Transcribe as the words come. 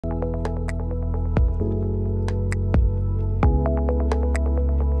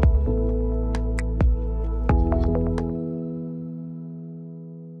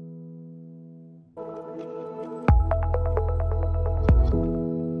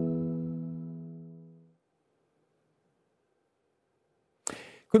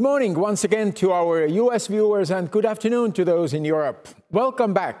Good morning once again to our US viewers and good afternoon to those in Europe.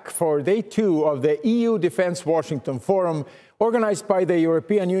 Welcome back for day 2 of the EU Defense Washington Forum, organized by the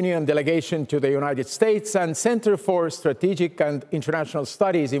European Union Delegation to the United States and Center for Strategic and International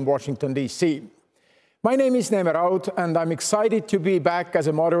Studies in Washington, D.C. My name is Neeme Raud, and I'm excited to be back as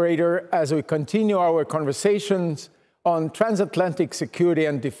a moderator as we continue our conversations on transatlantic security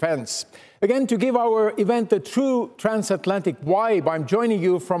and defense. Again, to give our event a true transatlantic vibe, I'm joining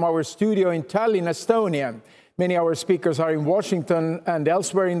you from our studio in Tallinn, Estonia. Many of our speakers are in Washington and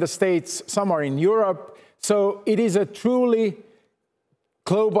elsewhere in the States. Some are in Europe. So it is a truly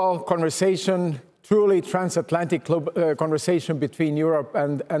global conversation, truly transatlantic conversation between Europe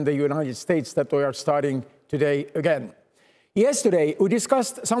and the United States that we are starting today again. Yesterday, we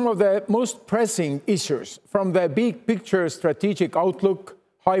discussed some of the most pressing issues, from the big picture strategic outlook,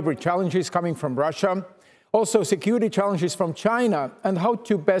 hybrid challenges coming from Russia, also security challenges from China, and how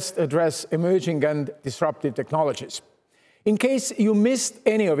to best address emerging and disruptive technologies. In case you missed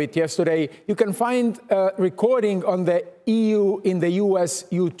any of it yesterday, you can find a recording on the EU-U.S.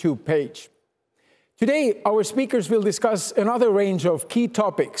 YouTube page. Today, our speakers will discuss another range of key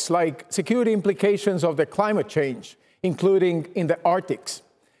topics like security implications of the climate change, including in the Arctic,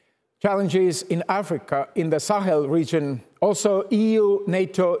 challenges in Africa, in the Sahel region, also EU,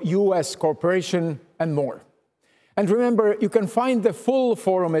 NATO, US cooperation, and more. And remember, you can find the full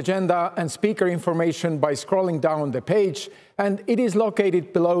forum agenda and speaker information by scrolling down the page, and it is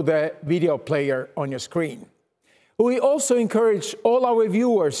located below the video player on your screen. We also encourage all our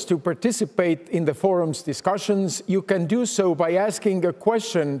viewers to participate in the forum's discussions. You can do so by asking a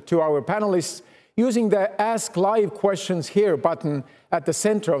question to our panelists using the Ask Live Questions Here button at the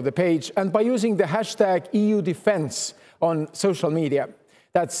center of the page, and by using the hashtag EUDefense on social media.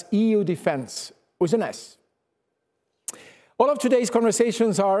 That's EUDefense with an S. All of today's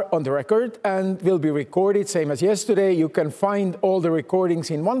conversations are on the record and will be recorded, same as yesterday. You can find all the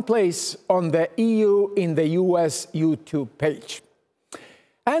recordings in one place on the EU in the US YouTube page.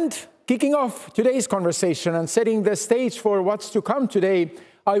 And kicking off today's conversation and setting the stage for what's to come today,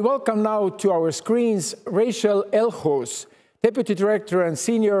 I welcome now to our screens Rachel Elhouse, Deputy Director and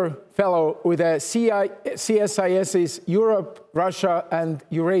Senior Fellow with the CSIS's Europe, Russia, and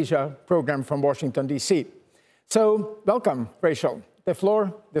Eurasia program from Washington, D.C. So, welcome, Rachel. The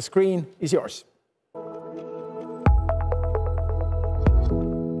floor, the screen is yours.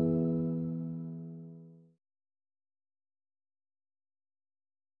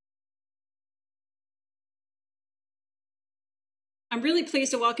 I'm really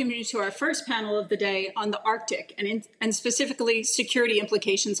pleased to welcome you to our first panel of the day on the Arctic and specifically security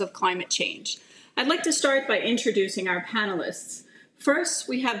implications of climate change. I'd like to start by introducing our panelists. First,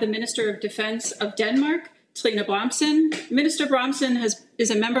 we have the Minister of Defense of Denmark, Trine Bramsen. Minister Bramsen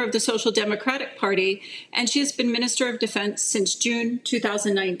is a member of the Social Democratic Party, and she has been Minister of Defense since June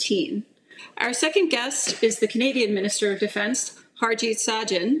 2019. Our second guest is the Canadian Minister of Defense, Harjit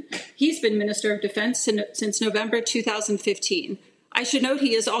Sajjan. He's been Minister of Defense since November 2015. I should note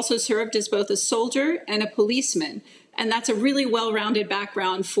he has also served as both a soldier and a policeman, and that's a really well-rounded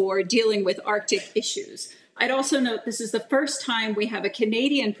background for dealing with Arctic issues. I'd also note this is the first time we have a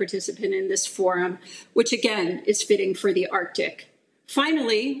Canadian participant in this forum, which again is fitting for the Arctic.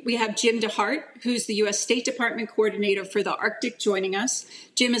 Finally, we have Jim DeHart, who's the U.S. State Department Coordinator for the Arctic, joining us.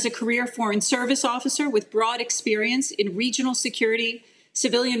 Jim is a career Foreign Service officer with broad experience in regional security,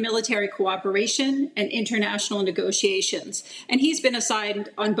 civilian-military cooperation, and international negotiations. And he's been assigned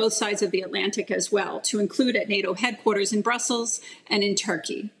on both sides of the Atlantic as well, to include at NATO headquarters in Brussels and in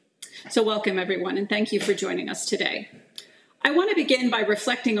Turkey. So welcome, everyone, and thank you for joining us today. I want to begin by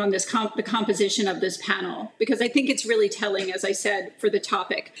reflecting on the composition of this panel, because I think it's really telling, as I said, for the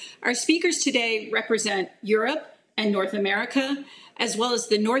topic. Our speakers today represent Europe and North America, as well as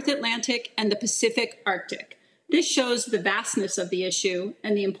the North Atlantic and the Pacific Arctic. This shows the vastness of the issue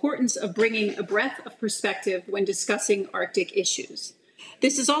and the importance of bringing a breadth of perspective when discussing Arctic issues.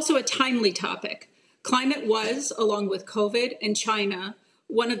 This is also a timely topic. Climate was, along with COVID and China,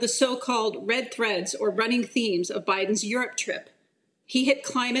 one of the so-called red threads or running themes of Biden's Europe trip. He hit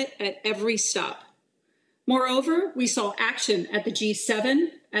climate at every stop. Moreover, we saw action at the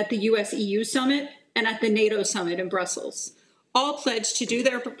G7, at the US-EU summit, and at the NATO summit in Brussels. All pledged to do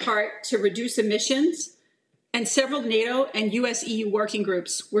their part to reduce emissions, and several NATO and US-EU working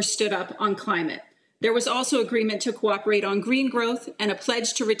groups were stood up on climate. There was also agreement to cooperate on green growth and a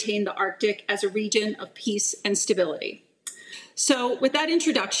pledge to retain the Arctic as a region of peace and stability. So with that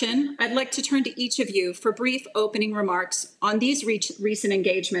introduction, I'd like to turn to each of you for brief opening remarks on these recent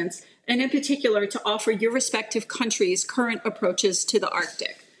engagements, and in particular to offer your respective countries' current approaches to the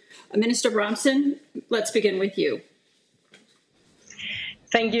Arctic. Minister Bromson, let's begin with you.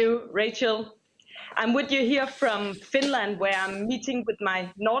 Thank you, Rachel. I'm with you here from Finland, where I'm meeting with my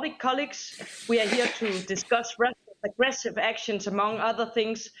Nordic colleagues. We are here to discuss Russia's aggressive actions, among other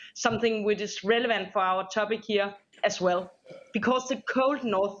things, something which is relevant for our topic here as well, because the cold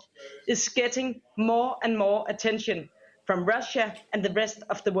north is getting more and more attention from Russia and the rest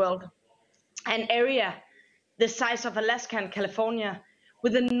of the world. An area the size of Alaska and California,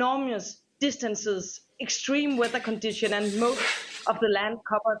 with enormous distances, extreme weather condition, and most of the land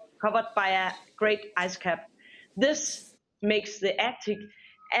covered by a great ice cap. This makes the Arctic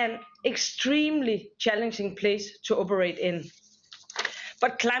an extremely challenging place to operate in.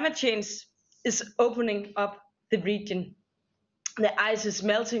 But climate change is opening up the region. The ice is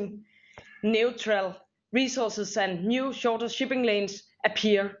melting, neutral resources and new shorter shipping lanes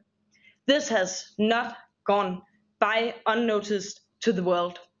appear. This has not gone by unnoticed to the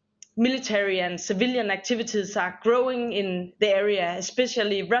world. Military and civilian activities are growing in the area,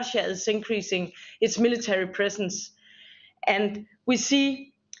 especially Russia is increasing its military presence. And we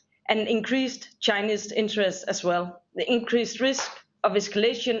see an increased Chinese interest as well, the increased risk of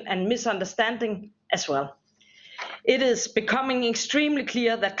escalation and misunderstanding as well. It is becoming extremely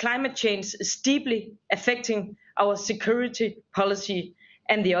clear that climate change is deeply affecting our security policy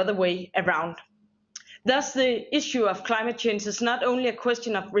and the other way around. Thus, the issue of climate change is not only a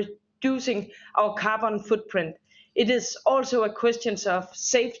question of reducing our carbon footprint, it is also a question of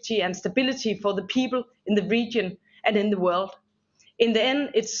safety and stability for the people in the region and in the world. In the end,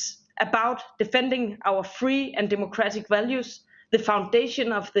 it's about defending our free and democratic values, the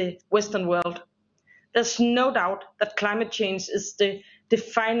foundation of the Western world. There's no doubt that climate change is the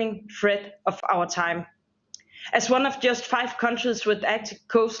defining threat of our time. As one of just 5 countries with Arctic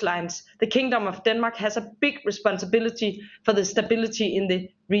coastlines, the Kingdom of Denmark has a big responsibility for the stability in the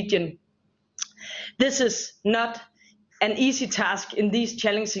region. This is not an easy task in these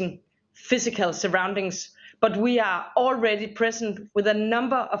challenging physical surroundings, but we are already present with a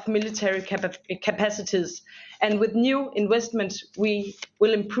number of military capacities, and with new investments, we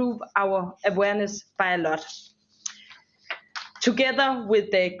will improve our awareness by a lot. Together with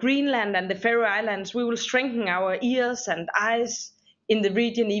Greenland and the Faroe Islands, we will strengthen our ears and eyes in the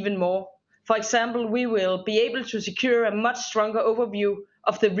region even more. For example, we will be able to secure a much stronger overview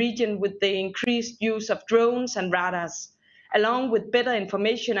of the region with the increased use of drones and radars, along with better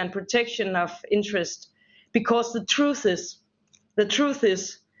information and protection of interest. Because the truth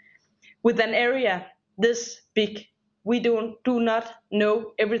is, with an area this big, we do not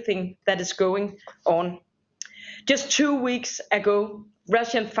know everything that is going on. Just 2 weeks ago,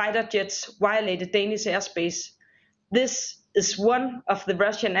 Russian fighter jets violated Danish airspace. This is one of the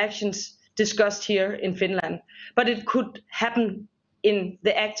Russian actions discussed here in Finland, but it could happen in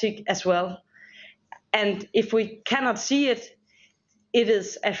the Arctic as well. And if we cannot see it, it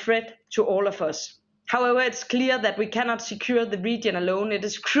is a threat to all of us. However, it's clear that we cannot secure the region alone. It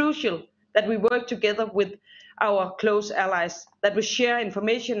is crucial that we work together with our close allies, that we share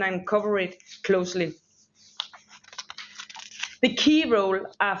information and cooperate closely. The key role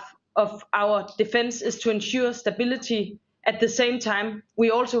of our defense is to ensure stability. At the same time,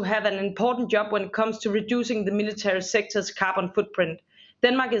 we also have an important job when it comes to reducing the military sector's carbon footprint.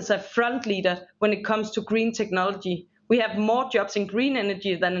 Denmark is a front leader when it comes to green technology. We have more jobs in green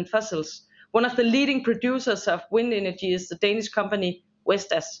energy than in fossils. One of the leading producers of wind energy is the Danish company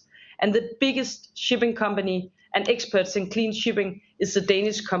Vestas, and the biggest shipping company and experts in clean shipping is the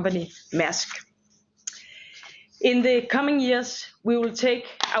Danish company Maersk. In the coming years, we will take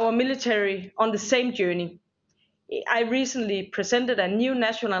our military on the same journey. I recently presented a new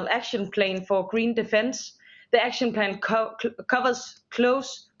national action plan for green defense. The action plan covers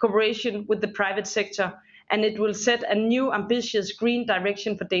close cooperation with the private sector, and it will set a new ambitious green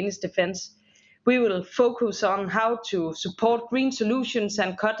direction for Danish defense. We will focus on how to support green solutions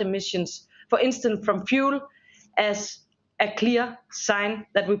and cut emissions, for instance from fuel, as a clear sign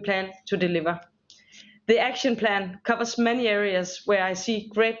that we plan to deliver. The action plan covers many areas where I see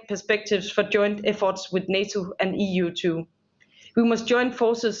great perspectives for joint efforts with NATO and EU too. We must join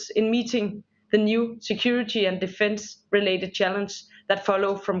forces in meeting the new security and defense-related challenges that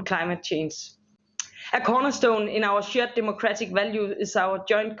follow from climate change. A cornerstone in our shared democratic value is our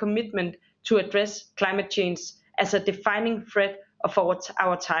joint commitment to address climate change as a defining threat of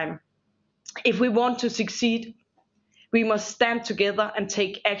our time. If we want to succeed, we must stand together and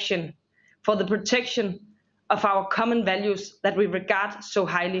take action for the protection of our common values that we regard so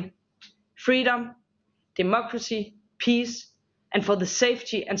highly: freedom, democracy, peace, and for the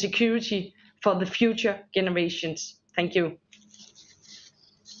safety and security for the future generations. Thank you.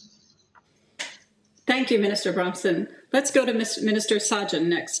 Thank you, Minister Bromsen. Let's go to Minister Sajan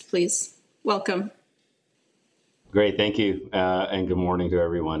next, please. Welcome. Great, thank you, and good morning to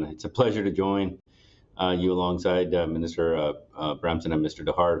everyone. It's a pleasure to join you alongside Minister Bromsen and Mr.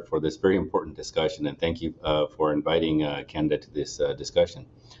 De Hart for this very important discussion, and thank you for inviting Canada to this discussion.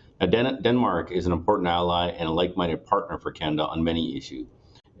 Now, Denmark is an important ally and a like-minded partner for Canada on many issues,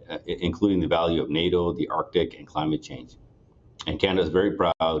 including the value of NATO, the Arctic, and climate change. And Canada is very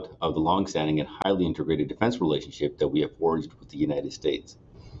proud of the long-standing and highly integrated defense relationship that we have forged with the United States.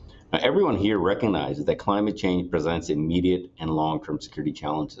 Now, everyone here recognizes that climate change presents immediate and long-term security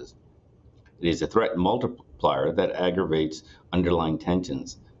challenges. It is a threat multiplier that aggravates underlying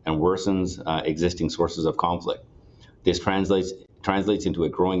tensions and worsens existing sources of conflict. This translates into a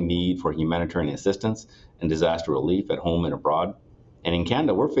growing need for humanitarian assistance and disaster relief at home and abroad. And in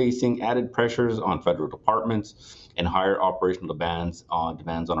Canada, we're facing added pressures on federal departments and higher operational demands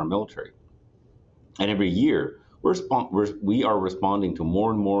on our military. And every year, we are responding to more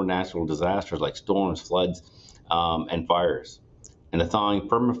and more natural disasters like storms, floods, and fires. And the thawing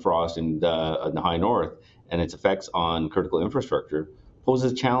permafrost in the high north and its effects on critical infrastructure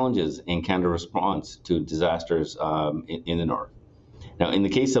poses challenges in Canada's response to disasters in the north. Now, in the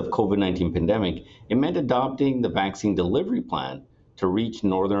case of COVID-19 pandemic, it meant adopting the vaccine delivery plan to reach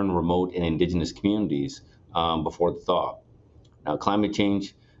northern, remote, and Indigenous communities before the thaw. Now, climate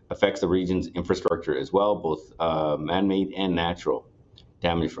change affects the region's infrastructure as well, both man-made and natural.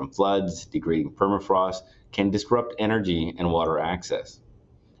 Damage from floods, degrading permafrost can disrupt energy and water access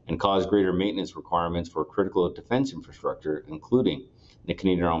and cause greater maintenance requirements for critical defense infrastructure, including the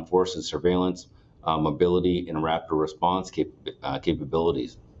Canadian Armed Forces surveillance, mobility, and rapid response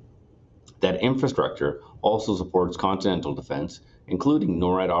capabilities. That infrastructure also supports continental defense, including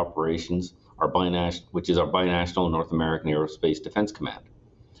NORAD operations, which is our binational North American Aerospace Defense Command.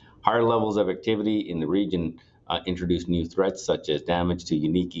 Higher levels of activity in the region introduce new threats such as damage to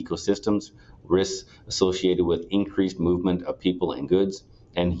unique ecosystems, risks associated with increased movement of people and goods,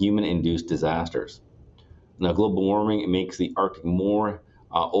 and human-induced disasters. Now, global warming makes the Arctic more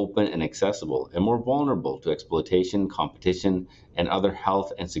open and accessible and more vulnerable to exploitation, competition, and other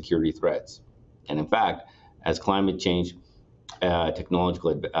health and security threats. And in fact, as climate change,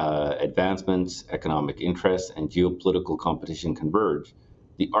 technological advancements, economic interests, and geopolitical competition converge,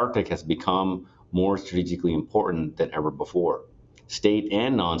 the Arctic has become more strategically important than ever before. State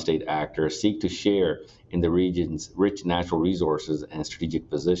and non-state actors seek to share in the region's rich natural resources and strategic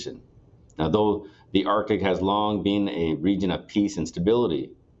position. Now, though the Arctic has long been a region of peace and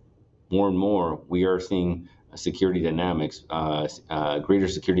stability, more and more we are seeing security dynamics, greater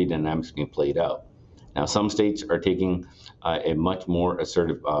security dynamics being played out. Now, some states are taking a much more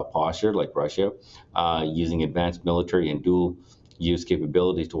assertive posture, like Russia, using advanced military and dual-use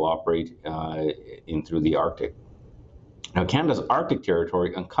capabilities to operate through the Arctic. Now, Canada's Arctic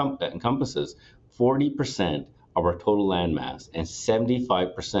territory encompasses 40% of our total landmass and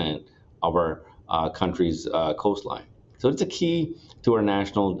 75% of our country's coastline. So it's a key to our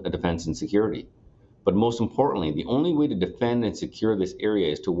national defense and security. But most importantly, the only way to defend and secure this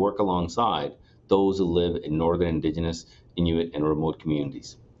area is to work alongside those who live in northern Indigenous, Inuit, and remote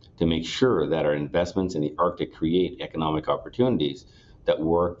communities to make sure that our investments in the Arctic create economic opportunities that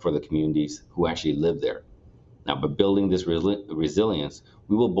work for the communities who actually live there. Now, by building this resilience,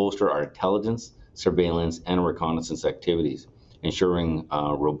 we will bolster our intelligence, surveillance, and reconnaissance activities, ensuring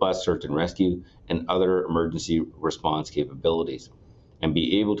robust search and rescue and other emergency response capabilities, and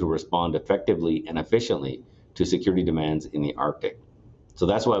be able to respond effectively and efficiently to security demands in the Arctic. So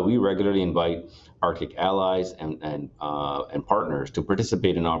that's why we regularly invite Arctic allies and partners to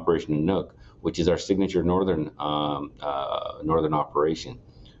participate in Operation Inuk, which is our signature northern operation.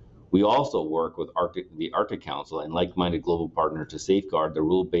 We also work with the Arctic Council and like-minded global partners to safeguard the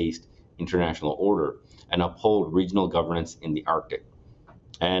rule-based international order and uphold regional governance in the Arctic.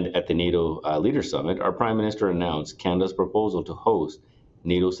 And at the NATO Leaders Summit, our Prime Minister announced Canada's proposal to host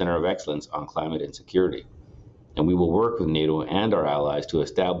NATO Center of Excellence on Climate and Security. And we will work with NATO and our allies to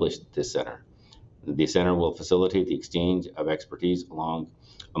establish this center. The center will facilitate the exchange of expertise among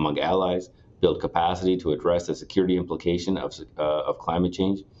allies, build capacity to address the security implication of climate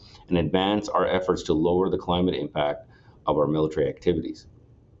change, and advance our efforts to lower the climate impact of our military activities.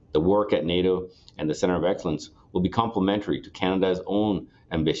 The work at NATO and the Center of Excellence will be complementary to Canada's own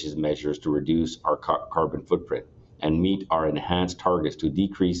ambitious measures to reduce our carbon footprint and meet our enhanced targets to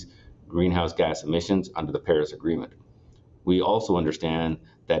decrease greenhouse gas emissions under the Paris Agreement. We also understand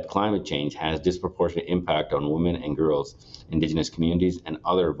that climate change has disproportionate impact on women and girls, Indigenous communities, and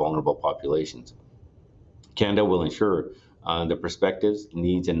other vulnerable populations. Canada will ensure the perspectives,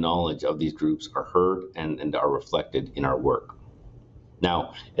 needs, and knowledge of these groups are heard and are reflected in our work.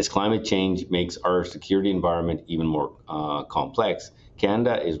 Now, as climate change makes our security environment even more complex,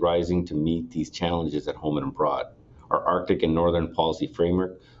 Canada is rising to meet these challenges at home and abroad. Our Arctic and Northern Policy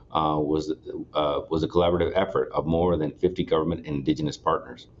Framework was a collaborative effort of more than 50 government and Indigenous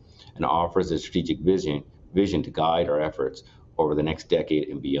partners, and offers a strategic vision to guide our efforts over the next decade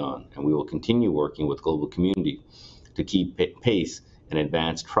and beyond. And we will continue working with global community to keep pace and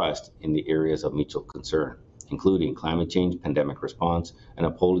advance trust in the areas of mutual concern, including climate change, pandemic response, and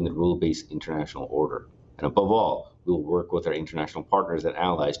upholding the rule-based international order. And above all, we will work with our international partners and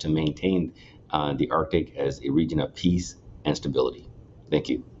allies to maintain the Arctic as a region of peace and stability. Thank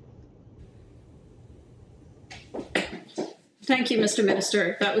you. Thank you, Mr.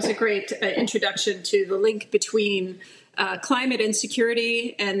 Minister. That was a great introduction to the link between climate and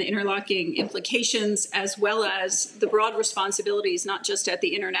security and the interlocking implications, as well as the broad responsibilities, not just at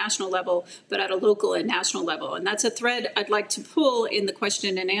the international level, but at a local and national level. And that's a thread I'd like to pull in the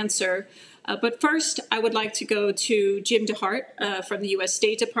question and answer. But first, I would like to go to Jim DeHart from the U.S.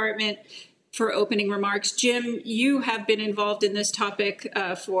 State Department for opening remarks. Jim, you have been involved in this topic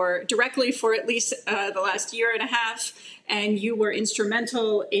directly for at least the last year and a half, and you were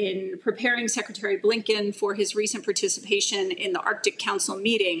instrumental in preparing Secretary Blinken for his recent participation in the Arctic Council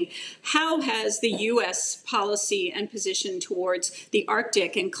meeting. How has the U.S. policy and position towards the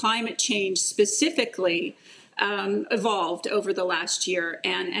Arctic and climate change specifically evolved over the last year,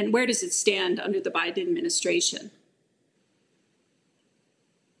 and where does it stand under the Biden administration?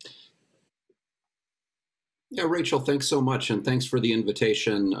 Yeah, Rachel, thanks so much, and thanks for the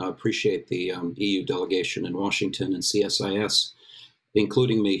invitation. Appreciate the EU delegation in Washington and CSIS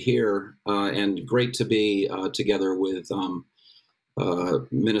including me here, and great to be together with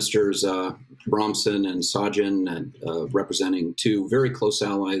Ministers Bramson and Sajjan, and representing two very close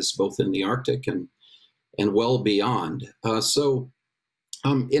allies, both in the Arctic and well beyond.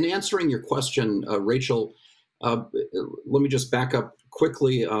 In answering your question, Rachel, let me just back up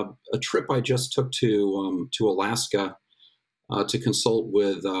quickly. A trip I just took to Alaska to consult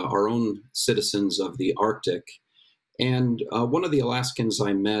with our own citizens of the Arctic. And one of the Alaskans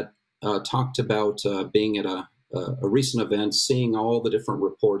I met talked about being at a recent event, seeing all the different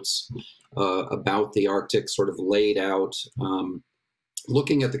reports about the Arctic sort of laid out,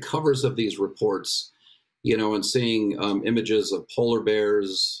 looking at the covers of these reports, you know, and seeing images of polar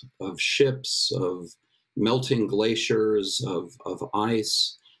bears, of ships, of melting glaciers, of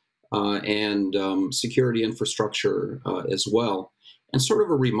ice, and security infrastructure as well, and sort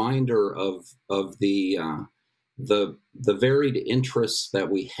of a reminder of the varied interests that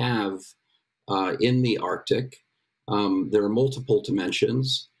we have in the Arctic. There are multiple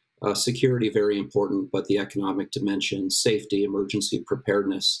dimensions. Security, very important, but the economic dimension, safety, emergency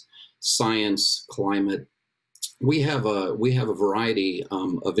preparedness, science, climate. We have a variety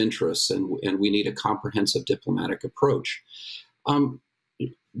of interests, and we need a comprehensive diplomatic approach.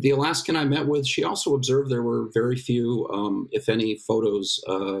 The Alaskan I met with, she also observed there were very few, if any, photos,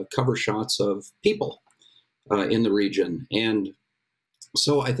 cover shots of people in the region. And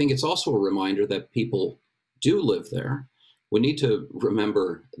so I think it's also a reminder that people do live there. We need to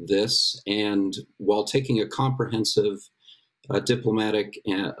remember this, and while taking a comprehensive diplomatic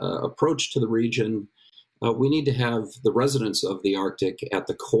approach to the region, we need to have the residents of the Arctic at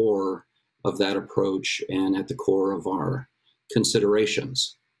the core of that approach and at the core of our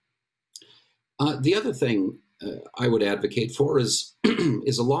considerations. The other thing I would advocate for is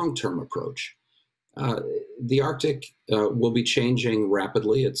a long-term approach. The Arctic will be changing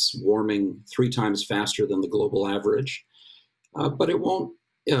rapidly. It's warming 3 times faster than the global average, but it won't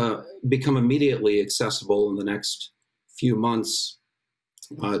become immediately accessible in the next few months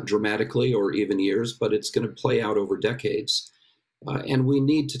dramatically, or even years, but it's going to play out over decades. And we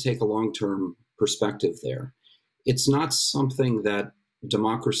need to take a long-term perspective there. It's not something that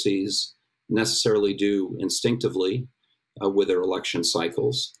democracies necessarily do instinctively with their election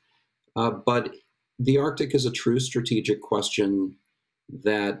cycles, but the Arctic is a true strategic question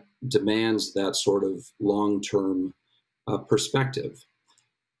that demands that sort of long-term perspective.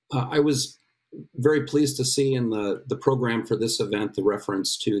 I was very pleased to see in the program for this event the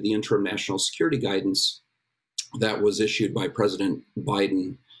reference to the interim national security guidance that was issued by President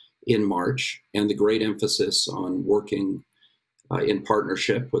Biden in March, and the great emphasis on working in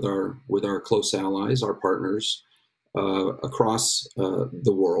partnership with our close allies, our partners across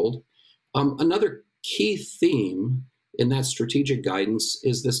the world. Another key theme in that strategic guidance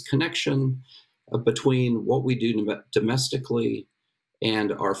is this connection between what we do domestically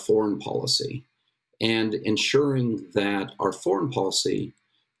and our foreign policy, and ensuring that our foreign policy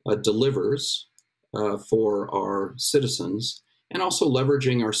delivers for our citizens, and also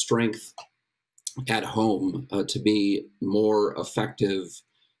leveraging our strength at home to be more effective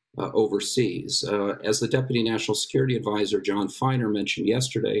overseas. As the Deputy National Security Advisor, John Feiner, mentioned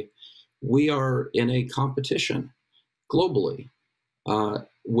yesterday, we are in a competition globally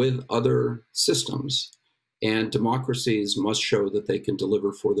with other systems, and democracies must show that they can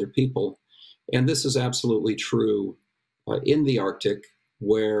deliver for their people. And this is absolutely true in the Arctic,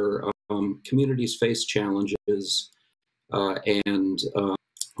 where communities face challenges, and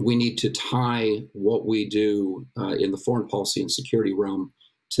we need to tie what we do in the foreign policy and security realm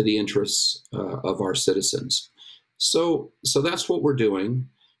to the interests of our citizens. So that's what we're doing.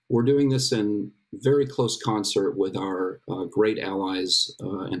 We're doing this in very close concert with our great allies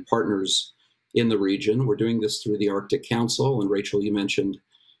and partners in the region. We're doing this through the Arctic Council, and Rachel, you mentioned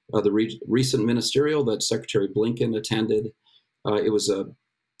the recent ministerial that Secretary Blinken attended. It was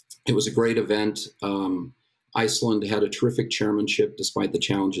a great event. Iceland had a terrific chairmanship despite the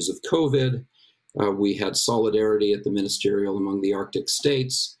challenges of COVID. We had solidarity at the ministerial among the Arctic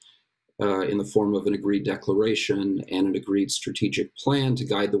states in the form of an agreed declaration and an agreed strategic plan to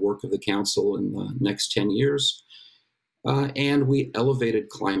guide the work of the Council in the next 10 years. And we elevated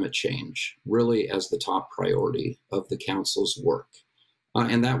climate change really as the top priority of the Council's work.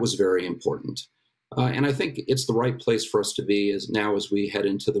 And that was very important. And I think it's the right place for us to be as we head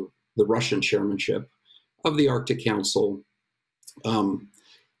into the Russian chairmanship of the Arctic Council,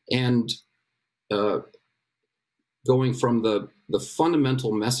 and going from the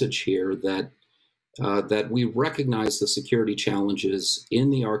fundamental message here that we recognize the security challenges in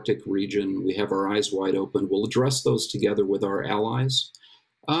the Arctic region. We have our eyes wide open. We'll address those together with our allies,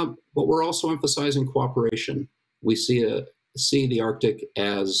 but we're also emphasizing cooperation. We see the Arctic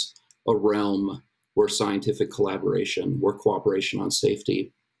as a realm where scientific collaboration, where cooperation on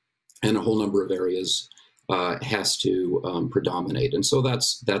safety, and a whole number of areas has to predominate. And so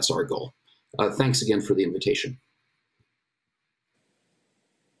that's our goal. Thanks again for the invitation.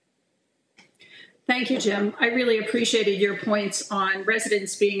 Thank you, Jim. I really appreciated your points on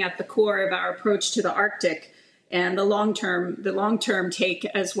residents being at the core of our approach to the Arctic, and the long-term take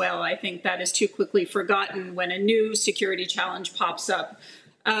as well. I think that is too quickly forgotten when a new security challenge pops up.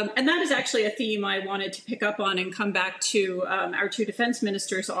 And that is actually a theme I wanted to pick up on and come back to our two defense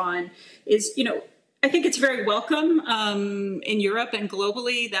ministers on is, I think it's very welcome in Europe and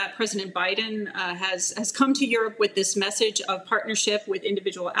globally that President Biden has come to Europe with this message of partnership with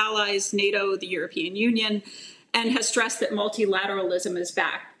individual allies, NATO, the European Union, and has stressed that multilateralism is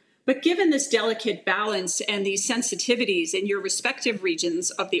back. But given this delicate balance and these sensitivities in your respective regions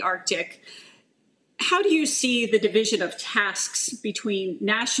of the Arctic, how do you see the division of tasks between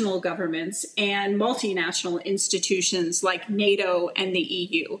national governments and multinational institutions like NATO and the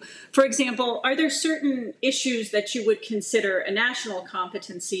EU? For example, are there certain issues that you would consider a national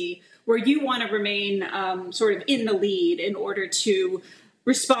competency where you want to remain sort of in the lead in order to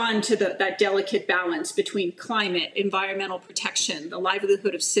respond to that delicate balance between climate, environmental protection, the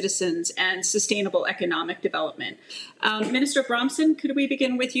livelihood of citizens, and sustainable economic development? Minister Bramson, could we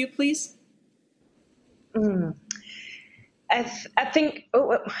begin with you, please? I think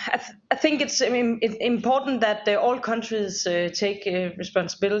it's important that all countries take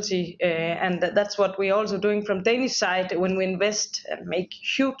responsibility, and that's what we're also doing from Danish side when we invest and make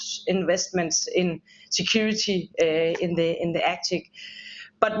huge investments in security in the Arctic.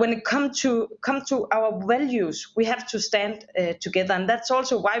 But when it comes to our values, we have to stand together, and that's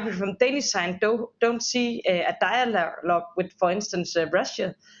also why we from Danish side don't see a dialogue with, for instance,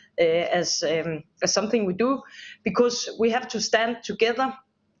 Russia. As something we do, because we have to stand together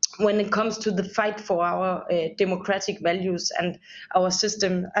when it comes to the fight for our democratic values and our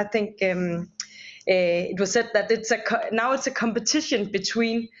system. I think it was said that now it's a competition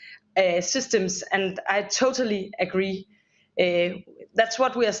between systems, and I totally agree. That's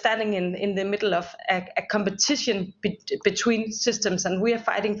what we are standing in the middle of, a competition between systems, and we are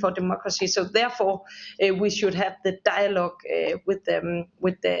fighting for democracy. So therefore, we should have the dialogue with the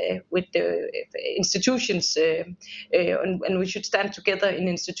institutions, and we should stand together in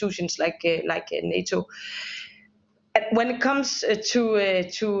institutions like NATO. And when it comes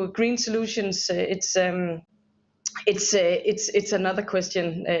to green solutions, it's another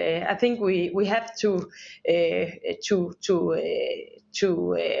question. I think we have to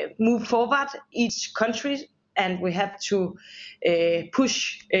move forward. Each country and we have to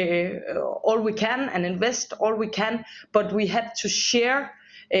push all we can and invest all we can, but we have to share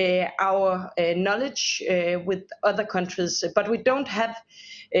our knowledge with other countries. But we don't have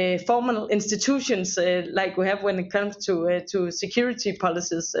formal institutions like we have when it comes to security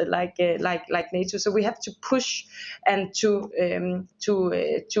policies like NATO. So we have to push and to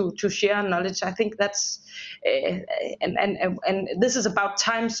share knowledge. I think that's and this is about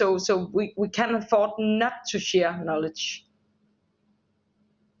time. So we can afford not to share knowledge.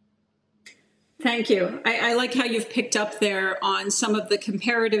 Thank you. I like how you've picked up there on some of the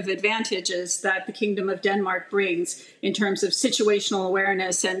comparative advantages that the Kingdom of Denmark brings in terms of situational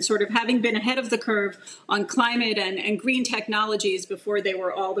awareness and sort of having been ahead of the curve on climate and green technologies before they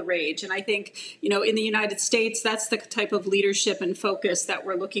were all the rage. And I think, in the United States, that's the type of leadership and focus that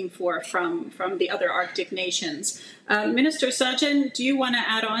we're looking for from the other Arctic nations. Minister Sajjan, do you want to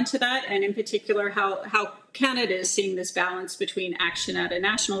add on to that? And in particular, how Canada is seeing this balance between action at a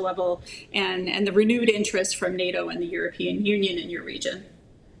national level and the renewed interest from NATO and the European Union in your region?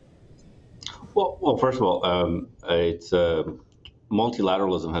 Well, first of all, it's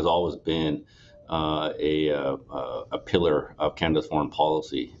multilateralism has always been a pillar of Canada's foreign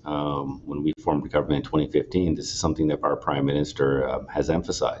policy. When we formed the government in 2015, this is something that our Prime Minister has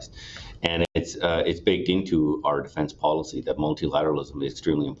emphasized. And it's baked into our defense policy that multilateralism is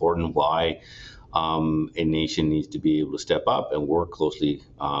extremely important. Why a nation needs to be able to step up and work closely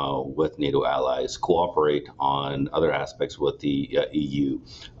with NATO allies, cooperate on other aspects with the EU,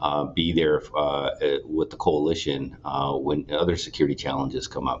 be there with the coalition when other security challenges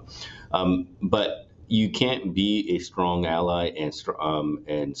come up. But you can't be a strong ally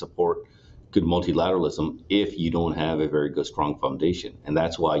and support good multilateralism if you don't have a very good, strong foundation. And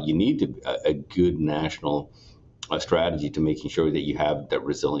that's why you need a good national strategy to making sure that you have that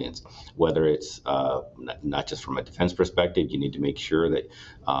resilience, whether it's not just from a defense perspective. You need to make sure that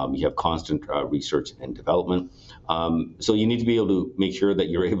you have constant research and development. So you need to be able to make sure that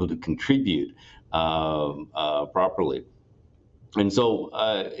you're able to contribute properly. And so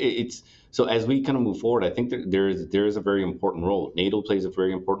so as we kind of move forward, I think that there is a very important role. NATO plays a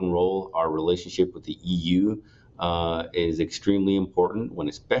very important role. Our relationship with the EU is extremely important,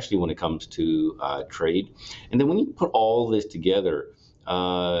 especially when it comes to trade. And then when you put all this together,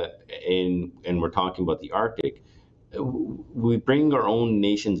 and we're talking about the Arctic, we bring our own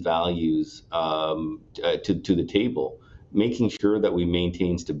nation's values to the table, making sure that we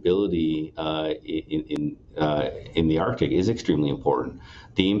maintain stability in the Arctic is extremely important.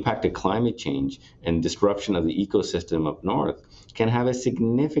 The impact of climate change and disruption of the ecosystem up north can have a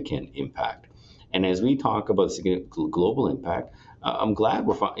significant impact. And as we talk about global impact, I'm glad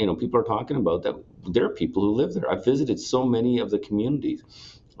people are talking about that. There are people who live there. I've visited so many of the communities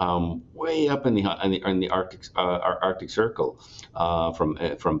way up in the Arctic Circle, from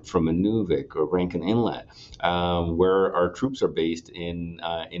Nunavik or Rankin Inlet, where our troops are based in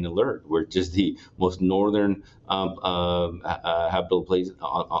Alert, which is the most northern habitable place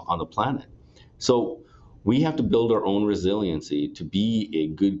on the planet. So we have to build our own resiliency to be a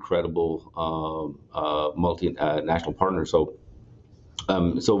good, credible multinational partner. So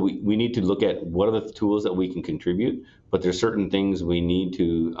we need to look at what are the tools that we can contribute, but there's certain things we need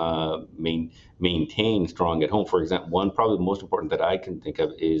to maintain strong at home. For example, one probably the most important that I can think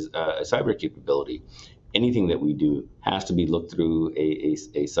of is a cyber capability. Anything that we do has to be looked through a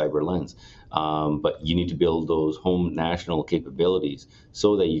cyber lens, but you need to build those home national capabilities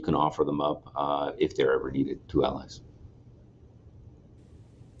so that you can offer them up if they're ever needed to allies.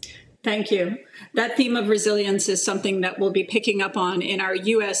 Thank you. That theme of resilience is something that we'll be picking up on in our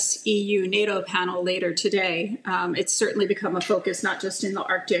US, EU, NATO panel later today. It's certainly become a focus, not just in the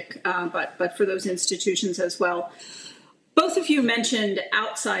Arctic, but for those institutions as well. Both of you mentioned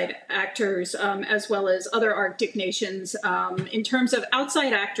outside actors as well as other Arctic nations. In terms of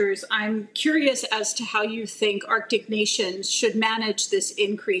outside actors, I'm curious as to how you think Arctic nations should manage this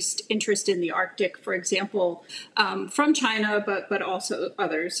increased interest in the Arctic, for example, from China, but also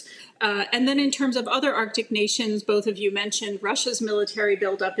others. And then in terms of other Arctic nations, both of you mentioned Russia's military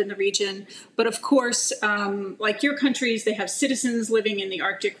buildup in the region. But of course, like your countries, they have citizens living in the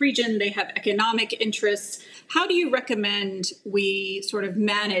Arctic region. They have economic interests. How do you recommend we sort of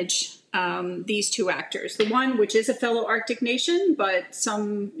manage these two actors? The one, which is a fellow Arctic nation, but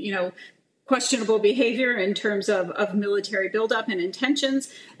some, questionable behavior in terms of military buildup and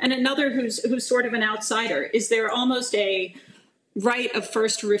intentions, and another who's sort of an outsider. Is there almost a right of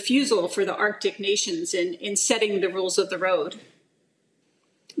first refusal for the Arctic nations in setting the rules of the road?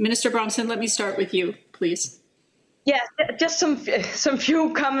 Minister Bramsen, let me start with you, please. Yeah, just some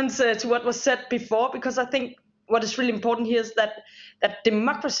few comments to what was said before, because I think what is really important here is that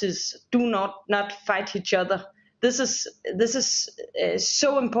democracies do not fight each other. This is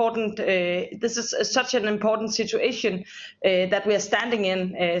so important. This is such an important situation that we are standing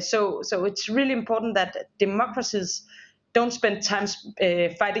in. So it's really important that democracies don't spend time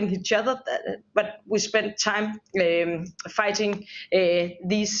fighting each other, but we spend time fighting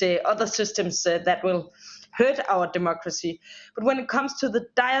these other systems that will hurt our democracy. But when it comes to the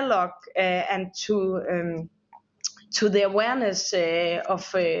dialogue and to the awareness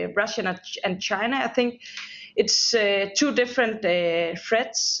of Russia and China, I think it's two different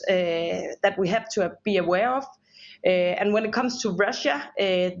threats that we have to be aware of. And when it comes to Russia,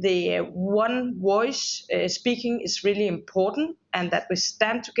 the one voice speaking is really important, and that we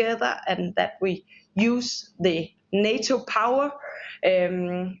stand together and that we use the NATO power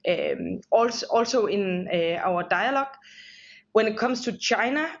also in our dialogue. When it comes to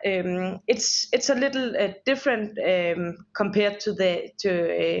China, it's a little different compared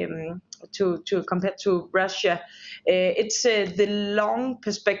compared to Russia. It's the long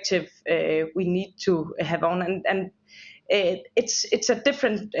perspective we need to have on, and it's a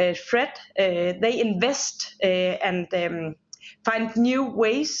different threat. They invest and find new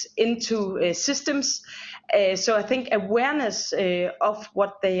ways into systems. So I think awareness of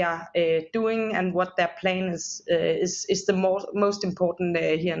what they are doing and what their plan is the most important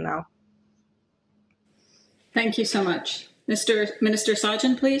here now. Thank you so much. Minister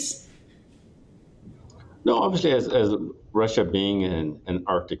Sajjan, please. No, obviously, as Russia being an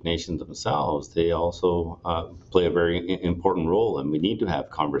Arctic nation themselves, they also play a very important role, and we need to have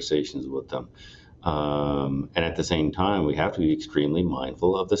conversations with them. And at the same time, we have to be extremely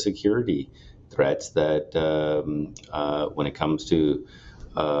mindful of the security threats that when it comes to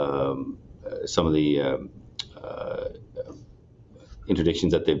some of the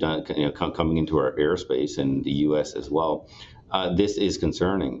interdictions that they've done, coming into our airspace and the U.S. as well. This is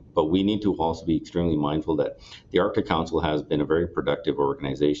concerning, but we need to also be extremely mindful that the Arctic Council has been a very productive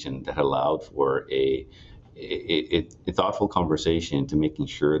organization that allowed for a thoughtful conversation to making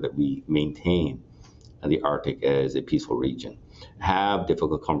sure that we maintain the Arctic as a peaceful region, have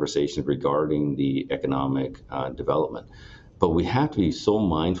difficult conversations regarding the economic development. But we have to be so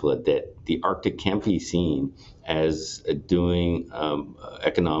mindful that the Arctic can't be seen as doing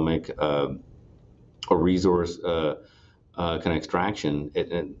economic or resource kind of extraction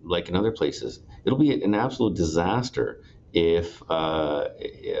like in other places. It'll be an absolute disaster if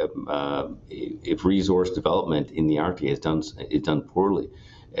resource development in the Arctic is done poorly.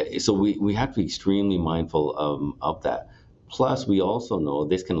 So we have to be extremely mindful of that. Plus, we also know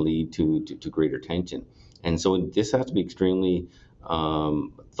this can lead to greater tension. And so this has to be extremely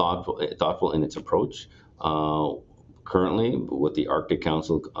thoughtful in its approach. Currently, with the Arctic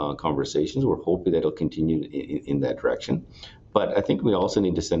Council conversations, we're hoping that it'll continue in that direction. But I think we also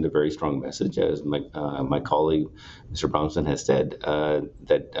need to send a very strong message, as my colleague, Mr. Bromson, has said,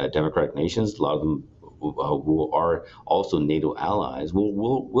 that democratic nations, a lot of them who are also NATO allies,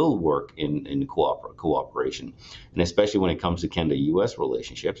 will work in cooperation. And especially when it comes to Canada-U.S.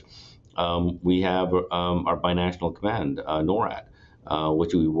 relationships, we have our binational command, NORAD,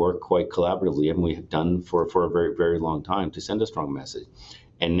 which we work quite collaboratively, and we have done for a very, very long time to send a strong message.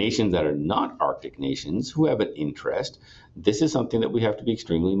 And nations that are not Arctic nations who have an interest, this is something that we have to be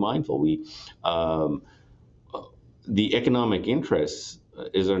extremely mindful. The economic interests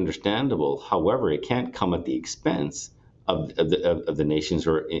is understandable. However, it can't come at the expense of the nations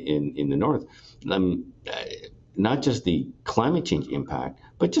who are in the north. Not just the climate change impact,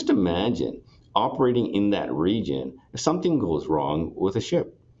 but just imagine operating in that region if something goes wrong with a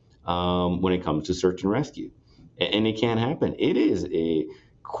ship when it comes to search and rescue. And it can happen. It is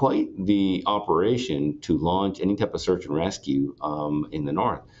quite the operation to launch any type of search and rescue in the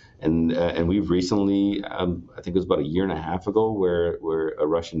north. And we've recently, I think it was about a year and a half ago, where a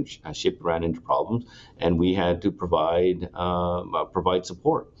Russian ship ran into problems, and we had to provide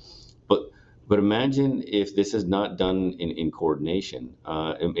support. But imagine if this is not done in coordination.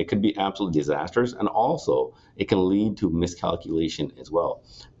 It could be absolutely disastrous, and also it can lead to miscalculation as well.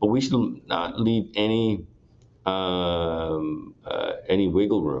 But we should not leave any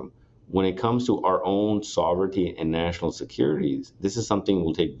wiggle room when it comes to our own sovereignty and national securities. This is something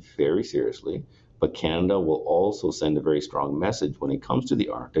we'll take very seriously, but Canada will also send a very strong message when it comes to the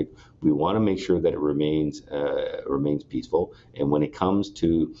Arctic. We want to make sure that it remains peaceful, and when it comes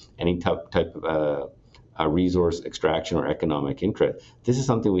to any type of resource extraction or economic interest, this is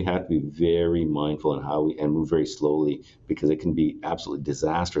something we have to be very mindful in how and move very slowly, because it can be absolutely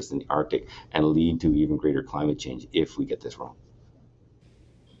disastrous in the Arctic and lead to even greater climate change if we get this wrong.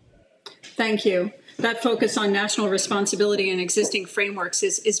 Thank you. That focus on national responsibility and existing frameworks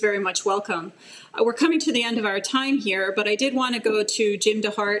is very much welcome. We're coming to the end of our time here, but I did want to go to Jim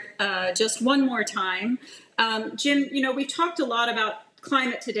DeHart just one more time. Jim, we've talked a lot about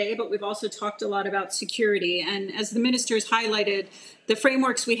climate today, but we've also talked a lot about security. And as the ministers highlighted, the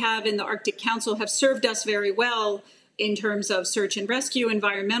frameworks we have in the Arctic Council have served us very well in terms of search and rescue,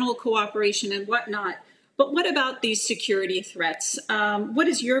 environmental cooperation, and whatnot. But what about these security threats? What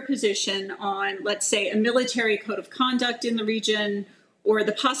is your position on, let's say, a military code of conduct in the region, or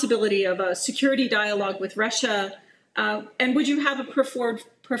the possibility of a security dialogue with Russia? And would you have a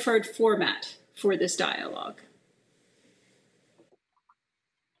preferred format for this dialogue?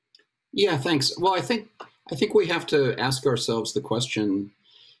 Yeah, thanks. Well, I think we have to ask ourselves the question: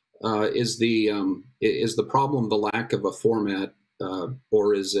 is the problem the lack of a format,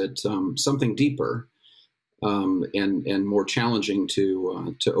 or is it something deeper and more challenging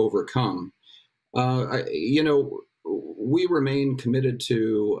to overcome? We remain committed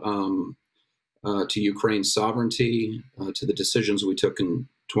to Ukraine's sovereignty, to the decisions we took in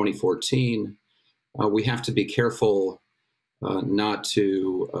 2014. We have to be careful not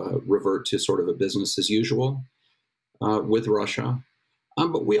to revert to sort of a business as usual with Russia.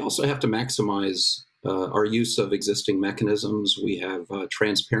 But we also have to maximize our use of existing mechanisms. We have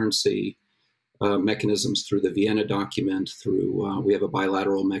transparency mechanisms through the Vienna document, we have a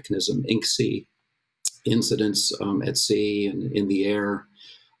bilateral mechanism, INCSE, incidents at sea and in the air.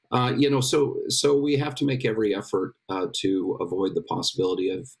 So we have to make every effort to avoid the possibility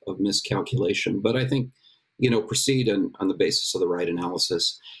of miscalculation. But I think, proceed on the basis of the right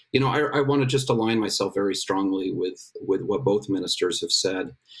analysis. I want to just align myself very strongly with what both ministers have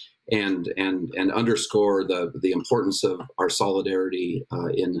said, and underscore the importance of our solidarity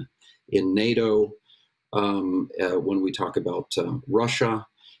in NATO when we talk about Russia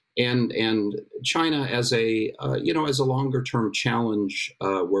and China as a longer term challenge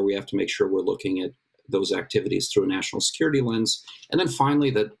where we have to make sure we're looking at those activities through a national security lens. And then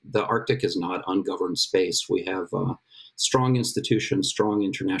finally, that the Arctic is not ungoverned space. We have strong institutions, strong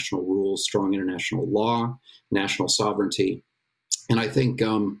international rules, strong international law, national sovereignty. And I think,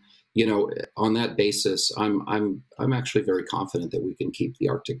 on that basis, I'm actually very confident that we can keep the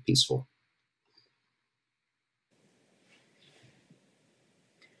Arctic peaceful.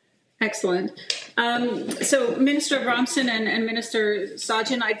 Excellent. So Minister Abramson and Minister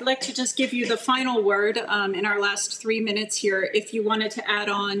Sajjan, I'd like to just give you the final word in our last 3 minutes here. If you wanted to add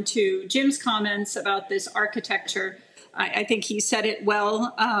on to Jim's comments about this architecture, I think he said it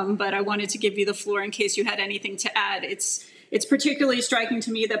well, but I wanted to give you the floor in case you had anything to add. It's particularly striking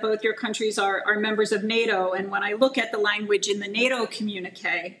to me that both your countries are members of NATO, and when I look at the language in the NATO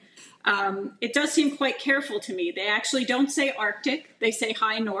communique, it does seem quite careful to me. They actually don't say Arctic, they say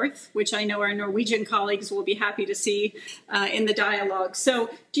High North, which I know our Norwegian colleagues will be happy to see in the dialogue. So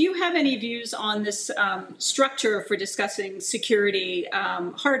do you have any views on this structure for discussing security,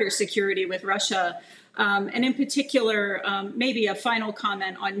 harder security with Russia? And in particular, maybe a final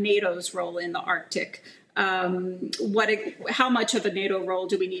comment on NATO's role in the Arctic. How much of a NATO role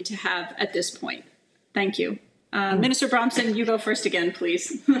do we need to have at this point? Thank you. Minister Abramson, you go first again,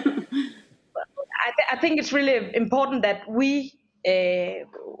 please. I think it's really important that we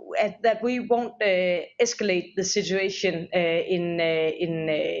won't escalate the situation in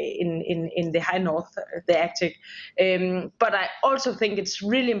the High North, the Arctic. But I also think it's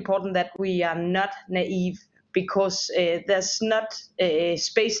really important that we are not naive, because there's not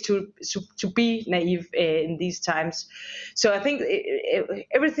space to be naive in these times. So I think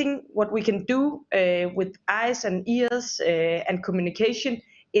everything what we can do with eyes and ears and communication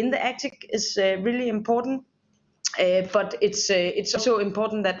in the Arctic is really important. But it's also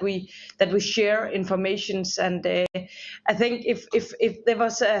important that we share informations, and I think if there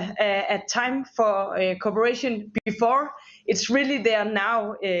was a time for cooperation before, it's really there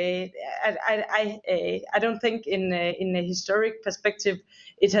now. I don't think in a historic perspective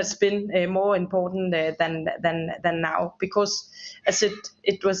it has been more important than now, because as it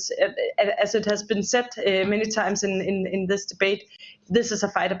has been said many times in this debate, this is a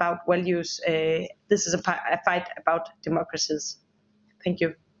fight about values. This is a fight about democracies. Thank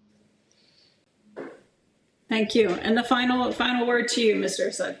you. Thank you. And the final word to you, Minister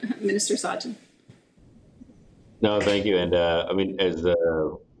Sajjan. No, thank you. And I mean, as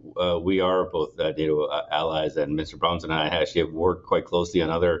we are both NATO allies, and Mr. Abramson and I actually have worked quite closely on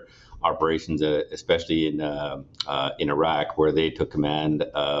other operations, especially in Iraq, where they took command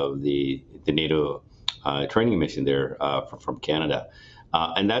of the NATO training mission there from Canada.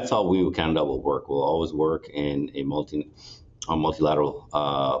 And that's how Canada will work. We'll always work in a multilateral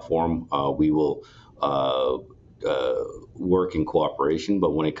forum, we will work in cooperation.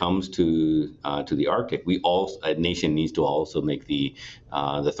 But when it comes to the Arctic, a nation needs to also make the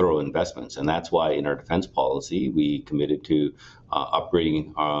thorough investments, and that's why in our defense policy we committed to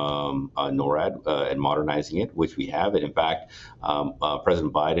upgrading NORAD and modernizing it, which we have. And in fact,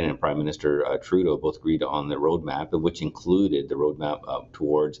 President Biden and Prime Minister Trudeau both agreed on the roadmap, which included the roadmap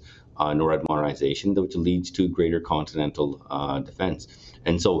towards NORAD modernization, which leads to greater continental defense.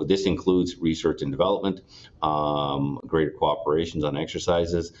 And so this includes research and development, greater cooperations on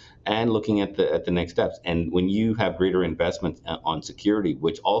exercises, and looking at the next steps. And when you have greater investment on security,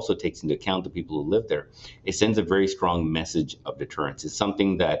 which also takes into account the people who live there, it sends a very strong message of deterrence. It's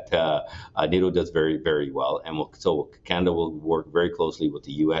something that NATO does very, very well. And so Canada will work very closely with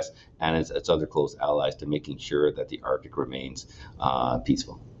the U.S. and its other close allies to making sure that the Arctic remains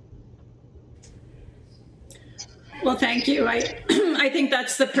peaceful. Well, thank you. I think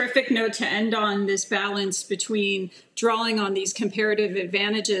that's the perfect note to end on, this balance between drawing on these comparative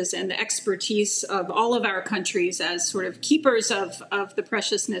advantages and the expertise of all of our countries as sort of keepers of the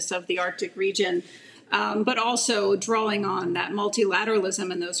preciousness of the Arctic region, but also drawing on that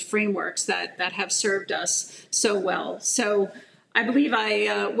multilateralism and those frameworks that have served us so well. So I believe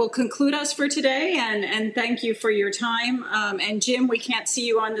I will conclude us for today, and thank you for your time. And Jim, we can't see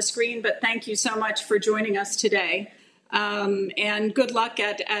you on the screen, but thank you so much for joining us today. And good luck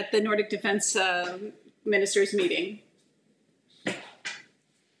at the Nordic Defense Ministers meeting.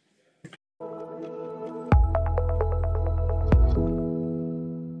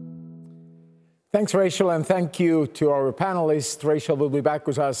 Thanks, Rachel, and thank you to our panelists. Rachel will be back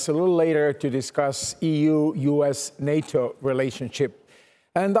with us a little later to discuss EU-U.S. NATO relationship.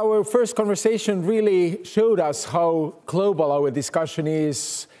 And our first conversation really showed us how global our discussion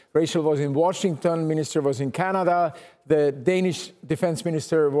is. Rachel was in Washington, Minister was in Canada, the Danish Defense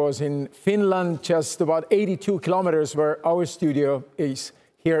Minister was in Finland, just about 82 kilometers where our studio is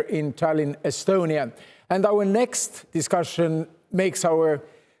here in Tallinn, Estonia. And our next discussion makes our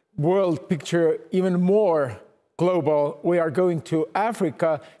world picture even more global. We are going to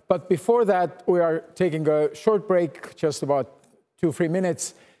Africa, but before that, we are taking a short break, just about 2-3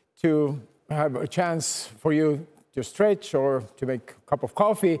 minutes, to have a chance for you to stretch or to make a cup of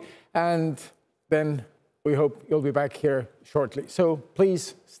coffee, and then we hope you'll be back here shortly. So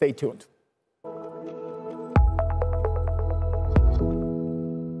please stay tuned.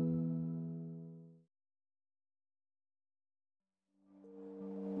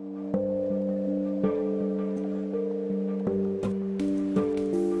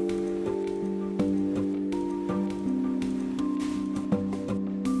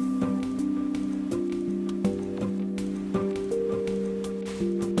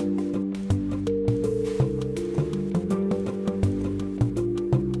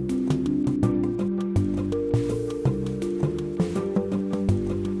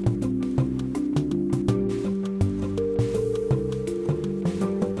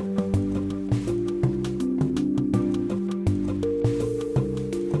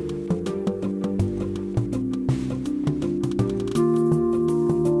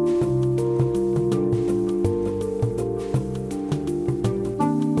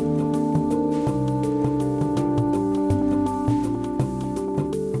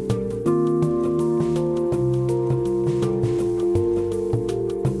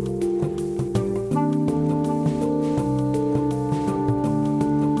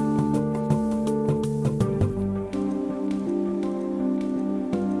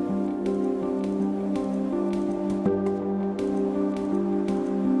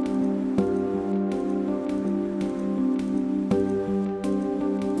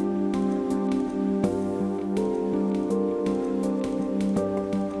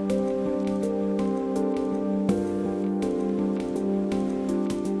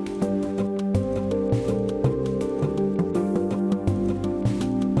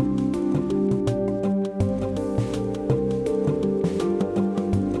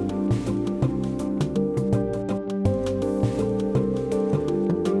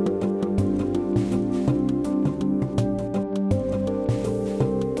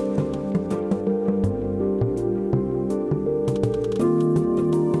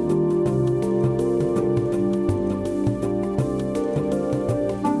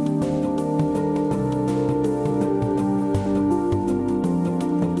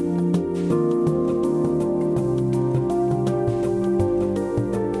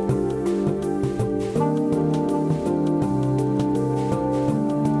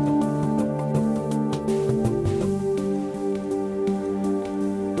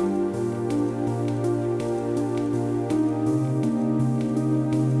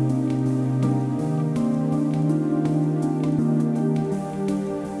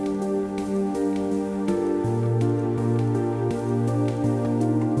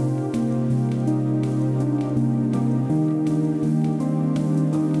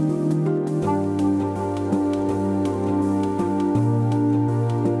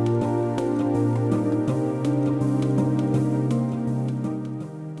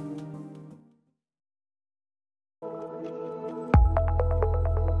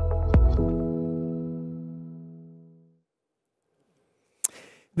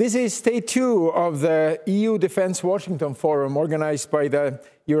 This is day 2 of the EU Defense Washington Forum, organized by the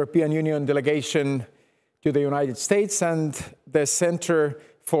European Union Delegation to the United States and the Center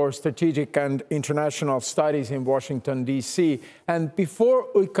for Strategic and International Studies in Washington, D.C. And before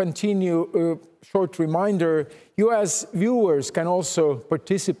we continue, a short reminder, you as viewers can also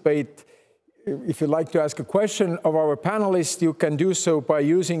participate. If you'd like to ask a question of our panelists, you can do so by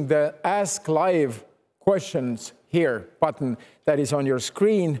using the Ask Live Questions Here button that is on your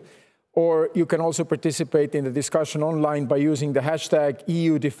screen, or you can also participate in the discussion online by using the hashtag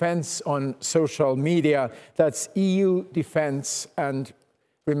EU Defense on social media. That's EU Defense, and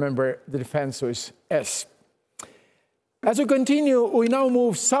remember the defense is S. As we continue, we now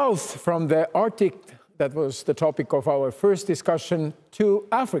move south from the Arctic, that was the topic of our first discussion, to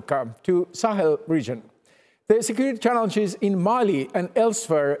Africa, to Sahel region. The security challenges in Mali and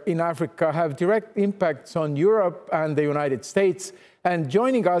elsewhere in Africa have direct impacts on Europe and the United States. And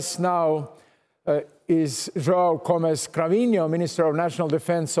joining us now is João Gomes Cravinho, Minister of National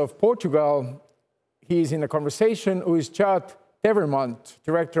Defense of Portugal. He is in a conversation with Chad Devermont,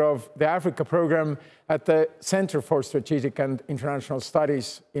 Director of the Africa Program at the Center for Strategic and International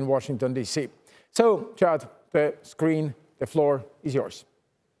Studies in Washington, D.C. So, Chad, the screen, the floor is yours.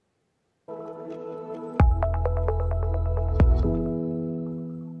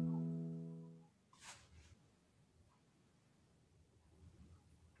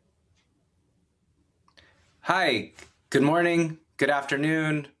 Hi, good morning, good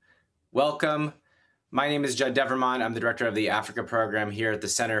afternoon, welcome. My name is Judd Devermont. I'm the director of the Africa program here at the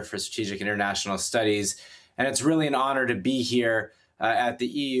Center for Strategic International Studies. And it's really an honor to be here at the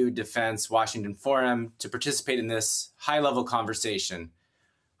EU Defense Washington Forum to participate in this high-level conversation.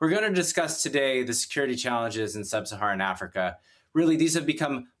 We're going to discuss today the security challenges in sub-Saharan Africa. Really, these have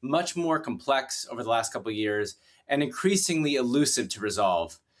become much more complex over the last couple of years and increasingly elusive to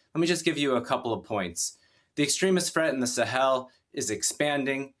resolve. Let me just give you a couple of points. The extremist threat in the Sahel is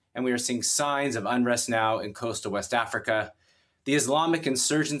expanding, and we are seeing signs of unrest now in coastal West Africa. The Islamic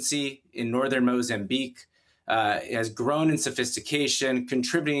insurgency in northern Mozambique has grown in sophistication,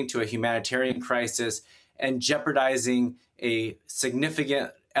 contributing to a humanitarian crisis and jeopardizing a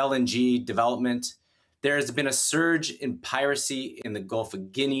significant LNG development. There has been a surge in piracy in the Gulf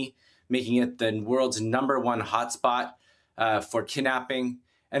of Guinea, making it the world's #1 hotspot for kidnapping.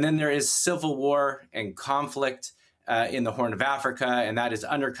 And then there is civil war and conflict in the Horn of Africa, and that is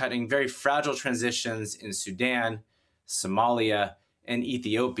undercutting very fragile transitions in Sudan, Somalia, and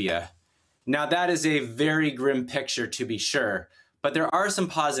Ethiopia. Now, that is a very grim picture, to be sure, but there are some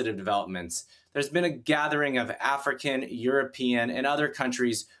positive developments. There's been a gathering of African, European, and other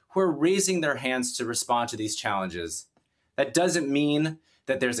countries who are raising their hands to respond to these challenges. That doesn't mean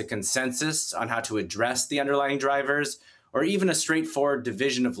that there's a consensus on how to address the underlying drivers, or even a straightforward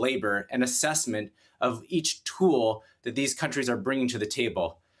division of labor and assessment of each tool that these countries are bringing to the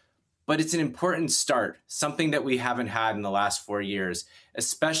table. But it's an important start, something that we haven't had in the last 4 years,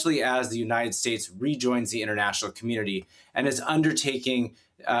 especially as the United States rejoins the international community and is undertaking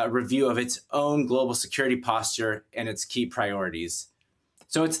a review of its own global security posture and its key priorities.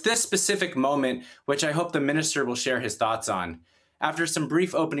 So it's this specific moment which I hope the minister will share his thoughts on. After some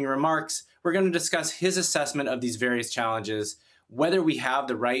brief opening remarks, we're going to discuss his assessment of these various challenges, whether we have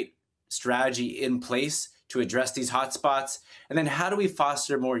the right strategy in place to address these hotspots, and then how do we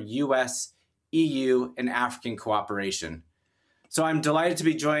foster more U.S., EU, and African cooperation. So I'm delighted to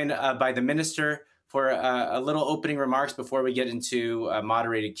be joined by the minister for a little opening remarks before we get into a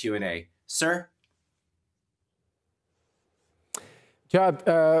moderated Q&A. Sir? Chad,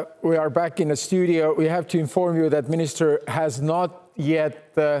 we are back in the studio. We have to inform you that Minister has not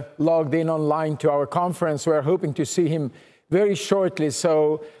yet logged in online to our conference. We're hoping to see him very shortly,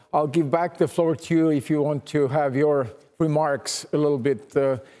 so I'll give back the floor to you if you want to have your remarks a little bit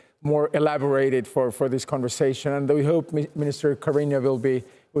more elaborated for this conversation. And we hope Minister Cravinho will be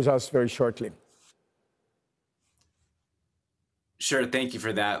with us very shortly. Sure, thank you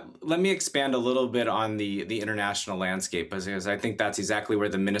for that. Let me expand a little bit on the international landscape, because I think that's exactly where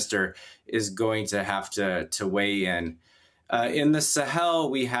the minister is going to have to weigh in. In the Sahel,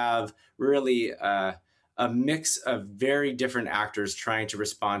 we have really a mix of very different actors trying to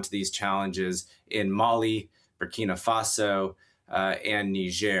respond to these challenges in Mali, Burkina Faso, and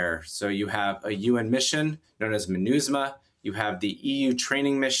Niger. So you have a UN mission known as MINUSMA, you have the EU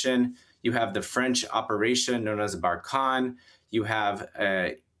training mission, you have the French operation known as Barkhane, you have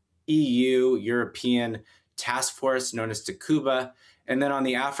a EU, European task force known as Takuba. And then on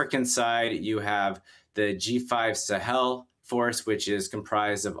the African side, you have the G5 Sahel force, which is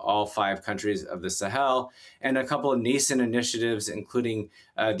comprised of all 5 countries of the Sahel, and a couple of nascent initiatives, including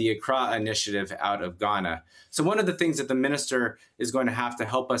the Accra initiative out of Ghana. So one of the things that the minister is going to have to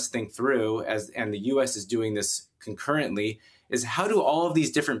help us think through, and the U.S. is doing this concurrently, is how do all of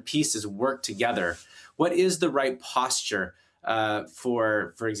these different pieces work together? What is the right posture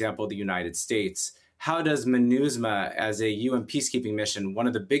for example, the United States? How does MINUSMA, as a UN peacekeeping mission, one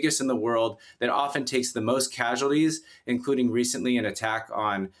of the biggest in the world that often takes the most casualties, including recently an attack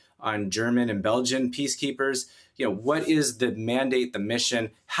on German and Belgian peacekeepers, what is the mandate, the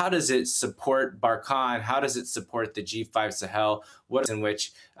mission? How does it support Barkhane? How does it support the G5 Sahel? What is in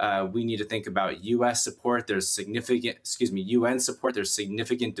which we need to think about U.S. support? There's significant, UN support. There's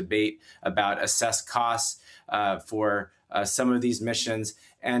significant debate about assessed costs for some of these missions.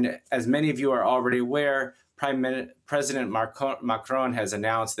 And as many of you are already aware, President Macron has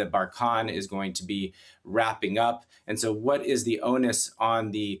announced that Barkhane is going to be wrapping up. And so what is the onus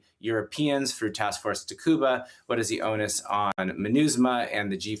on the Europeans through Task Force Takuba? What is the onus on MINUSMA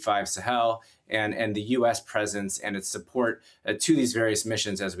and the G5 Sahel and the U.S. presence and its support to these various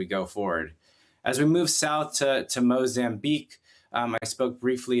missions as we go forward? As we move south to Mozambique, I spoke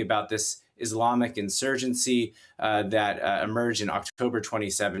briefly about this Islamic insurgency that emerged in October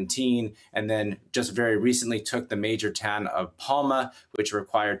 2017, and then just very recently took the major town of Palma, which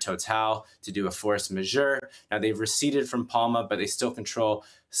required Total to do a force majeure. Now they've receded from Palma, but they still control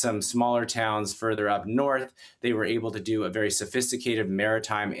some smaller towns further up north. They were able to do a very sophisticated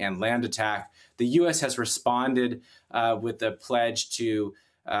maritime and land attack. The U.S. has responded with a pledge to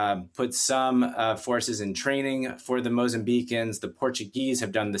put some forces in training for the Mozambicans. The Portuguese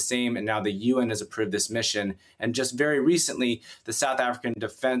have done the same, and now the UN has approved this mission. And just very recently, the South African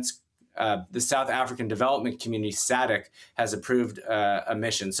Development Community, SADC, has approved a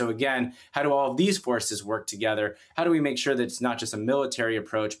mission. So again, how do all of these forces work together? How do we make sure that it's not just a military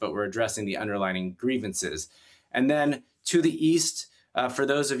approach, but we're addressing the underlying grievances? And then to the east, for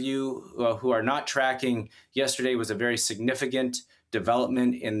those of you who are not tracking, yesterday was a very significant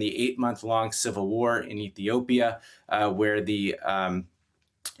development in the 8-month-long civil war in Ethiopia, where the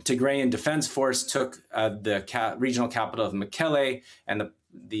Tigrayan Defense Force took the regional capital of Mekelle, and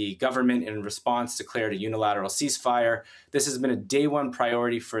the government in response declared a unilateral ceasefire. This has been a day one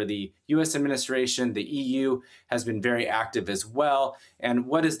priority for the US administration. The EU has been very active as well. And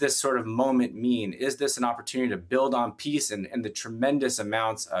what does this sort of moment mean? Is this an opportunity to build on peace and the tremendous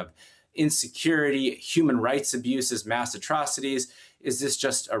amounts of insecurity, human rights abuses, mass atrocities? Is this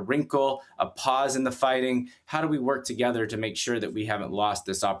just a wrinkle, a pause in the fighting? How do we work together to make sure that we haven't lost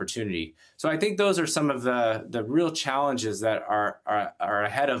this opportunity? So I think those are some of the real challenges that are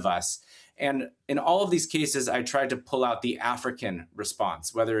ahead of us. And in all of these cases, I tried to pull out the African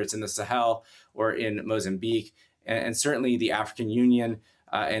response, whether it's in the Sahel or in Mozambique, and certainly the African Union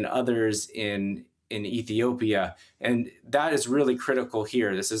and others in Ethiopia. And that is really critical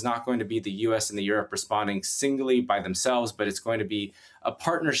here. This is not going to be the US and the Europe responding singly by themselves, but it's going to be a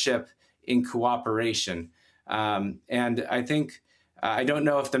partnership in cooperation. And I think, I don't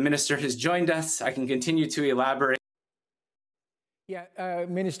know if the minister has joined us. I can continue to elaborate. Yeah,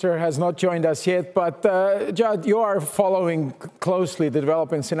 Minister has not joined us yet, but Judd, you are following closely the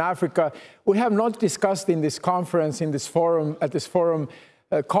developments in Africa. We have not discussed in this conference, at this forum,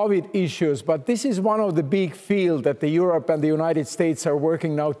 COVID issues, but this is one of the big fields that the Europe and the United States are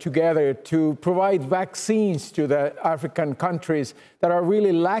working now together to provide vaccines to the African countries that are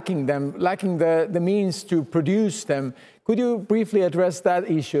really lacking the means to produce them. Could you briefly address that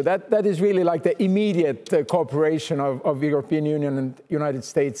issue? That is really like the immediate cooperation of the European Union and United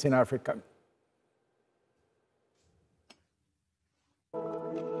States in Africa.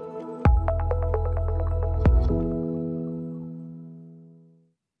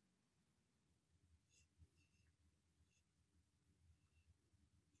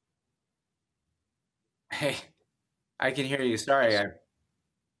 Hey, I can hear you. Sorry.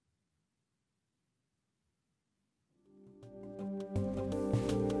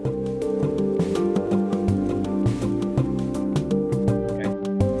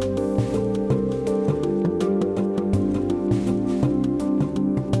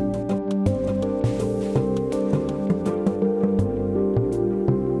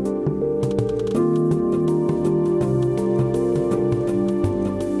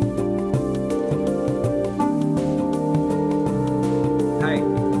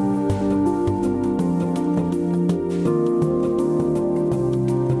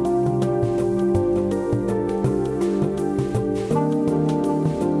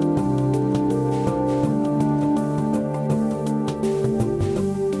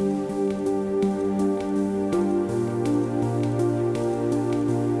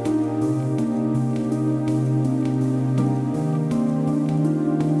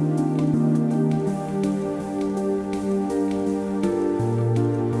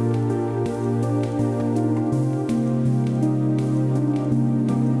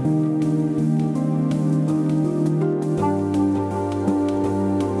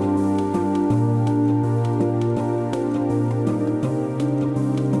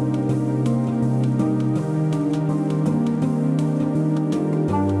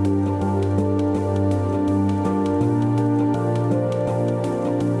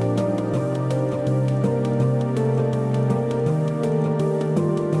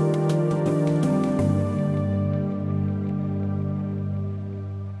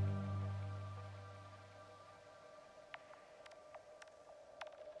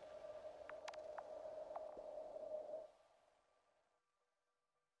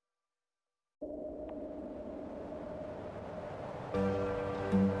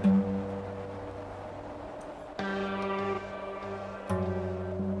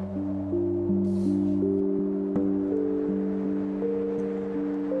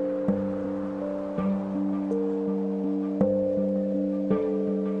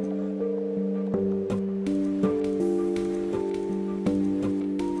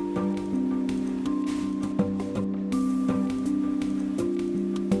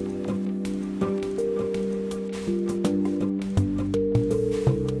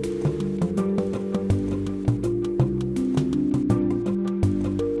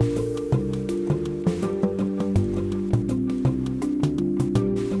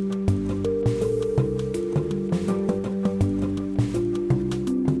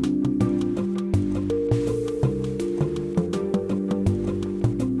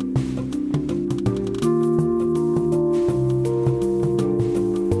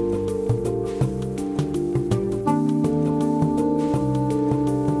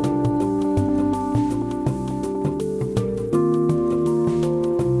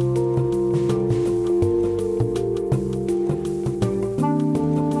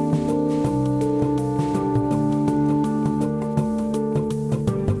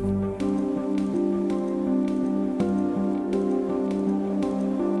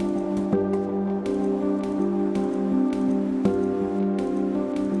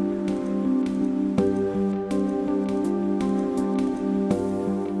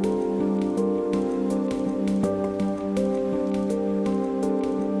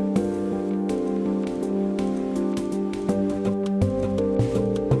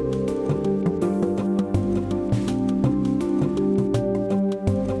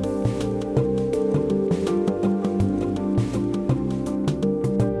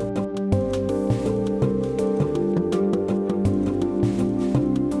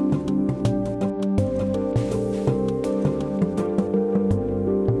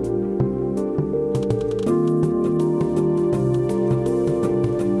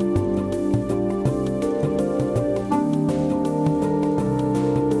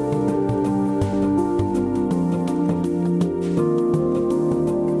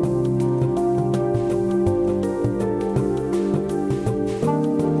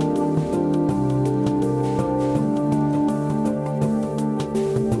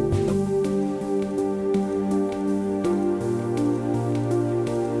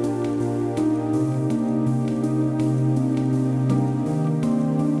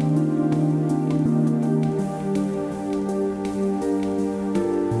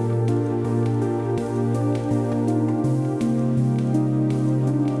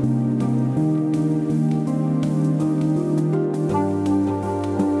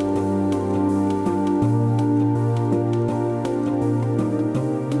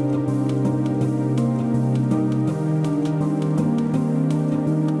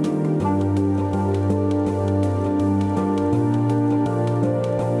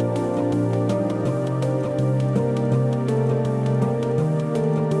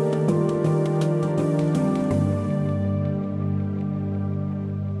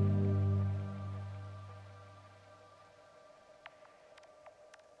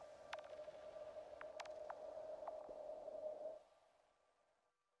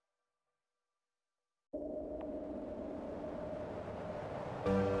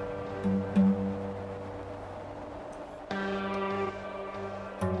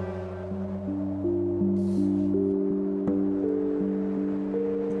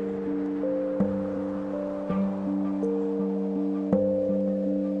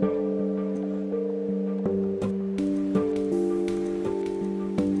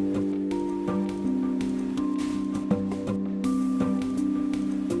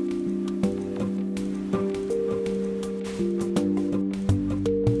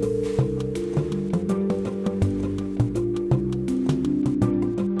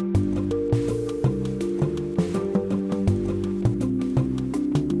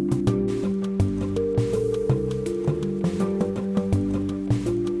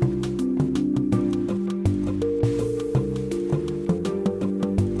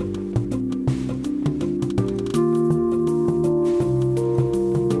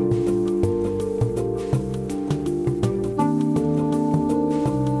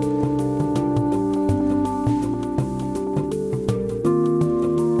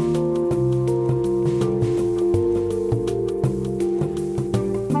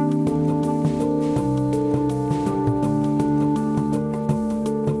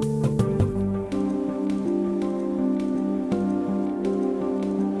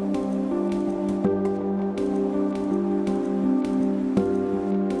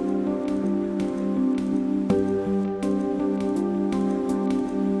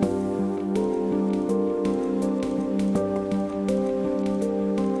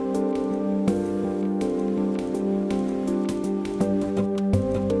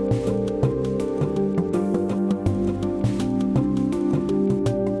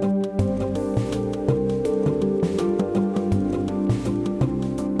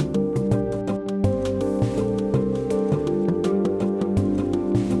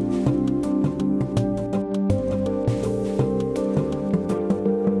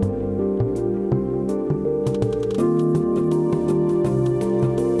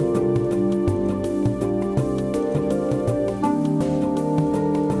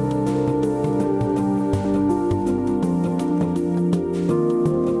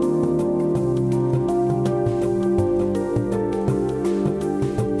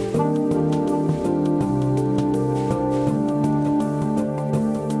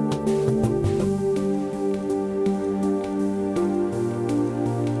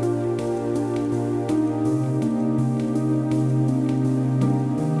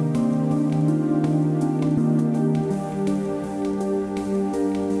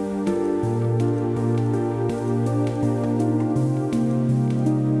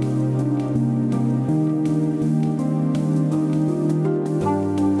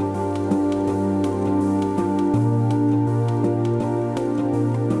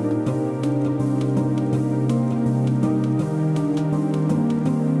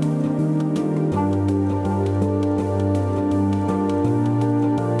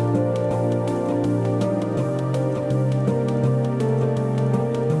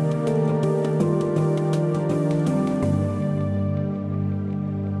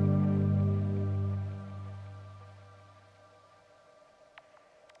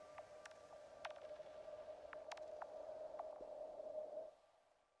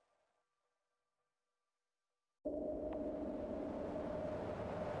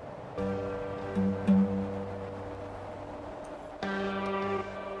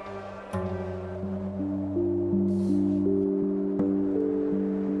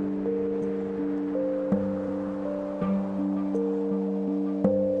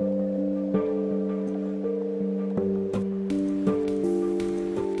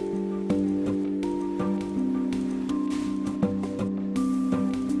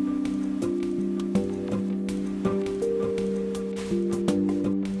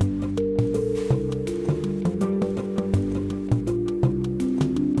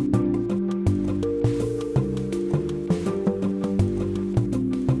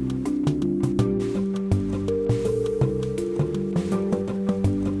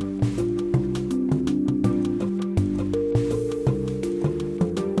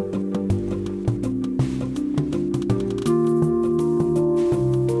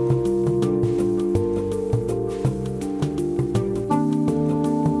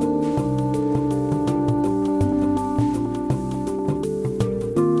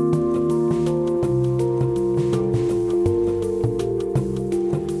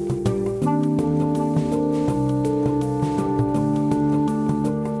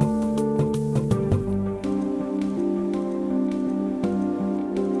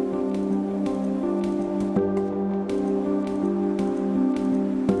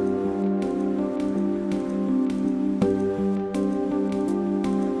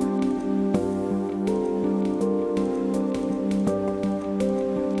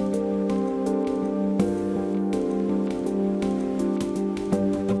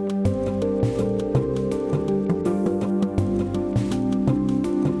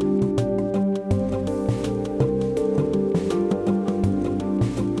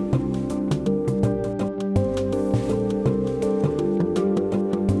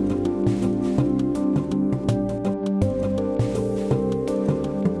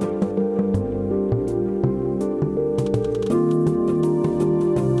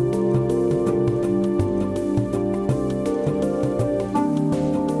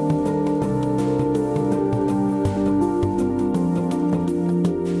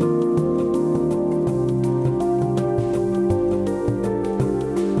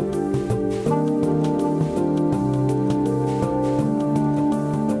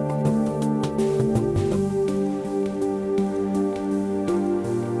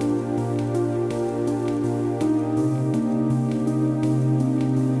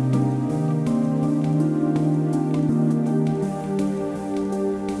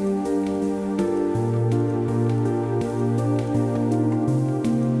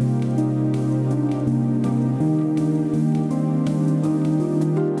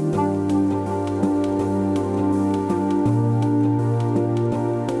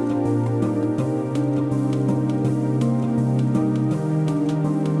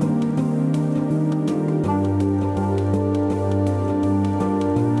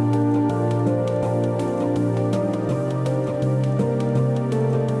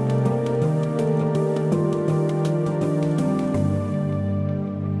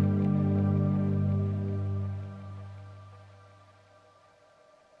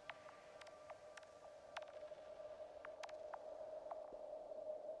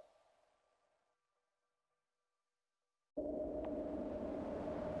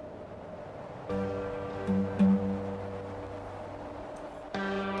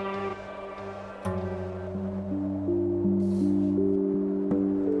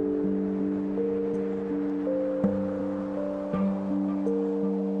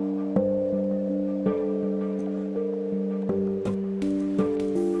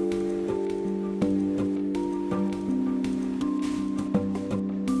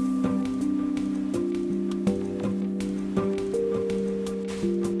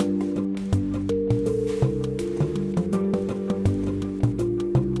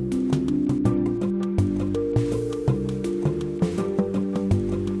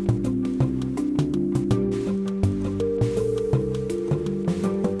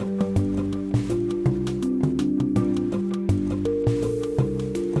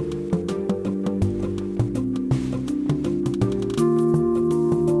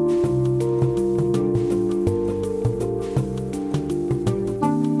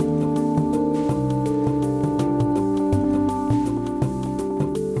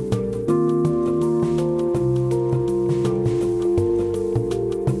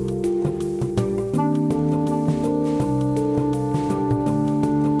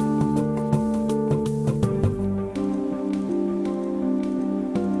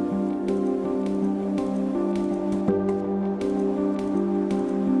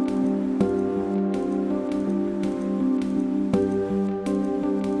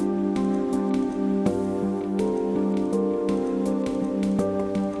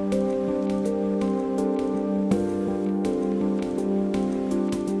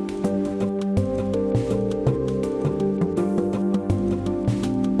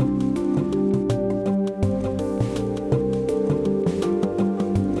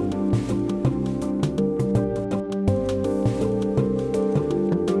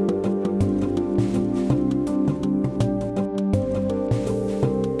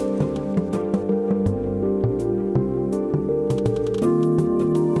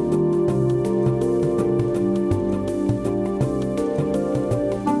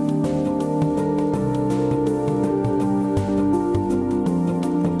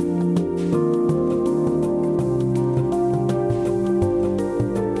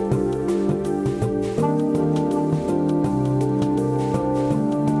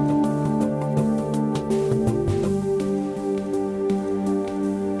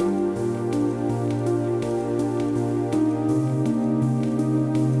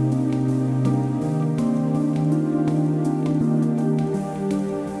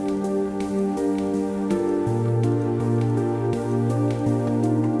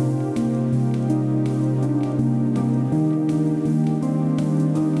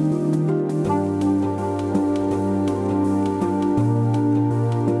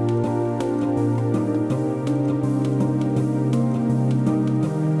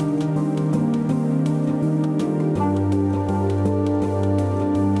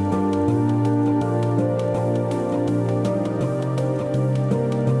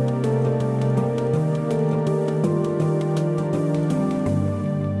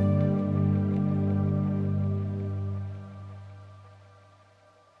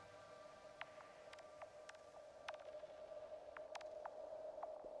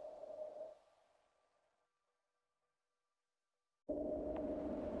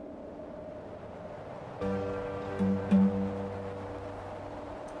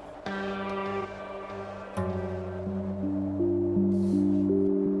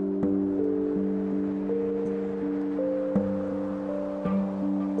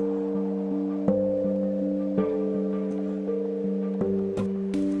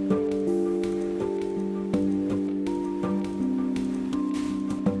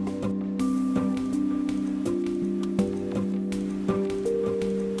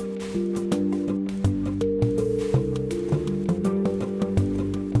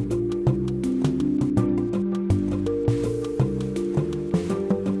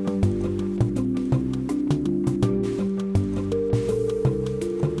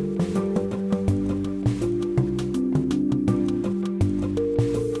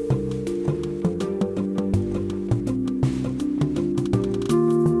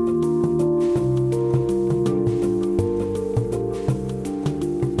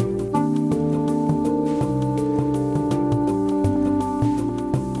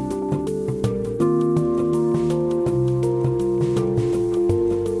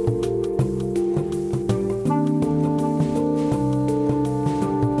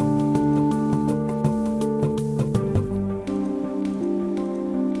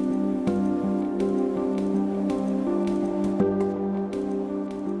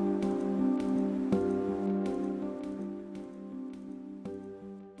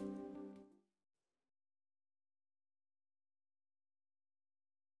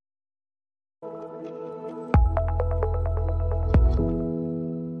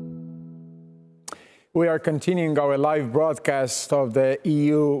 We are continuing our live broadcast of the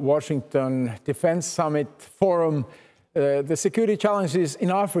EU-Washington Defense Summit Forum. The security challenges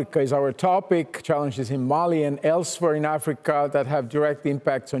in Africa is our topic, challenges in Mali and elsewhere in Africa that have direct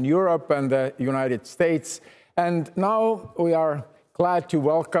impacts on Europe and the United States. And now we are glad to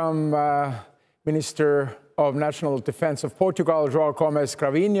welcome Minister of National Defense of Portugal, João Gomes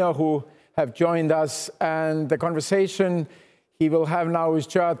Cravinho, who have joined us. And the conversation he will have now with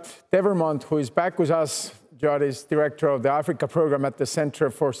Judd Devermont, who is back with us. Judd is director of the Africa program at the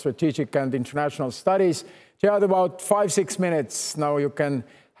Center for Strategic and International Studies. Judd, about 5-6 minutes. Now you can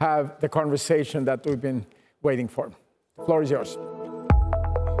have the conversation that we've been waiting for. The floor is yours.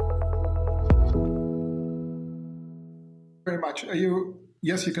 Very much.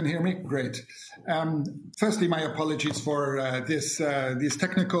 Yes, you can hear me? Great. Firstly, my apologies for these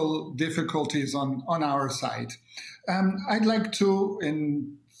technical difficulties on our side. I'd like to,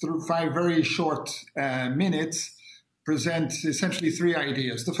 through 5 very short minutes, present essentially 3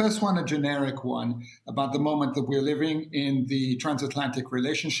 ideas. The first one, a generic one, about the moment that we're living in the transatlantic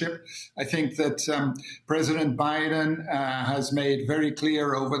relationship. I think that President Biden has made very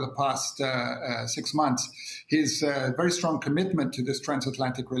clear over the past 6 months his very strong commitment to this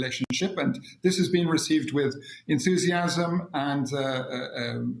transatlantic relationship, and this has been received with enthusiasm and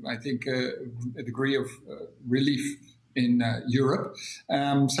I think a degree of relief in Europe.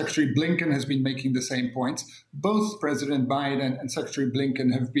 Secretary Blinken has been making the same points. Both President Biden and Secretary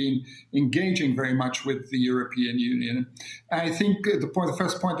Blinken have been engaging very much with the European Union. I think the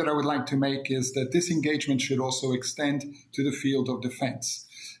first point that I would like to make is that this engagement should also extend to the field of defense.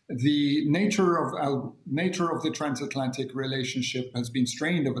 The nature of the transatlantic relationship has been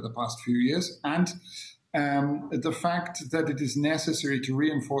strained over the past few years, and the fact that it is necessary to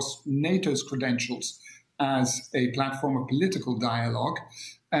reinforce NATO's credentials as a platform of political dialogue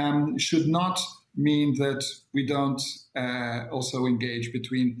should not mean that we don't also engage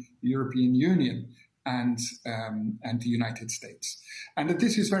between the European Union and the United States. And that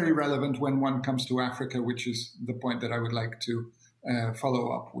this is very relevant when one comes to Africa, which is the point that I would like to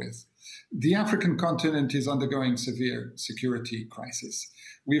follow up with. The African continent is undergoing severe security crisis.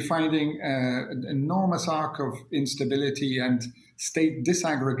 We're finding an enormous arc of instability and state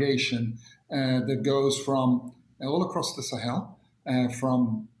disaggregation that goes from all across the Sahel,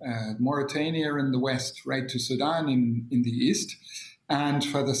 from Mauritania in the west right to Sudan in the east, and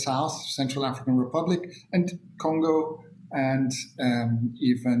further south, Central African Republic, and Congo, and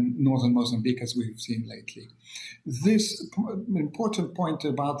even northern Mozambique, as we've seen lately. This important point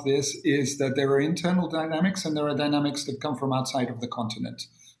about this is that there are internal dynamics and there are dynamics that come from outside of the continent.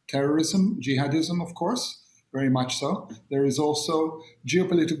 Terrorism, jihadism, of course, very much so. There is also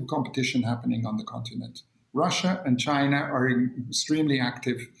geopolitical competition happening on the continent. Russia and China are extremely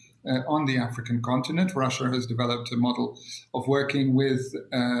active on the African continent. Russia has developed a model of working with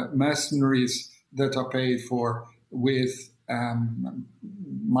mercenaries that are paid for with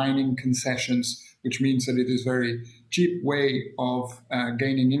mining concessions, which means that it is a very cheap way of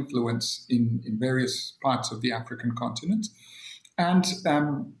gaining influence in various parts of the African continent. And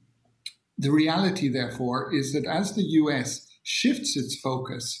The reality, therefore, is that as the US shifts its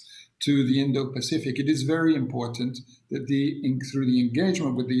focus to the Indo-Pacific, it is very important that through the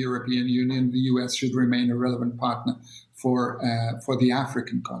engagement with the European Union, the US should remain a relevant partner for the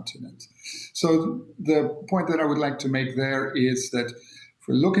African continent. So the point that I would like to make there is that if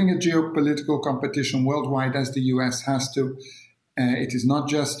we're looking at geopolitical competition worldwide, as the US has to, it is not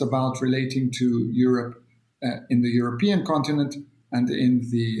just about relating to Europe in the European continent and in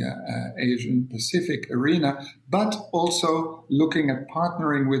the Asian Pacific arena, but also looking at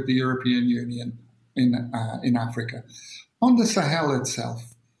partnering with the European Union in Africa. On the Sahel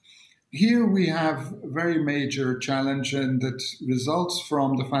itself, here we have a very major challenge, and that results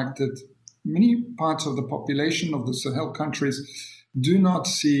from the fact that many parts of the population of the Sahel countries do not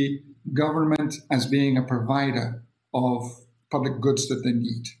see government as being a provider of public goods that they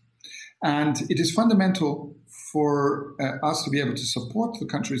need. And it is fundamental for us to be able to support the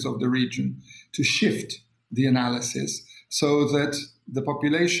countries of the region to shift the analysis so that the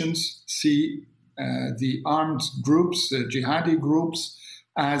populations see the armed groups, the jihadi groups,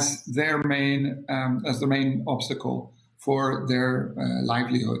 as the main obstacle for their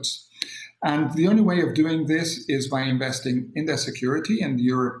livelihoods. And the only way of doing this is by investing in their security, and the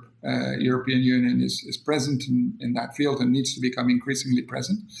European Union is present in that field and needs to become increasingly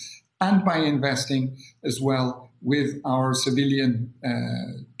present, and by investing as well with our civilian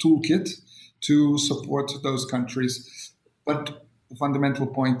toolkit to support those countries. But the fundamental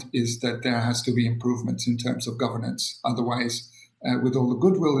point is that there has to be improvements in terms of governance. Otherwise, with all the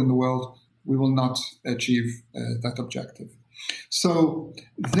goodwill in the world, we will not achieve that objective. So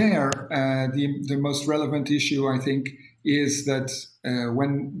there, the most relevant issue, I think, is that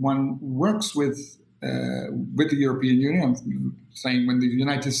when one works with the European Union, I'm saying when the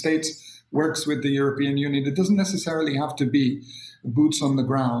United States works with the European Union, it doesn't necessarily have to be boots on the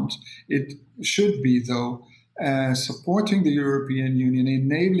ground. It should be, though, supporting the European Union,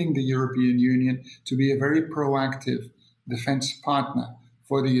 enabling the European Union to be a very proactive defense partner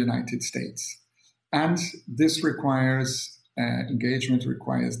for the United States. And this requires engagement,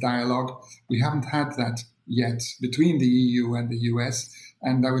 requires dialogue. We haven't had that yet between the EU and the US,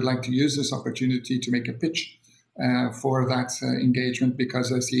 and I would like to use this opportunity to make a pitch for that engagement,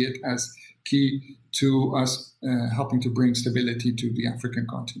 because I see it as key to us helping to bring stability to the African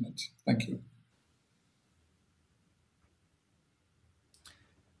continent. Thank you.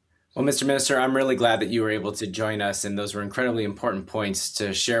 Well, Mr. Minister, I'm really glad that you were able to join us, and those were incredibly important points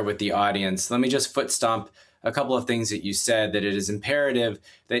to share with the audience. Let me just foot stomp a couple of things that you said, that it is imperative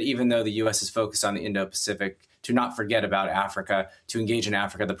that even though the U.S. is focused on the Indo-Pacific, to not forget about Africa, to engage in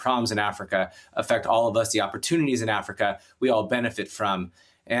Africa. The problems in Africa affect all of us. The opportunities in Africa we all benefit from.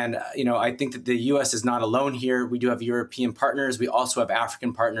 And, I think that the U.S. is not alone here. We do have European partners. We also have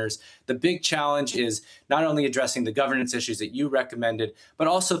African partners. The big challenge is not only addressing the governance issues that you recommended, but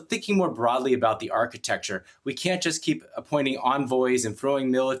also thinking more broadly about the architecture. We can't just keep appointing envoys and throwing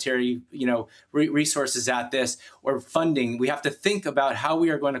military, resources at this, or funding. We have to think about how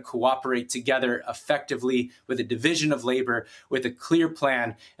we are going to cooperate together effectively with a division of labor, with a clear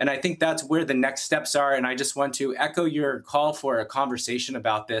plan. And I think that's where the next steps are. And I just want to echo your call for a conversation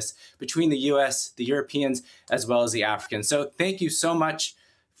about this between the U.S., the Europeans, as well as the Africans. So thank you so much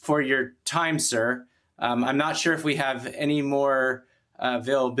for your time, sir. I'm not sure if we have any more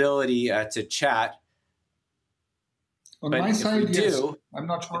availability to chat. On my side, yes. I'm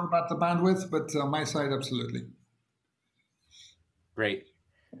not sure about the bandwidth, but on my side, absolutely. Great.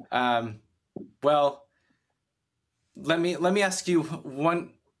 Well, let me ask you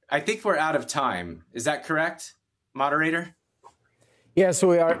one. I think we're out of time. Is that correct, moderator? Yes,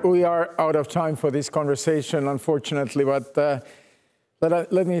 we are out of time for this conversation, unfortunately. But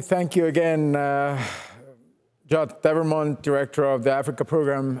let me thank you again, Judd Devermont, Director of the Africa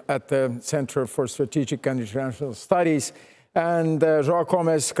Program at the Center for Strategic and International Studies, and João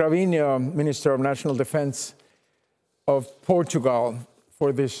Gomes Cravinho, Minister of National Defense of Portugal,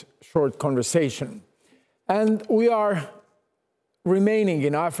 for this short conversation. And we are remaining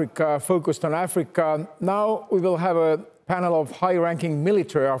in Africa, focused on Africa. Now we will have a panel of high-ranking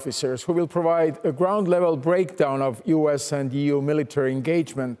military officers who will provide a ground-level breakdown of US and EU military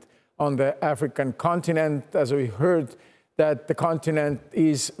engagement on the African continent. As we heard, that the continent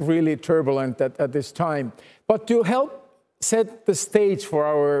is really turbulent at this time. But to help set the stage for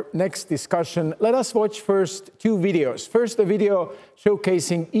our next discussion, let us watch first two videos. First, a video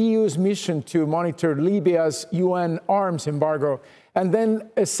showcasing EU's mission to monitor Libya's UN arms embargo, and then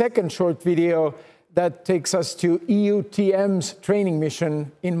a second short video that takes us to EUTM's training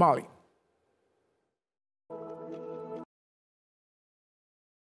mission in Mali.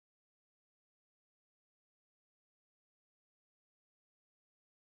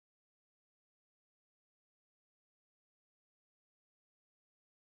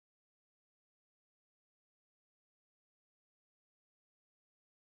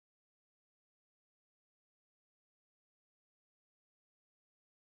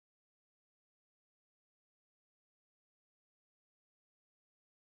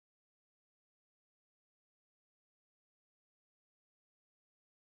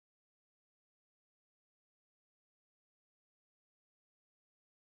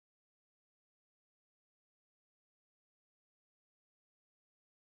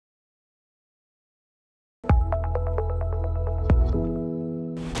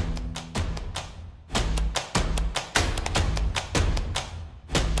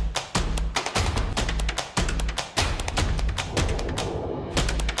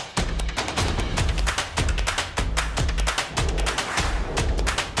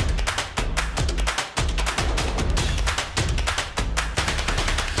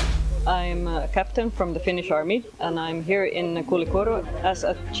 a captain from the Finnish Army, and I'm here in Kulikoro as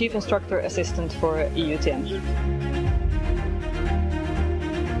a Chief Instructor Assistant for EUTM.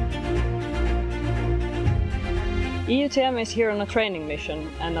 EUTM is here on a training mission,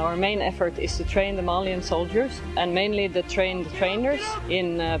 and our main effort is to train the Malian soldiers, and mainly the trained trainers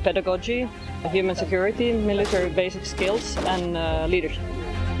in pedagogy, human security, military basic skills, and leadership.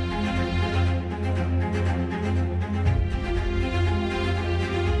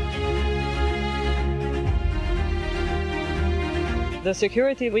 The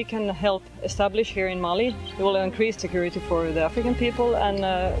security we can help establish here in Mali, it will increase security for the African people, and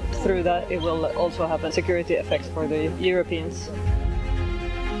through that it will also have a security effect for the Europeans.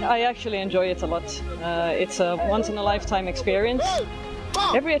 I actually enjoy it a lot. It's a once-in-a-lifetime experience.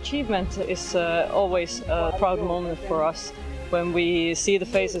 Every achievement is always a proud moment for us when we see the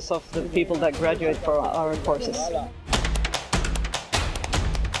faces of the people that graduate from our courses.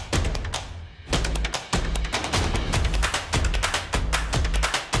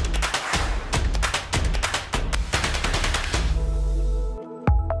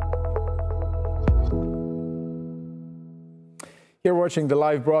 You're watching the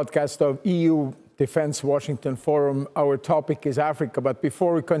live broadcast of EU Defense Washington Forum. Our topic is Africa, but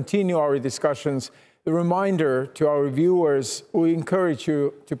before we continue our discussions, a reminder to our viewers, we encourage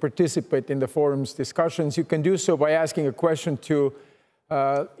you to participate in the forum's discussions. You can do so by asking a question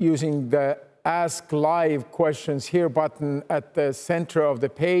using the Ask Live Questions Here button at the center of the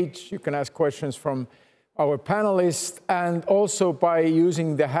page. You can ask questions from our panelists, and also by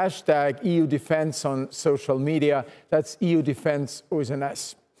using the hashtag EU Defense on social media. That's EU Defense with an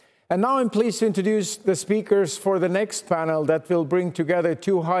S. And now I'm pleased to introduce the speakers for the next panel that will bring together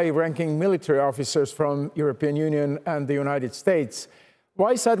two high-ranking military officers from European Union and the United States.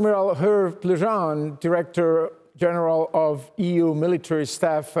 Vice Admiral Hervé Plejean, Director General of EU Military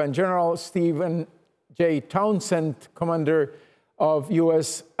Staff, and General Stephen J. Townsend, Commander of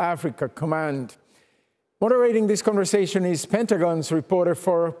U.S. Africa Command. Moderating this conversation is Pentagon's reporter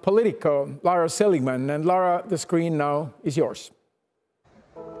for Politico, Lara Seligman. And Lara, the screen now is yours.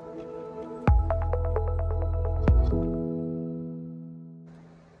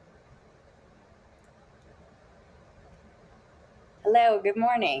 Hello, good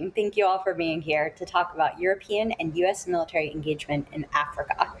morning. Thank you all for being here to talk about European and U.S. military engagement in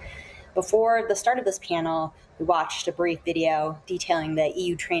Africa. Before the start of this panel, we watched a brief video detailing the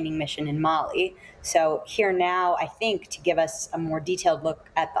EU training mission in Mali. So here now, I think, to give us a more detailed look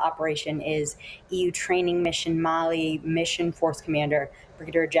at the operation is EU training mission Mali Mission Force Commander,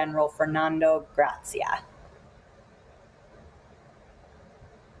 Brigadier General Fernando Grazia.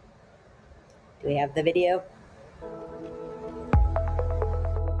 Do we have the video?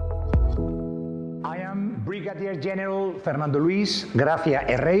 I am Brigadier General Fernando Luis Gracia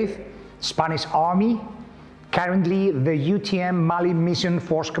Herreyz, Spanish Army, currently the UTM Mali Mission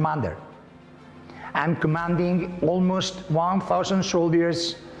Force Commander. I'm commanding almost 1,000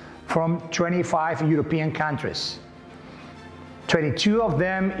 soldiers from 25 European countries, 22 of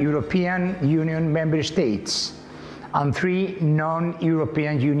them European Union member states, and 3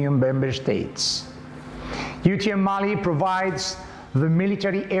 non-European Union member states. UTM Mali provides the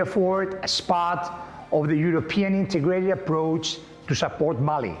military effort as part of the European integrated approach to support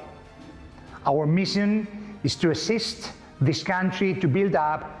Mali. Our mission is to assist this country to build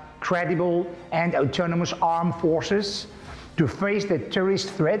up credible and autonomous armed forces to face the terrorist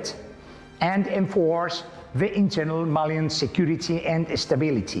threat and enforce the internal Malian security and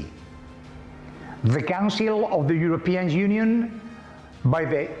stability. The Council of the European Union, by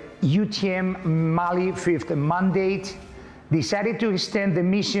the UTM Mali 5th mandate, decided to extend the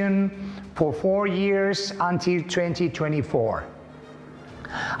mission for 4 years until 2024.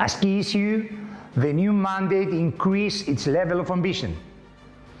 As key issue, the new mandate increased its level of ambition.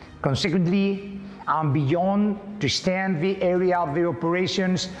 Consequently, and beyond, to extend the area of the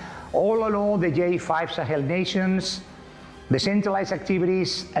operations all along the J5 Sahel nations, the centralized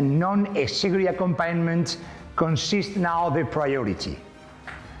activities and non-executive accompaniment consist now the priority.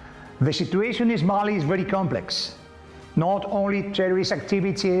 The situation in Mali is very complex. Not only terrorist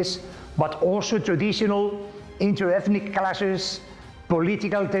activities, but also traditional inter-ethnic clashes,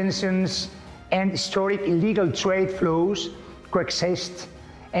 political tensions, and historic illegal trade flows coexist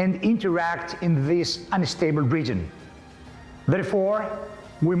and interact in this unstable region. Therefore,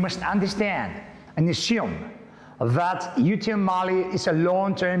 we must understand and assume that UTM Mali is a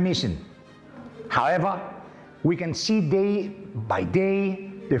long-term mission. However, we can see day by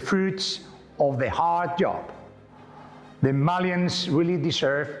day the fruits of the hard job. The Malians really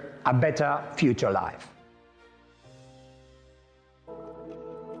deserve a better future life.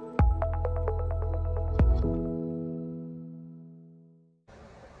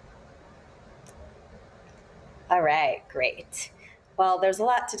 All right, great. Well, there's a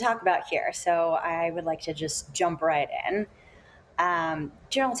lot to talk about here, so I would like to just jump right in.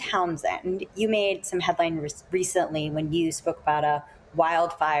 General Townsend, you made some headline recently when you spoke about a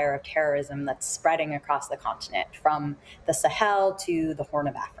wildfire of terrorism that's spreading across the continent, from the Sahel to the Horn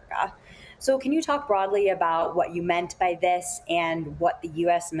of Africa. So can you talk broadly about what you meant by this and what the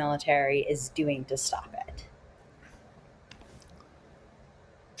U.S. military is doing to stop it?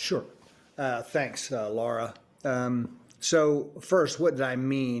 Sure. Thanks, Laura. So first, what did I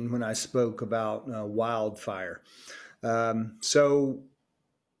mean when I spoke about wildfire? So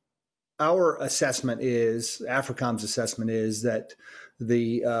our assessment is, AFRICOM's assessment is that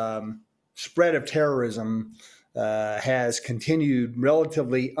the spread of terrorism has continued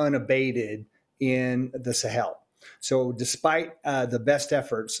relatively unabated in the Sahel. So despite the best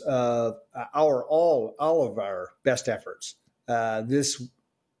efforts of all of our best efforts, this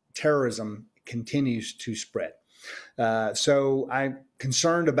terrorism continues to spread. So I'm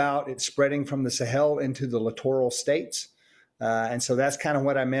concerned about it spreading from the Sahel into the littoral states. And so that's kind of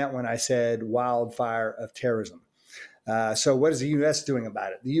what I meant when I said wildfire of terrorism. So what is the U.S. doing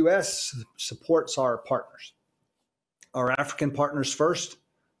about it? The U.S. supports our partners, our African partners first.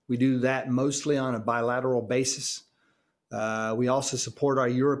 We do that mostly on a bilateral basis. We also support our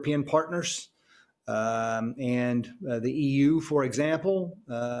European partners. And the EU, for example,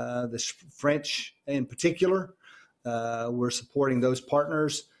 the French in particular, we're supporting those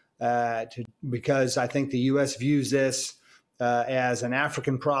partners because I think the U.S. views this as an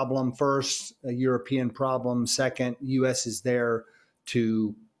African problem first, a European problem second. The U.S. is there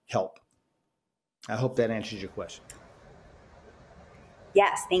to help. I hope that answers your question.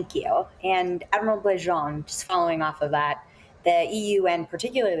 Yes, thank you. And Admiral Blajon, just following off of that, the EU and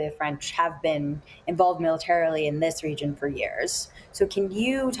particularly the French have been involved militarily in this region for years. So can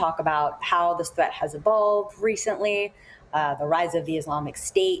you talk about how this threat has evolved recently, the rise of the Islamic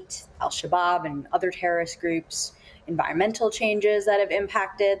State, Al-Shabaab, and other terrorist groups, environmental changes that have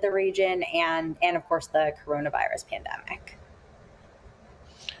impacted the region, and of course, the coronavirus pandemic?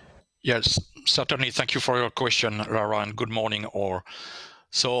 Yes, certainly. Thank you for your question, Laura, and good morning, all.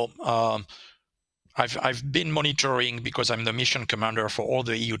 So I've been monitoring, because I'm the mission commander for all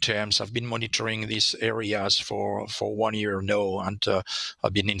the EU terms. I've been monitoring these areas for 1 year now, and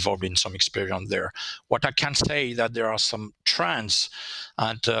I've been involved in some experience there. What I can say is that there are some trends,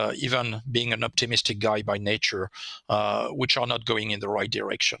 and even being an optimistic guy by nature, which are not going in the right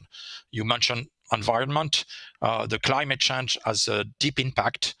direction. You mentioned environment. The climate change has a deep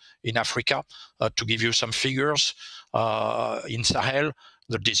impact in Africa. To give you some figures, in Sahel,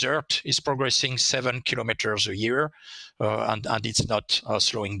 the desert is progressing 7 kilometers a year, and it's not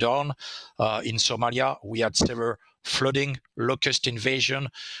slowing down. In Somalia, we had severe flooding, locust invasion,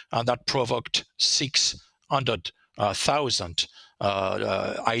 and that provoked 600,000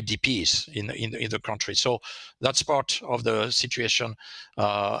 IDPs in the country. So that's part of the situation,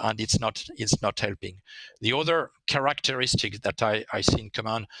 and it's not helping. The other characteristic that I see in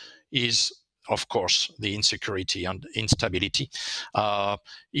command is, of course, the insecurity and instability,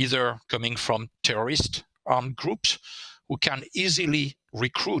 either coming from terrorist armed groups who can easily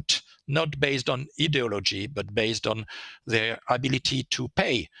recruit, not based on ideology, but based on their ability to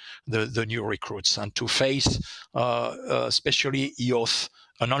pay the new recruits and to face especially youth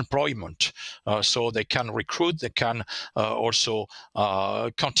unemployment. So they can recruit, they can also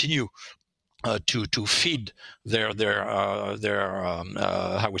continue to feed their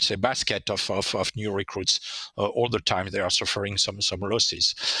I would say basket of new recruits all the time. They are suffering some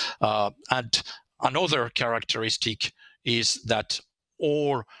losses. And another characteristic is that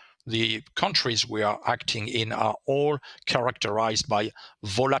all the countries we are acting in are all characterized by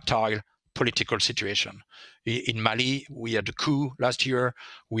volatile political situation. In Mali, we had a coup last year.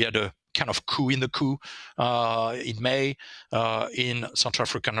 We had a kind of coup in the coup in May. In Central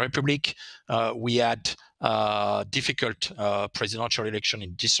African Republic, we had difficult presidential election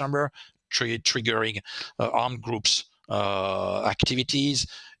in December, triggering armed groups activities.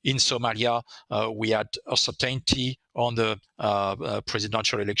 In Somalia, we had uncertainty on the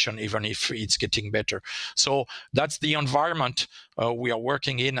presidential election, even if it's getting better. So that's the environment we are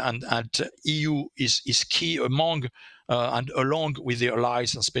working in, and EU is key among and along with the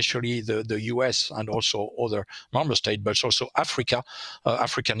allies, especially the US and also other member states, but also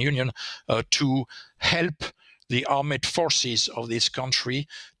African Union, to help the armed forces of this country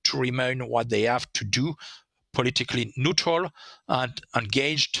to remain what they have to do, politically neutral and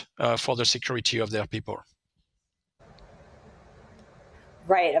engaged for the security of their people.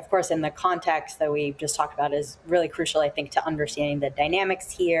 Right. Of course, in the context that we just talked about is really crucial, I think, to understanding the dynamics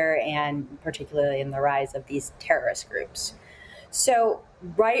here and particularly in the rise of these terrorist groups. So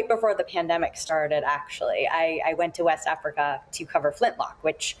right before the pandemic started, actually, I went to West Africa to cover Flintlock,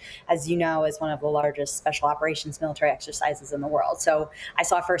 which, as you know, is one of the largest special operations military exercises in the world. So I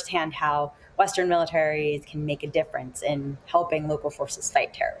saw firsthand how Western militaries can make a difference in helping local forces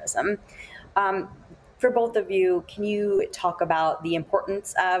fight terrorism. For both of you, can you talk about the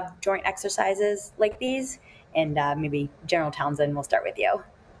importance of joint exercises like these? And maybe General Townsend, we'll start with you.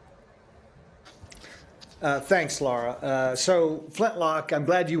 Thanks, Laura. So Flintlock, I'm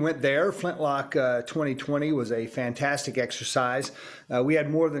glad you went there. Flintlock 2020 was a fantastic exercise. We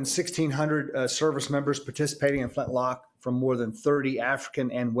had more than 1,600 service members participating in Flintlock from more than 30 African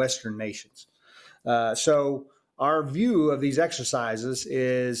and Western nations. So our view of these exercises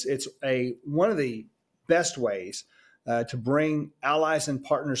is it's one of the best ways to bring allies and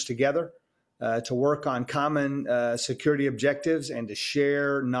partners together to work on common security objectives and to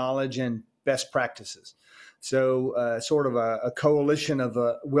share knowledge and best practices. So sort of a coalition of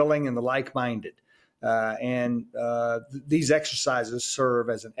the willing and the like-minded. These exercises serve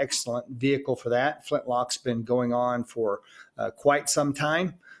as an excellent vehicle for that. Flintlock's been going on for quite some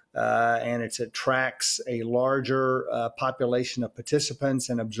time, and it attracts a larger population of participants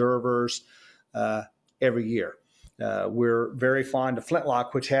and observers every year. We're very fond of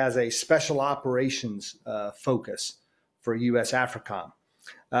Flintlock, which has a special operations focus for U.S. AFRICOM.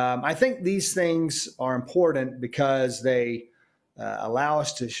 I think these things are important because they allow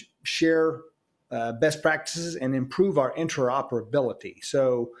us to share best practices and improve our interoperability.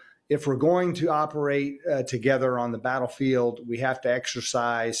 So if we're going to operate together on the battlefield, we have to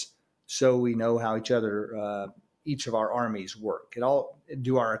exercise so we know how each of our armies work.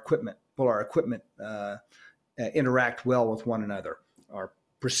 Pull our equipment interact well with one another, our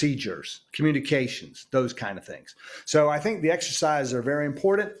procedures, communications, those kind of things. So I think the exercises are very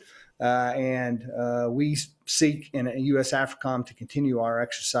important, and we seek in U.S. AFRICOM to continue our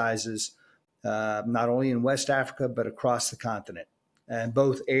exercises not only in West Africa, but across the continent, and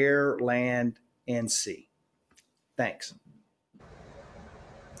both air, land, and sea. Thanks.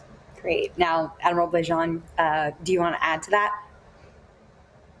 Great. Now, Admiral Blajon, do you want to add to that?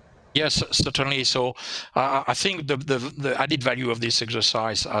 Yes, certainly. So I think the added value of this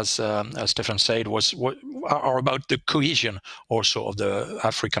exercise, as Stefan said, are about the cohesion also of the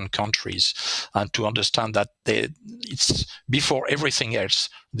African countries, and to understand that it's before everything else,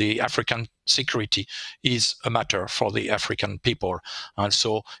 the African security is a matter for the African people, and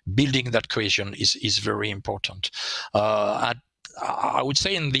so building that cohesion is very important. And I would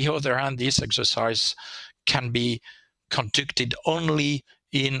say, on the other hand, this exercise can be conducted only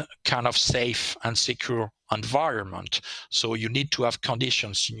in kind of safe and secure environment. So you need to have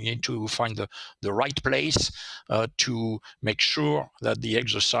conditions. You need to find the right place to make sure that the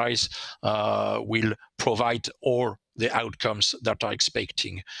exercise will provide all the outcomes that are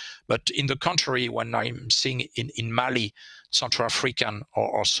expecting. But in the contrary, when I'm seeing in Mali, Central African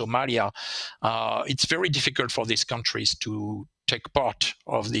or Somalia, it's very difficult for these countries to take part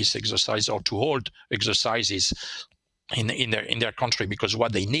of this exercise or to hold exercises in their country, because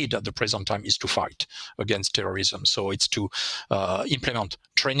what they need at the present time is to fight against terrorism. So it's to implement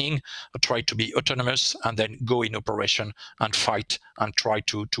training, try to be autonomous, and then go in operation and fight and try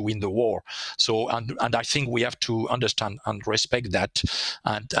to win the war. So and I think we have to understand and respect that,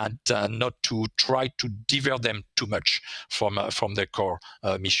 and not to try to divert them too much from their core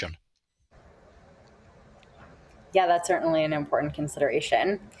mission. Yeah, that's certainly an important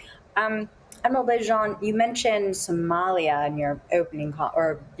consideration. Admiral Blajon, you mentioned Somalia in your opening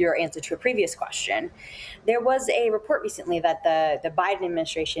or your answer to a previous question. There was a report recently that the Biden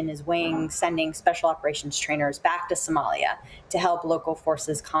administration is weighing sending special operations trainers back to Somalia to help local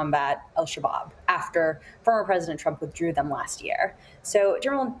forces combat al-Shabaab after former President Trump withdrew them last year. So,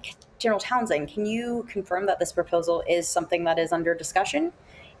 General Townsend, can you confirm that this proposal is something that is under discussion?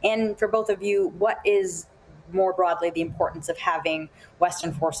 And for both of you, what is more broadly the importance of having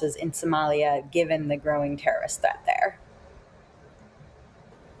Western forces in Somalia, given the growing terrorist threat there?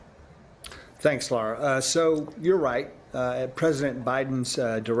 Thanks, Laura. So you're right. At President Biden's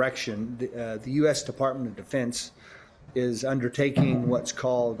direction, the U.S. Department of Defense is undertaking what's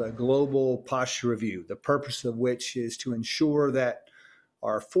called a global posture review, the purpose of which is to ensure that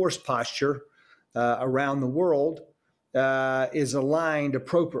our force posture around the world is aligned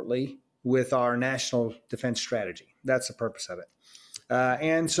appropriately with our national defense strategy. That's the purpose of it.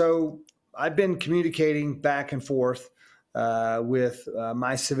 And so I've been communicating back and forth with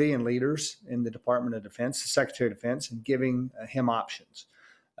my civilian leaders in the Department of Defense, the Secretary of Defense, and giving him options.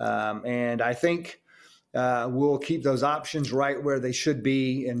 And I think we'll keep those options right where they should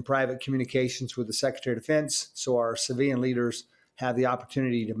be in private communications with the Secretary of Defense, so our civilian leaders have the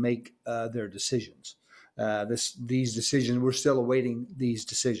opportunity to make their decisions. These decisions, we're still awaiting these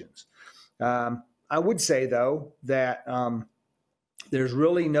decisions. I would say, though, that there's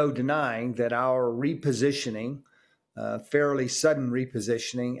really no denying that our repositioning, fairly sudden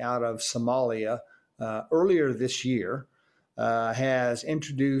repositioning out of Somalia earlier this year has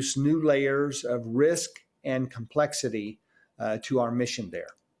introduced new layers of risk and complexity to our mission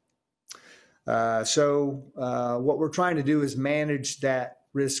there. So what we're trying to do is manage that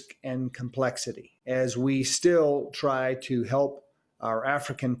risk and complexity as we still try to help our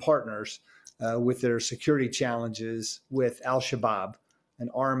African partners with their security challenges with Al-Shabaab, an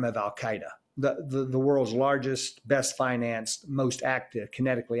arm of Al-Qaeda, the world's largest, best financed, most active,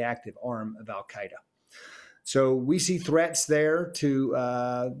 kinetically active arm of Al-Qaeda. So we see threats there to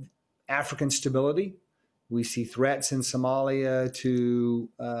African stability. We see threats in Somalia to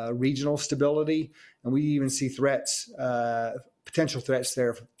regional stability, and we even see threats, potential threats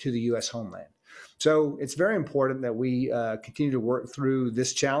there to the U.S. homeland. So it's very important that we continue to work through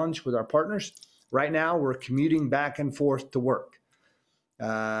this challenge with our partners. Right now, we're commuting back and forth to work.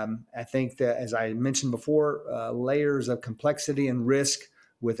 I think that, as I mentioned before, layers of complexity and risk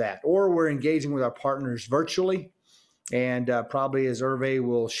with that. Or we're engaging with our partners virtually. And probably, as Hervé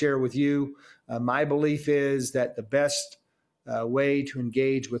will share with you, my belief is that the best way to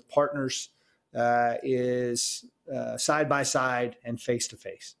engage with partners is side by side and face to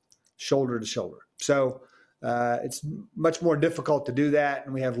face, shoulder to shoulder. So it's much more difficult to do that,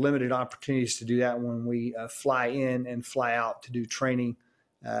 and we have limited opportunities to do that when we fly in and fly out to do training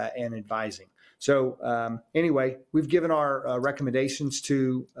and advising. So anyway, we've given our recommendations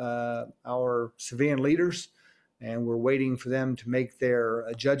to our civilian leaders, and we're waiting for them to make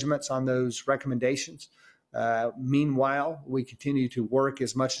their judgments on those recommendations. Meanwhile, we continue to work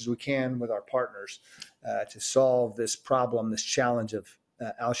as much as we can with our partners to solve this problem, this challenge of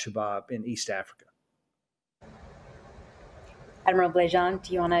Al-Shabaab in East Africa. Admiral Blejean,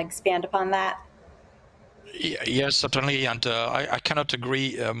 do you want to expand upon that? Yes, certainly, and I cannot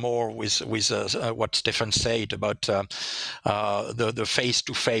agree more with what Stefan said about the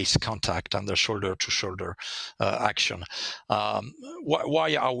face-to-face contact and the shoulder-to-shoulder action.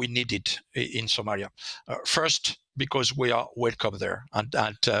 Why are we needed in Somalia? First, because we are welcome there and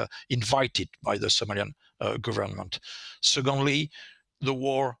invited by the Somalian government. Secondly, the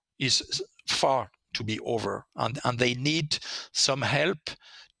war is far to be over, and they need some help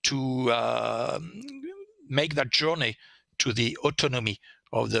to make that journey to the autonomy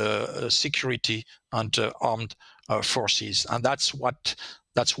of the security and armed forces, and that's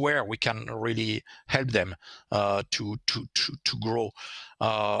where we can really help them to grow.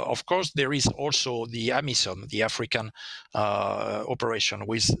 Of course, there is also the AMISOM, the African operation,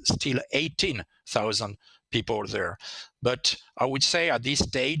 with still 18,000 people there. But I would say at this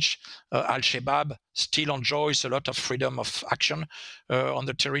stage, Al-Shabaab still enjoys a lot of freedom of action on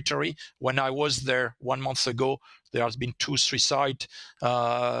the territory. When I was there 1 month ago, there has been 2 suicide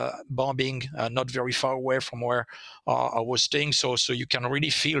bombing not very far away from where I was staying. So you can really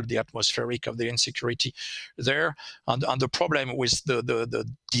feel the atmospheric of the insecurity there. And the problem with the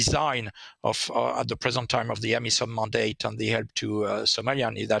design of at the present time of the AMISOM mandate and the help to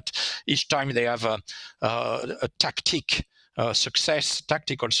Somalian is that each time they have a tactical success,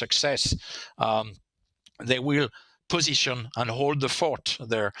 they will position and hold the fort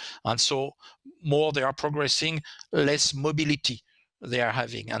there. And so more they are progressing, less mobility they are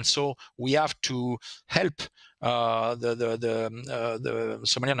having. And so we have to help the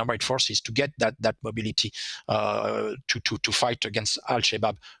Somalian armed forces to get that mobility to fight against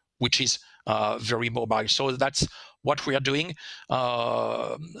Al-Shabaab, which is very mobile. So that's what we are doing.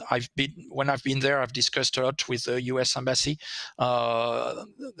 When I've been there, I've discussed a lot with the U.S. Embassy. The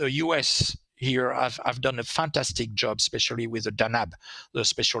U.S. here have done a fantastic job, especially with the DANAB, the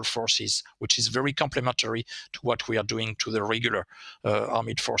Special Forces, which is very complementary to what we are doing to the regular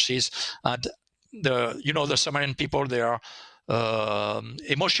armed forces. And the Somalian people, they are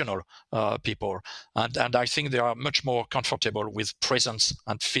emotional people, and I think they are much more comfortable with presence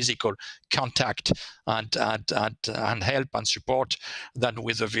and physical contact and help and support than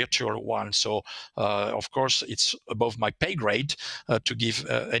with the virtual one. So of course it's above my pay grade to give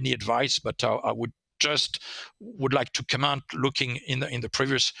any advice, but I would like to comment, looking in the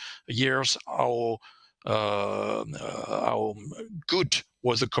previous years, how good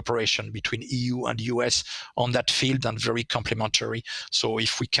was the cooperation between EU and US on that field, and very complementary. So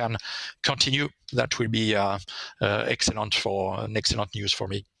if we can continue, that will be excellent news for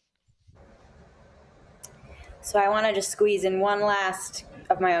me. So I want to just squeeze in one last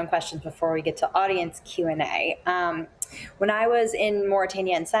of my own questions before we get to audience Q&A. When I was in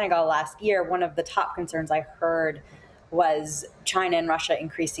Mauritania and Senegal last year, one of the top concerns I heard was China and Russia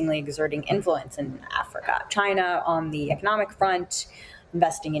increasingly exerting influence in Africa. China on the economic front,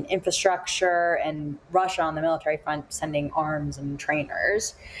 investing in infrastructure, and Russia on the military front, sending arms and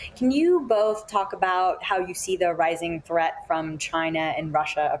trainers. Can you both talk about how you see the rising threat from China and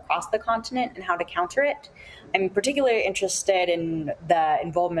Russia across the continent and how to counter it? I'm particularly interested in the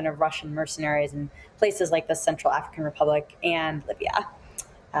involvement of Russian mercenaries in places like the Central African Republic and Libya.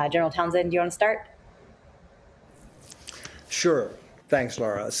 General Townsend, do you want to start? Sure. Thanks,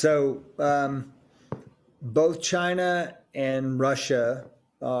 Laura. So both China and Russia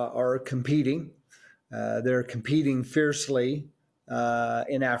are competing. They're competing fiercely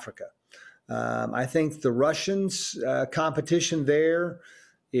in Africa. I think the Russians' competition there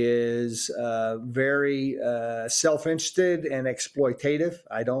is very self-interested and exploitative.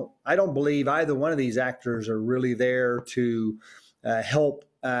 I don't believe either one of these actors are really there to help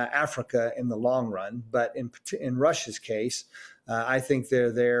Africa in the long run. But in Russia's case, I think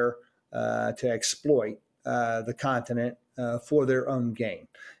they're there to exploit the continent for their own gain.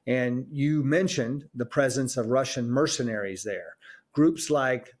 And you mentioned the presence of Russian mercenaries there. Groups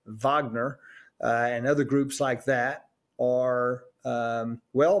like Wagner and other groups like that are,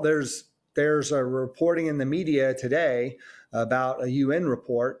 there's a reporting in the media today about a UN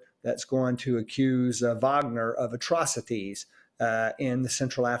report that's going to accuse Wagner of atrocities in the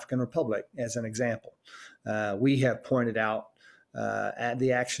Central African Republic, as an example. We have pointed out at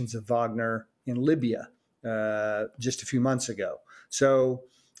the actions of Wagner in Libya just a few months ago. So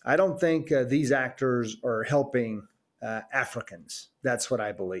I don't think these actors are helping Africans. That's what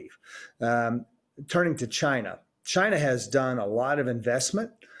I believe. Turning to China, China has done a lot of investment.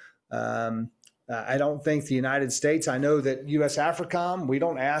 I don't think the United States, I know that U.S. AFRICOM, we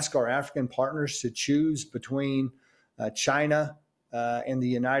don't ask our African partners to choose between China and the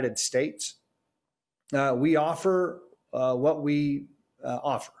United States. We offer what we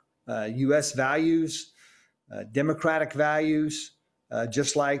offer, U.S. values, democratic values,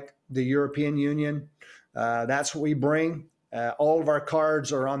 just like the European Union. That's what we bring. All of our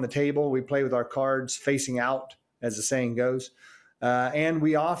cards are on the table. We play with our cards facing out, as the saying goes. And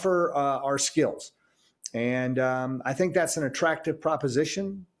we offer our skills. And I think that's an attractive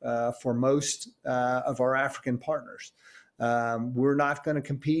proposition for most of our African partners. We're not going to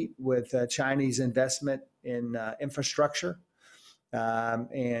compete with Chinese investment in infrastructure. I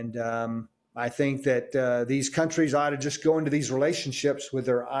think that these countries ought to just go into these relationships with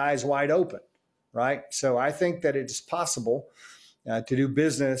their eyes wide open, right? So I think that it's possible to do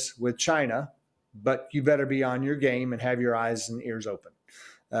business with China, but you better be on your game and have your eyes and ears open.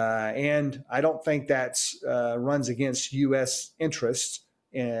 And I don't think that's runs against U.S. interests,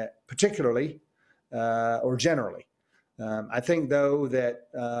 particularly or generally. I think, though, that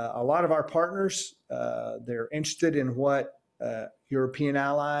a lot of our partners, they're interested in what European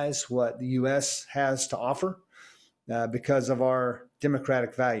allies, what the U.S. has to offer because of our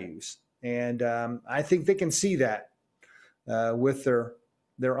democratic values. And I think they can see that with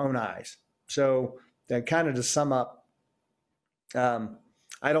their own eyes. So that kind of to sum up,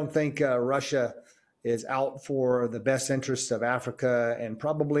 I don't think Russia is out for the best interests of Africa, and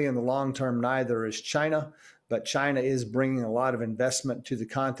probably in the long term, neither is China. But China is bringing a lot of investment to the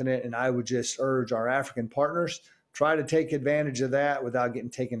continent, and I would just urge our African partners, try to take advantage of that without getting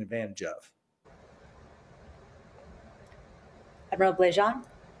taken advantage of. Admiral Blejean?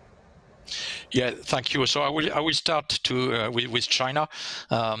 Yeah, thank you. So I will start with China.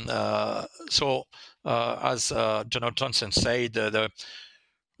 As General Townsend said,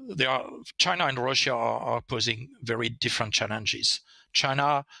 China and Russia are posing very different challenges.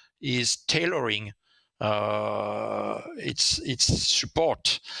 China is tailoring its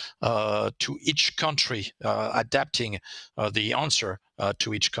support to each country, adapting the answer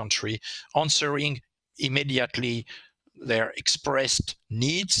to each country, answering immediately their expressed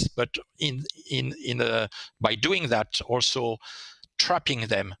needs, but by doing that also trapping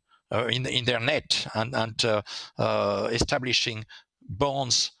them in their net and establishing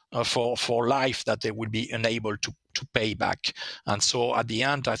bonds for life that they will be unable to pay back. And so at the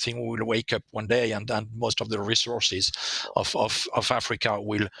end, I think we will wake up one day and most of the resources of Africa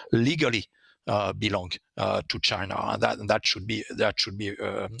will legally belong to China, and that should be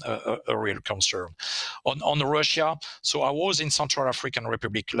a real concern. On Russia, so I was in Central African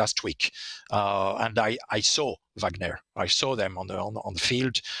Republic last week, and I saw Wagner. I saw them on the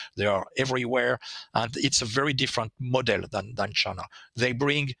field. They are everywhere, and it's a very different model than China. They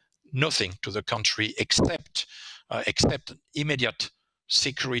bring nothing to the country except immediate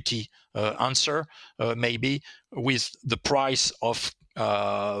security answer, maybe with the price of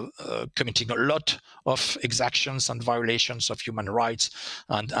committing a lot of exactions and violations of human rights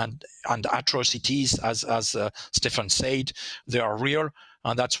and atrocities, as Stefan said. They are real,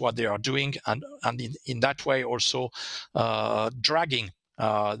 and that's what they are doing, and in that way also dragging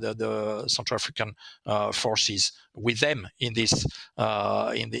the Central African forces with them in this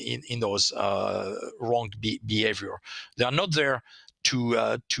in those wrong behavior. They are not there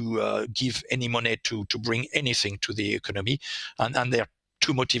to give any money to bring anything to the economy, and their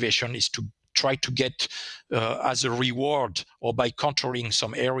true motivation is to try to get as a reward, or by controlling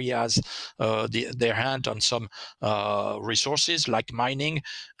some areas, their hand on some resources like mining,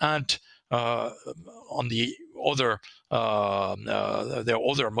 and on the other, their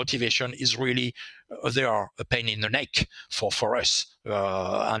other motivation is really they are a pain in the neck for us,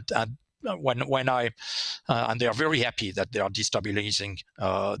 and when and they are very happy that they are destabilizing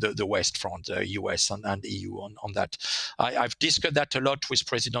the West front, the US and EU on that. I've discussed that a lot with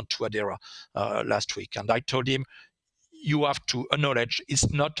President Touadéra last week, and I told him, you have to acknowledge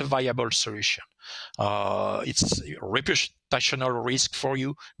it's not a viable solution. It's a reputational risk for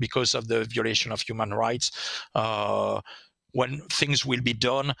you because of the violation of human rights. When things will be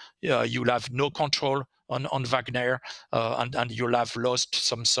done, you'll have no control on Wagner, and you'll have lost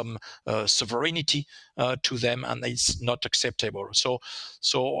some sovereignty to them, and it's not acceptable. So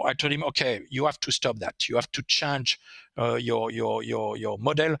I told him, okay, you have to stop that. You have to change your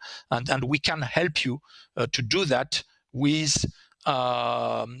model, and we can help you to do that with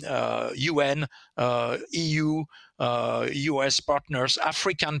UN, EU, US partners,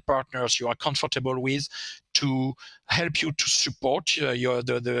 African partners you are comfortable with, to help you to support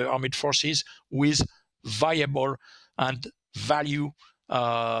the armed forces with viable and value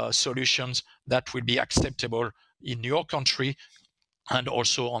solutions that will be acceptable in your country and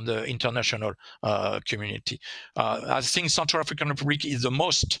also on the international community. I think Central African Republic is the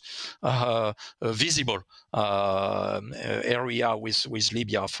most visible area with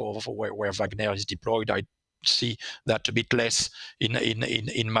Libya for where Wagner is deployed. I see that a bit less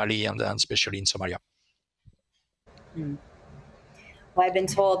in Mali and especially in Somalia. Well, I've been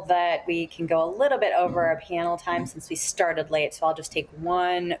told that we can go a little bit over our panel time since we started late, so I'll just take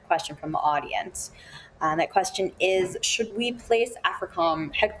one question from the audience. That question is, should we place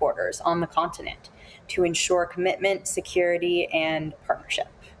AFRICOM headquarters on the continent to ensure commitment, security, and partnership?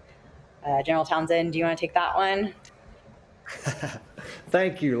 General Townsend, do you want to take that one?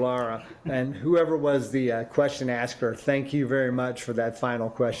 Thank you, Laura. And whoever was the question asker, thank you very much for that final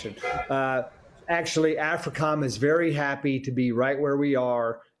question. Actually, AFRICOM is very happy to be right where we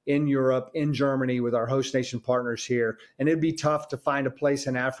are in Europe, in Germany, with our host nation partners here. And it'd be tough to find a place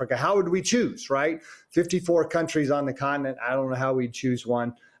in Africa. How would we choose, right? 54 countries on the continent. I don't know how we'd choose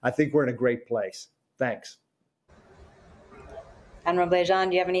one. I think we're in a great place. Thanks. Admiral Blejean,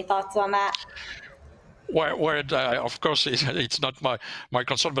 do you have any thoughts on that? Where of course, it's not my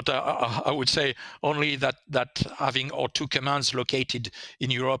concern, but I would say only that having our two commands located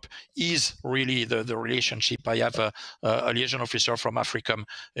in Europe is really the relationship. I have a liaison officer from AFRICOM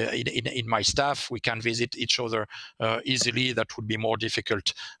in my staff. We can visit each other easily. That would be more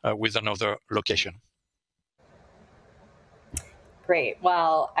difficult with another location. Great.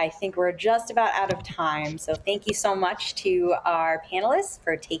 Well, I think we're just about out of time. So thank you so much to our panelists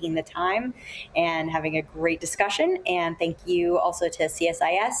for taking the time and having a great discussion. And thank you also to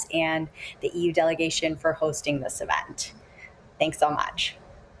CSIS and the EU delegation for hosting this event. Thanks so much.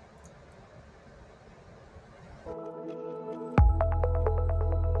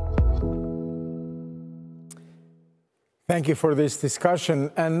 Thank you for this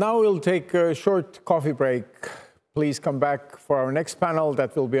discussion. And now we'll take a short coffee break. Please come back for our next panel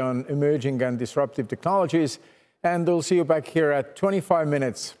that will be on emerging and disruptive technologies. And we'll see you back here at 25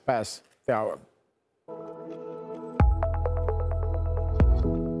 minutes past the hour.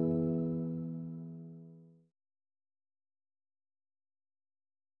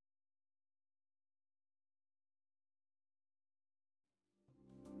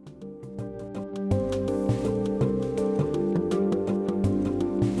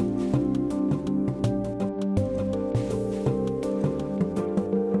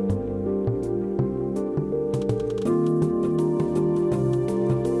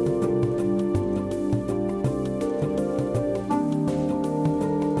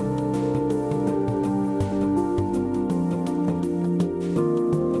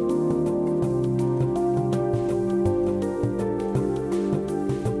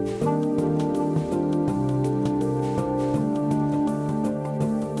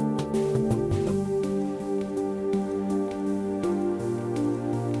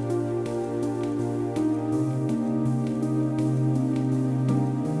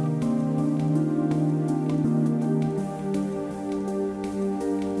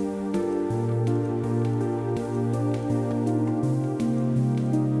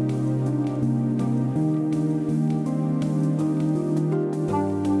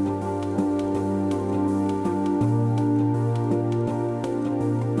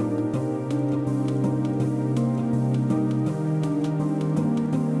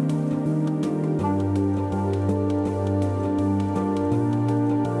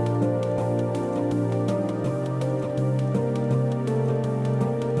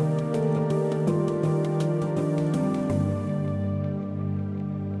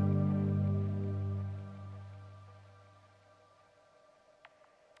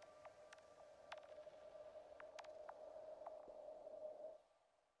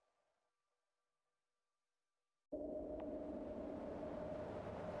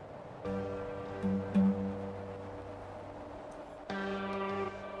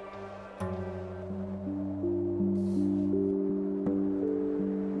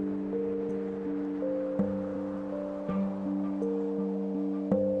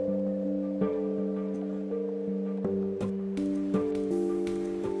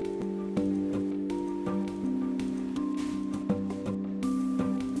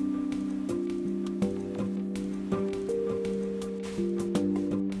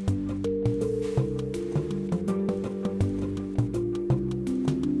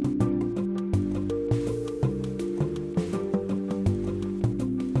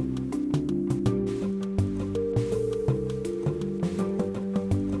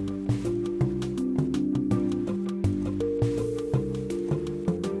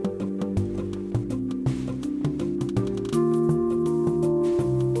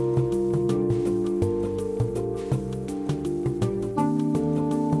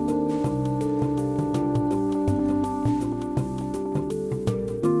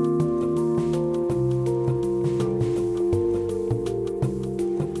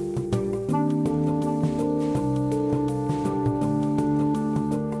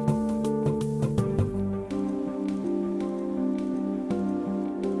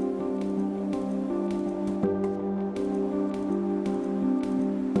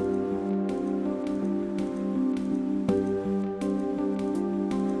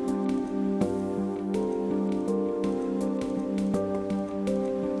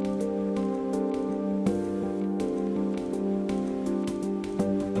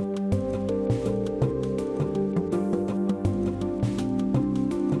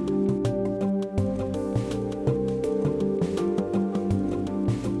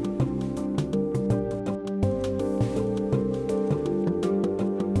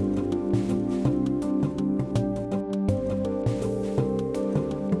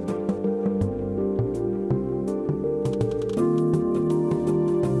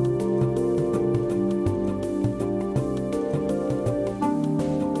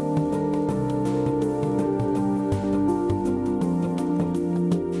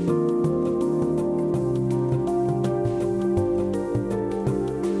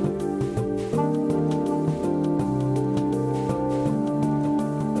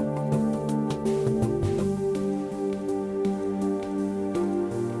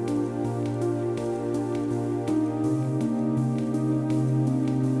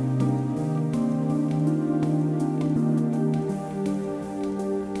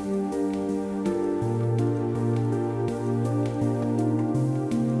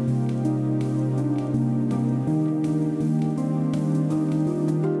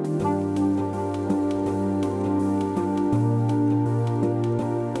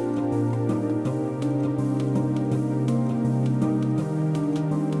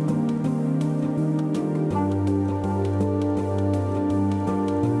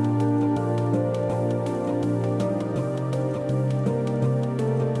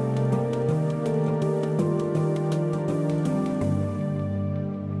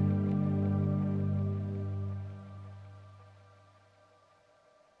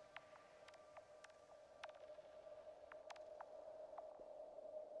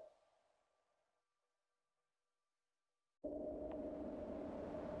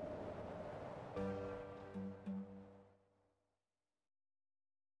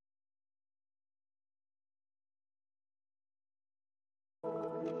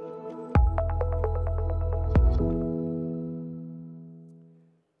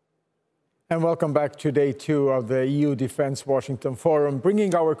 And welcome back to day 2 of the EU Defense Washington Forum.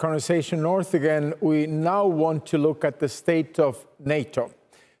 Bringing our conversation north again, we now want to look at the state of NATO.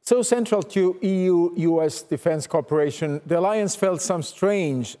 So central to EU-U.S. defense cooperation, the alliance felt some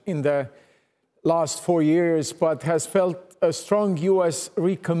strange in the last 4 years, but has felt a strong U.S.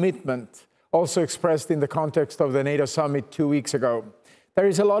 recommitment, also expressed in the context of the NATO summit 2 weeks ago. There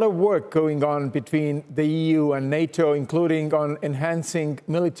is a lot of work going on between the EU and NATO, including on enhancing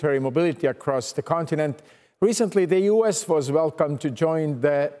military mobility across the continent. Recently, the US was welcomed to join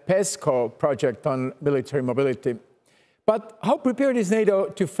the PESCO project on military mobility. But how prepared is NATO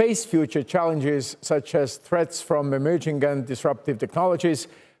to face future challenges, such as threats from emerging and disruptive technologies?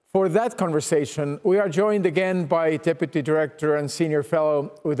 For that conversation, we are joined again by Deputy Director and Senior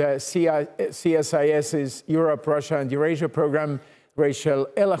Fellow with the CSIS's Europe, Russia and Eurasia Program, Rachel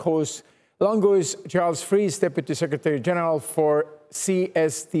Elahus, along with Charles Fries, Deputy Secretary General for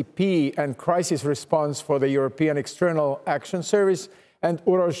CSTP and Crisis Response for the European External Action Service, and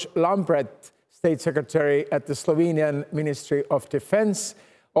Uroš Lampret, State Secretary at the Slovenian Ministry of Defense.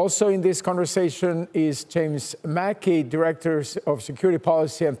 Also in this conversation is James Mackey, Director of Security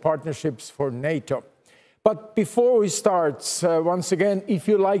Policy and Partnerships for NATO. But before we start, once again, if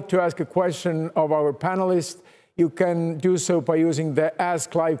you'd like to ask a question of our panelists, you can do so by using the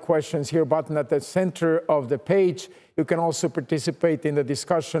Ask Live Questions Here button at the center of the page. You can also participate in the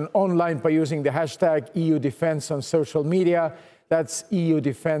discussion online by using the hashtag EU Defense on social media. That's EU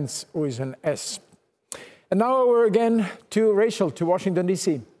Defense with an S. And now we're again to Rachel, to Washington,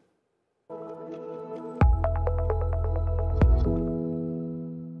 D.C.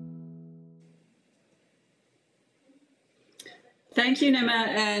 Thank you, Nema,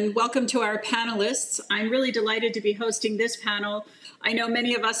 and welcome to our panelists. I'm really delighted to be hosting this panel. I know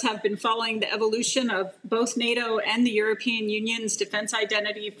many of us have been following the evolution of both NATO and the European Union's defense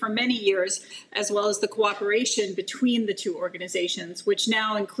identity for many years, as well as the cooperation between the two organizations, which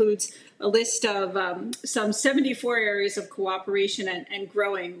now includes a list of some 74 areas of cooperation and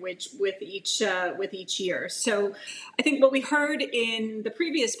growing, which with each year. So I think what we heard in the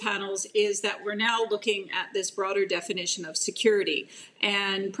previous panels is that we're now looking at this broader definition of security.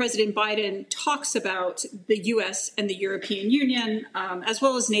 And President Biden talks about the U.S. and the European Union, as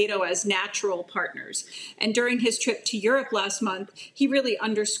well as NATO, as natural partners. And during his trip to Europe last month, he really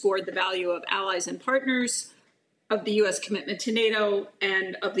underscored the value of allies and partners, of the U.S. commitment to NATO,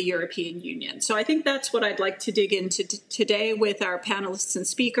 and of the European Union. So I think that's what I'd like to dig into today with our panelists and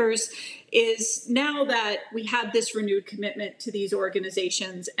speakers, is now that we have this renewed commitment to these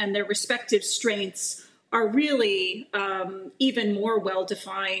organizations and their respective strengths are really even more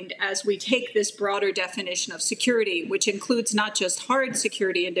well-defined as we take this broader definition of security, which includes not just hard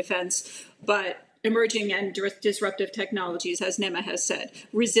security and defense, but emerging and disruptive technologies, as Nema has said,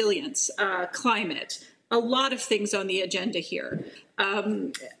 resilience, climate, a lot of things on the agenda here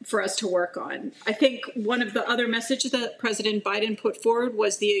for us to work on. I think one of the other messages that President Biden put forward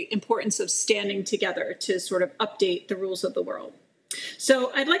was the importance of standing together to sort of update the rules of the world.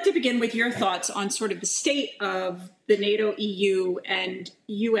 So I'd like to begin with your thoughts on sort of the state of the NATO-EU and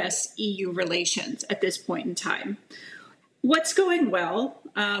US-EU relations at this point in time. What's going well,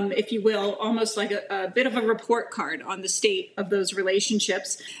 if you will, almost like a bit of a report card on the state of those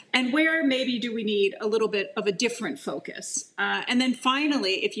relationships, and where maybe do we need a little bit of a different focus? And then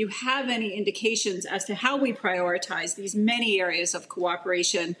finally, if you have any indications as to how we prioritize these many areas of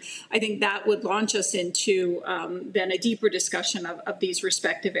cooperation, I think that would launch us into then a deeper discussion of these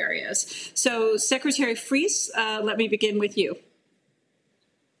respective areas. So Secretary Fries, let me begin with you.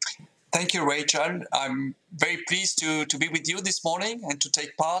 Thank you, Rachel. I'm very pleased to be with you this morning and to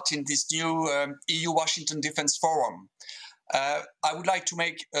take part in this new EU-Washington Defense Forum. I would like to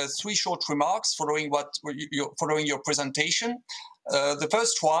make 3 short remarks following your presentation. The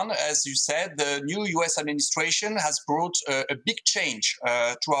first one, as you said, the new US administration has brought a big change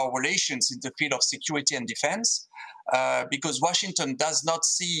to our relations in the field of security and defense, because Washington does not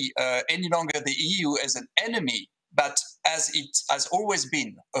see any longer the EU as an enemy, but as it has always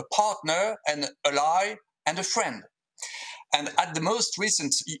been, a partner, an ally, and a friend. And at the most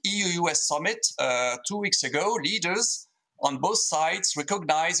recent EU-U.S. summit 2 weeks ago, leaders on both sides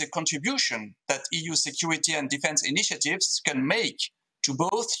recognize a contribution that EU security and defense initiatives can make to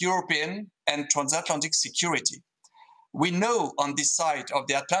both European and transatlantic security. We know on this side of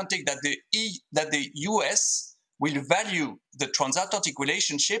the Atlantic that the US will value the transatlantic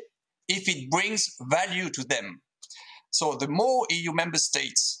relationship if it brings value to them. So the more EU member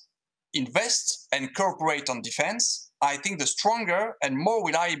states invest and cooperate on defense, I think the stronger and more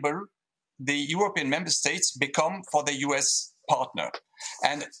reliable the European member states become for the US partner.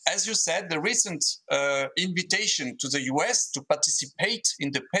 And as you said, the recent invitation to the US to participate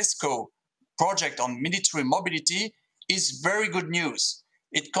in the PESCO project on military mobility is very good news.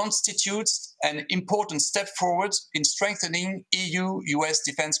 It constitutes an important step forward in strengthening EU-US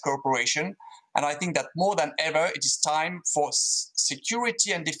defense cooperation. And I think that more than ever, it is time for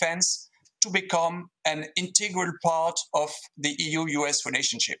security and defense to become an integral part of the EU-US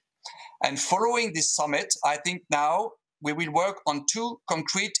relationship. And following this summit, I think now we will work on two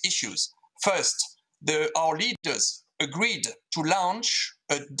concrete issues. First, our leaders agreed to launch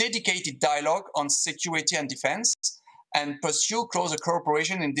a dedicated dialogue on security and defense and pursue closer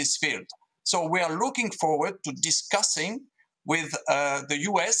cooperation in this field. So we are looking forward to discussing with the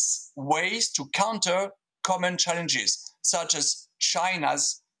US ways to counter common challenges, such as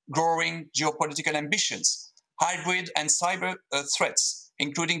China's growing geopolitical ambitions, hybrid and cyber threats,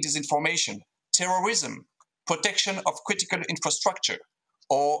 including disinformation, terrorism, protection of critical infrastructure,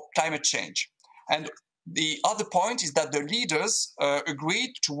 or climate change. And the other point is that the leaders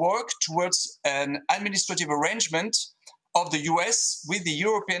agreed to work towards an administrative arrangement of the US with the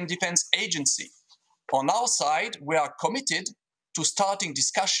European Defense Agency. On our side, we are committed to starting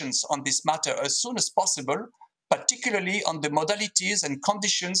discussions on this matter as soon as possible, particularly on the modalities and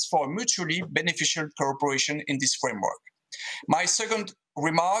conditions for mutually beneficial cooperation in this framework. My second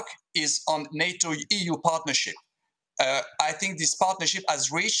remark is on NATO-EU partnership. I think this partnership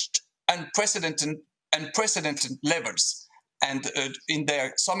has reached unprecedented levels. And in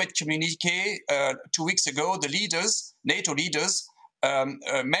their summit communique 2 weeks ago, the leaders, NATO leaders,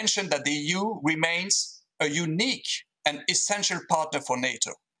 mentioned that the EU remains a unique and essential partner for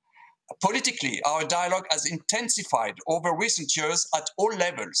NATO. Politically, our dialogue has intensified over recent years at all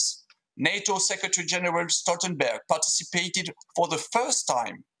levels. NATO Secretary General Stoltenberg participated for the first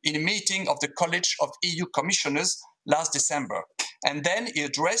time in a meeting of the College of EU Commissioners last December. And then he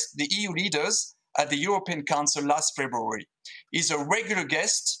addressed the EU leaders at the European Council last February. He's a regular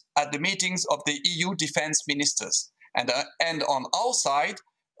guest at the meetings of the EU defense ministers. And on our side,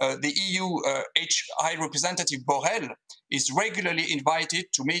 the EU High Representative Borrell is regularly invited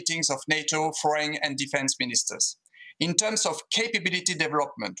to meetings of NATO foreign and defense ministers. In terms of capability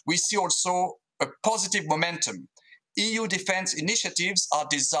development, we see also a positive momentum. EU defense initiatives are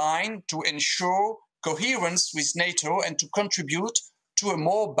designed to ensure coherence with NATO and to contribute to a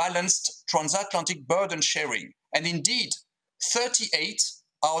more balanced transatlantic burden sharing. And indeed, 38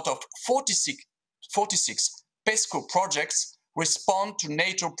 out of 46 PESCO projects respond to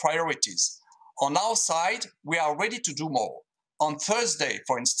NATO priorities. On our side, we are ready to do more. On Thursday,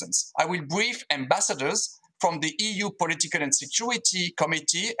 for instance, I will brief ambassadors from the EU Political and Security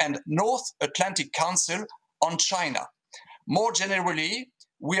Committee and North Atlantic Council on China. More generally,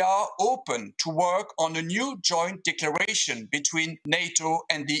 we are open to work on a new joint declaration between NATO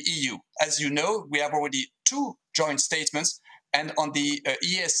and the EU. As you know, we have already 2 joint statements, and on the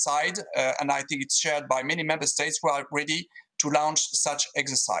ES side, and I think it's shared by many member states, we are ready to launch such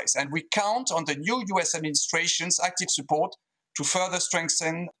exercise. And we count on the new US administration's active support to further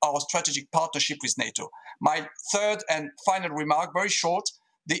strengthen our strategic partnership with NATO. My third and final remark, very short,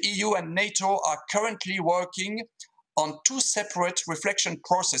 the EU and NATO are currently working on 2 separate reflection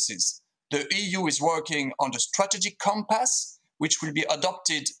processes. The EU is working on the strategic compass, which will be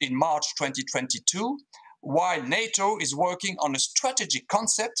adopted in March 2022, while NATO is working on a strategic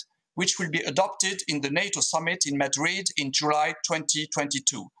concept, which will be adopted in the NATO summit in Madrid in July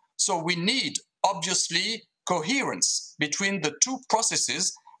 2022. So we need, obviously, coherence between the 2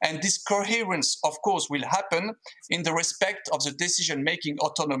 processes, and this coherence, of course, will happen in the respect of the decision-making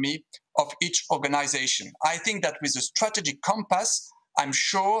autonomy of each organization. I think that with a strategic compass, I'm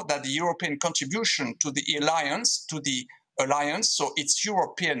sure that the European contribution to the alliance, so its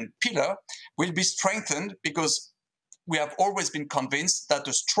European pillar, will be strengthened, because we have always been convinced that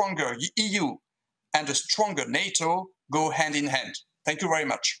a stronger EU and a stronger NATO go hand in hand. Thank you very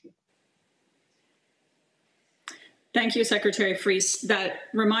much. Thank you, Secretary Fries. That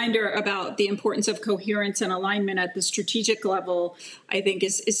reminder about the importance of coherence and alignment at the strategic level, I think,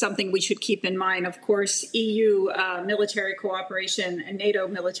 is something we should keep in mind. Of course, EU military cooperation and NATO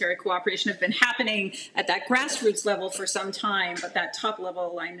military cooperation have been happening at that grassroots level for some time, but that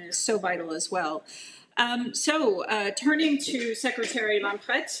top-level alignment is so vital as well. Turning to Secretary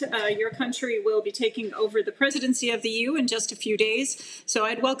Lamprecht, your country will be taking over the presidency of the EU in just a few days. So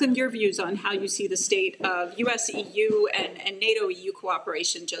I'd welcome your views on how you see the state of US-EU and NATO-EU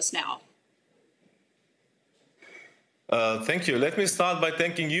cooperation just now. Thank you. Let me start by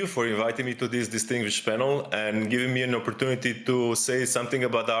thanking you for inviting me to this distinguished panel and giving me an opportunity to say something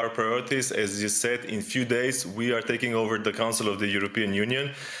about our priorities. As you said, in a few days, we are taking over the Council of the European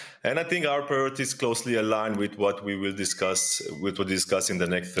Union. And I think our priorities closely align with what we will discuss, in the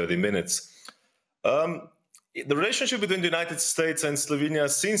next 30 minutes. The relationship between the United States and Slovenia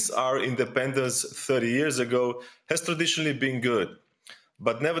since our independence 30 years ago has traditionally been good.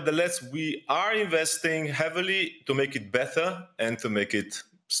 But nevertheless, we are investing heavily to make it better and to make it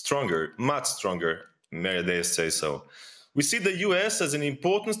stronger, much stronger, may I dare say so. We see the US as an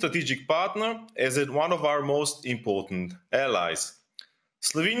important strategic partner, as one of our most important allies.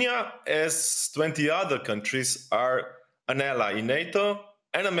 Slovenia, as 20 other countries, are an ally in NATO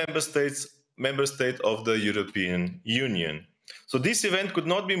and a member state of the European Union. So this event could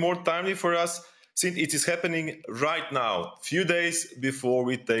not be more timely for us, since it is happening right now, few days before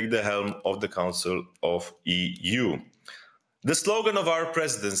we take the helm of the Council of EU. The slogan of our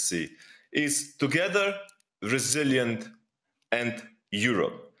presidency is Together, Resilient and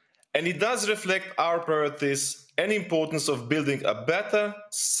Europe. And it does reflect our priorities and importance of building a better,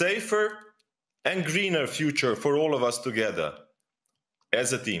 safer and greener future for all of us together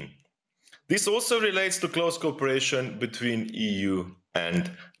as a team. This also relates to close cooperation between EU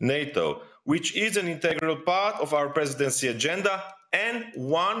and NATO, which is an integral part of our presidency agenda and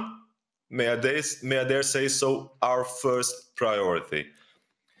one, may I dare say so, our first priority.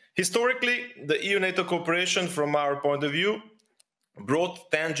 Historically, the EU-NATO cooperation, from our point of view,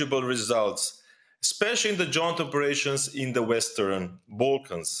 brought tangible results, especially in the joint operations in the Western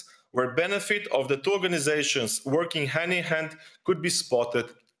Balkans, where benefit of the two organizations working hand in hand could be spotted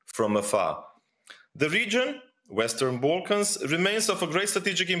from afar. The region, Western Balkans, remains of a great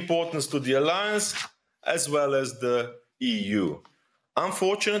strategic importance to the alliance as well as the EU.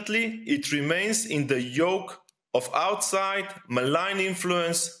 Unfortunately, it remains in the yoke of outside, malign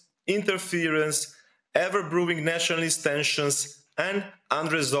influence, interference, ever-brewing nationalist tensions and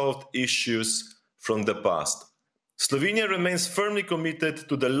unresolved issues from the past. Slovenia remains firmly committed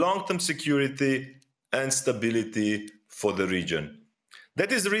to the long-term security and stability for the region.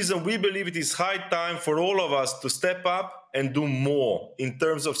 That is the reason we believe it is high time for all of us to step up and do more in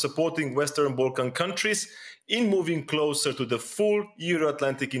terms of supporting Western Balkan countries in moving closer to the full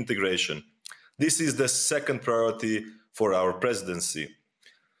Euro-Atlantic integration. This is the second priority for our presidency.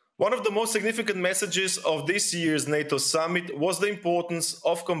 One of the most significant messages of this year's NATO summit was the importance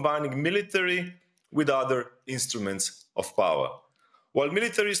of combining military with other instruments of power. While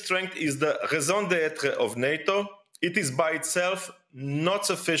military strength is the raison d'être of NATO, it is by itself not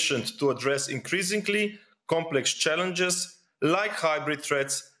sufficient to address increasingly complex challenges like hybrid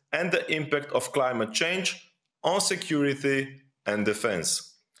threats and the impact of climate change on security and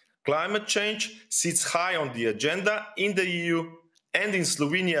defense. Climate change sits high on the agenda in the EU, and in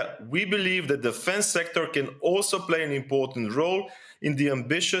Slovenia, we believe the defense sector can also play an important role in the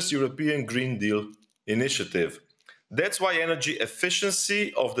ambitious European Green Deal initiative. That's why energy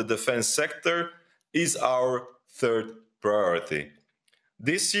efficiency of the defense sector is our third priority.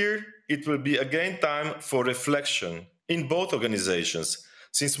 This year, it will be again time for reflection in both organizations,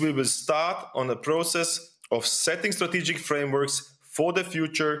 since we will start on a process of setting strategic frameworks for the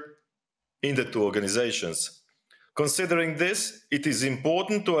future in the two organizations. Considering this, it is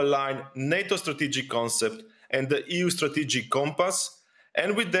important to align NATO strategic concept and the EU strategic compass,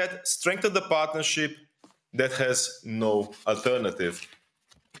 and with that, strengthen the partnership that has no alternative.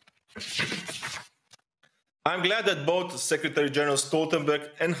 I'm glad that both Secretary General Stoltenberg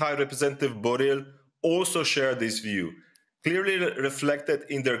and High Representative Borrell also share this view, clearly reflected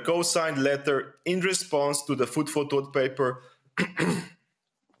in their co-signed letter in response to the Food for Thought paper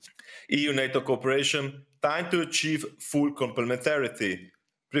EU-NATO cooperation, time to achieve full complementarity,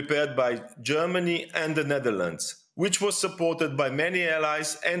 prepared by Germany and the Netherlands, which was supported by many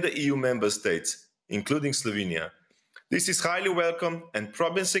allies and the EU member states, including Slovenia. This is highly welcome and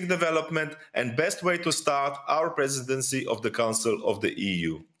promising development and best way to start our presidency of the Council of the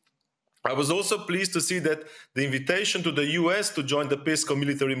EU. I was also pleased to see that the invitation to the US to join the PESCO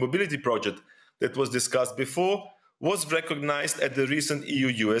military mobility project that was discussed before was recognized at the recent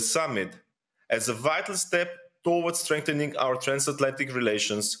EU-U.S. summit as a vital step towards strengthening our transatlantic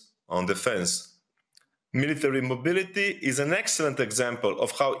relations on defense. Military mobility is an excellent example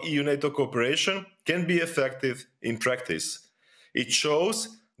of how EU-NATO cooperation can be effective in practice. It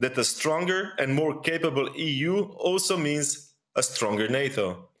shows that a stronger and more capable EU also means a stronger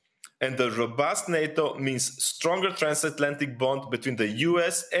NATO. And a robust NATO means stronger transatlantic bond between the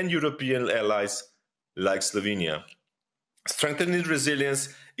US and European allies like Slovenia. Strengthening resilience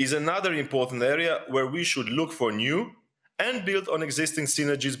is another important area where we should look for new and build on existing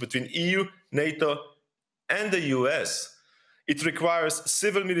synergies between EU, NATO, and the US. It requires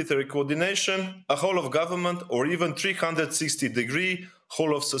civil-military coordination, a whole-of-government, or even 360-degree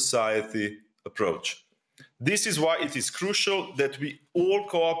whole-of-society approach. This is why it is crucial that we all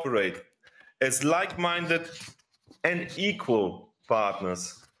cooperate as like-minded and equal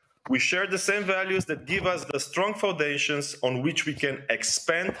partners. We share the same values that give us the strong foundations on which we can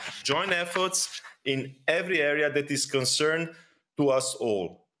expand joint efforts in every area that is concerned to us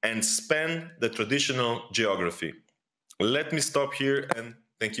all and span the traditional geography. Let me stop here and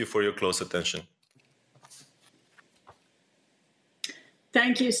thank you for your close attention.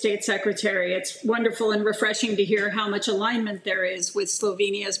 Thank you, State Secretary. It's wonderful and refreshing to hear how much alignment there is with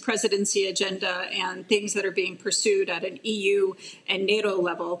Slovenia's presidency agenda and things that are being pursued at an EU and NATO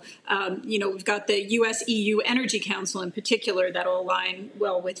level. We've got the US-EU Energy Council in particular that will align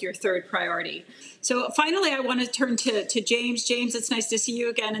well with your third priority. So finally, I want to turn to James. James, it's nice to see you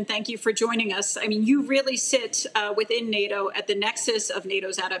again, and thank you for joining us. I mean, you really sit within NATO at the nexus of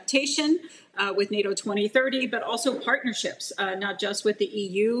NATO's adaptation, with NATO 2030, but also partnerships, not just with the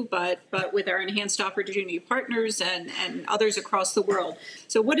EU, but with our enhanced opportunity partners and others across the world.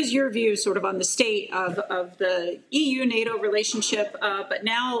 So what is your view sort of on the state of the EU-NATO relationship, but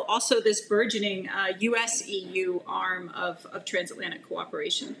now also this burgeoning US-EU arm of transatlantic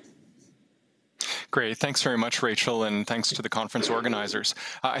cooperation? Great. Thanks very much, Rachel, and thanks to the conference organizers.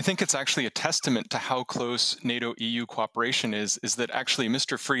 I think it's actually a testament to how close NATO-EU cooperation is that actually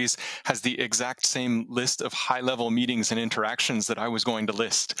Mr. Fries has the exact same list of high-level meetings and interactions that I was going to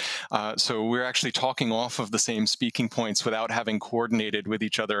list. So we're actually talking off of the same speaking points without having coordinated with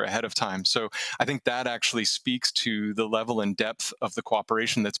each other ahead of time. So I think that actually speaks to the level and depth of the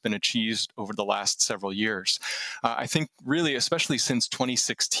cooperation that's been achieved over the last several years. I think really, especially since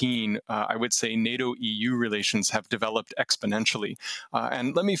 2016, I would say NATO-EU relations have developed exponentially.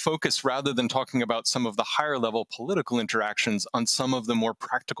 And let me focus, rather than talking about some of the higher level political interactions, on some of the more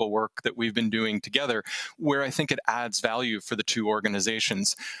practical work that we've been doing together, where I think it adds value for the two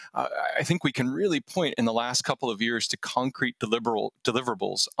organizations. I think we can really point in the last couple of years to concrete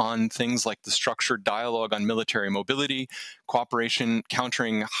deliverables on things like the structured dialogue on military mobility, cooperation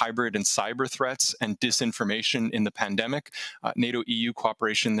countering hybrid and cyber threats, and disinformation in the pandemic. NATO-EU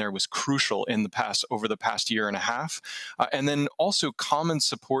cooperation there was crucial over the past year and a half, and then also common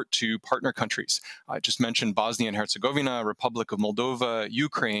support to partner countries. I just mentioned Bosnia and Herzegovina, Republic of Moldova,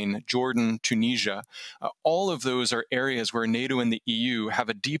 Ukraine, Jordan, Tunisia. All of those are areas where NATO and the EU have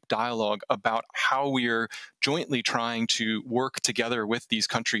a deep dialogue about how we are jointly trying to work together with these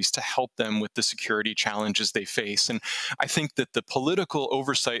countries to help them with the security challenges they face. And I think that the political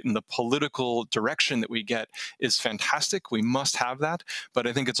oversight and the political direction that we get is fantastic. We must have that. But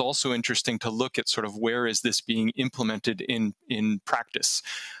I think it's also interesting to look at sort of where is this being implemented in practice.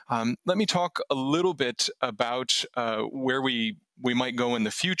 Let me talk a little bit about where we might go in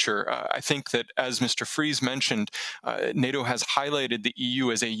the future. I think that, as Mr. Fries mentioned, NATO has highlighted the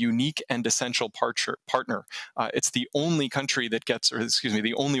EU as a unique and essential partner. It's the only country that gets, or excuse me,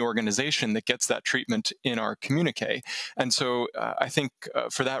 the only organization that gets that treatment in our communique. And so I think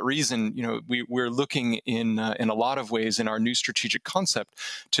for that reason, we're looking in a lot of ways in our new strategic concept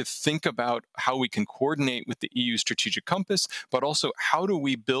to think about how we can coordinate with the EU strategic compass, but also how do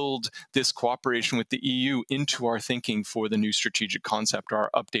we build this cooperation with the EU into our thinking for the new strategic concept, our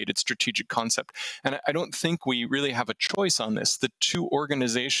updated strategic concept. And I don't think we really have a choice on this. The two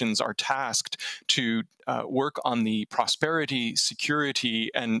organizations are tasked to work on the prosperity,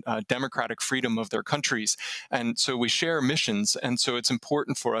 security, and democratic freedom of their countries. And so we share missions, and so it's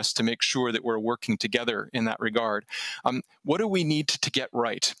important for us to make sure that we're working together in that regard. What do we need to get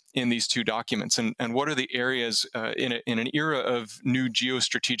right in these two documents, and what are the areas in an era of new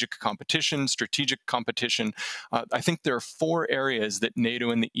geostrategic competition, strategic competition? I think there are 4 areas that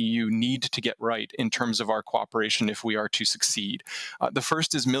NATO and the EU need to get right in terms of our cooperation if we are to succeed. The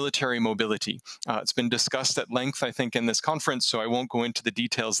first is military mobility. It's been discussed at length, I think, in this conference, so I won't go into the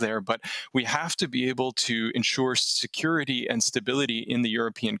details there, but we have to be able to ensure security and stability in the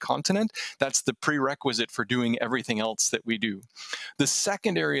European continent. That's the prerequisite for doing everything else that we do. The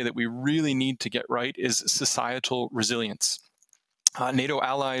second area that we really need to get right is societal resilience. NATO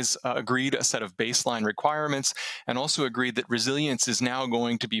allies agreed a set of baseline requirements and also agreed that resilience is now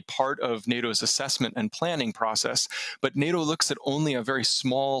going to be part of NATO's assessment and planning process. But NATO looks at only a very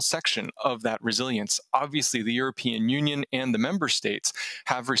small section of that resilience. Obviously, the European Union and the member states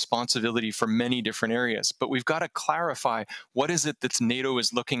have responsibility for many different areas, but we've got to clarify what is it that NATO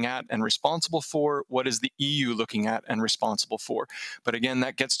is looking at and responsible for, what is the EU looking at and responsible for. But again,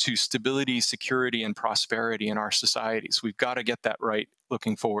 that gets to stability, security, and prosperity in our societies. We've got to get that right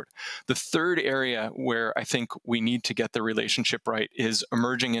looking forward. The third area where I think we need to get the relationship right is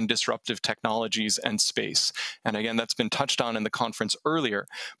emerging and disruptive technologies and space. And again, that's been touched on in the conference earlier,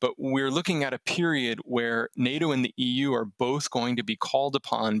 but we're looking at a period where NATO and the EU are both going to be called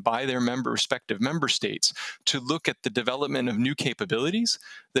upon by their respective member states to look at the development of new capabilities,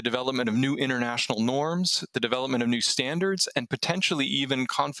 the development of new international norms, the development of new standards, and potentially even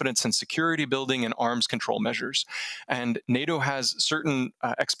confidence and security building and arms control measures. And NATO has certain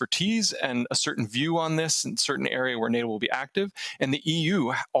expertise and a certain view on this in certain area where NATO will be active. And the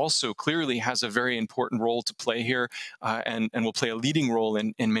EU also clearly has a very important role to play here and will play a leading role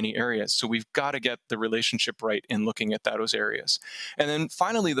in many areas. So we've got to get the relationship right in looking at those areas. And then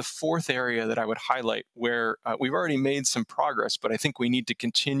finally, the fourth area that I would highlight where we've already made some progress, but I think we need to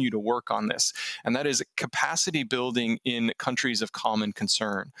continue to work on this, and that is capacity building in countries of common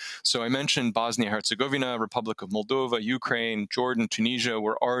concern. So I mentioned Bosnia-Herzegovina, Republic of Moldova, Ukraine, Jordan, Tunisia.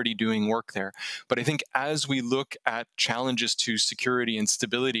 We're already doing work there. But I think as we look at challenges to security and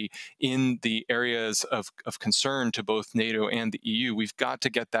stability in the areas of concern to both NATO and the EU, we've got to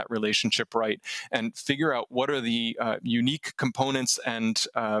get that relationship right and figure out what are the unique components and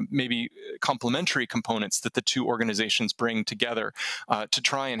maybe complementary components that the two organizations bring together to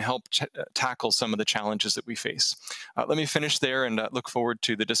try and help tackle some of the challenges that we face. Let me finish there and look forward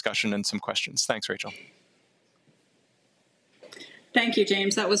to the discussion and some questions. Thanks, Rachel. Thank you,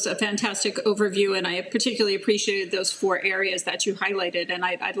 James. That was a fantastic overview, and I particularly appreciated those four areas that you highlighted, and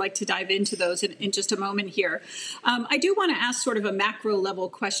I'd like to dive into those in just a moment here. I do want to ask sort of a macro level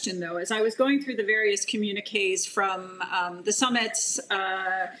question, though. As I was going through the various communiques from the summits,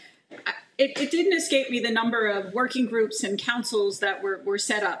 it didn't escape me the number of working groups and councils that were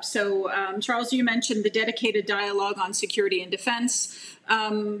set up. So, Charles, you mentioned the dedicated dialogue on security and defense,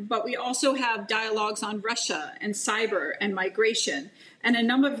 but we also have dialogues on Russia and cyber and migration, and a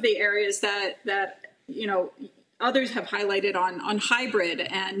number of the areas that others have highlighted on hybrid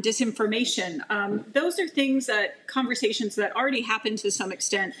and disinformation. Those are conversations that already happen to some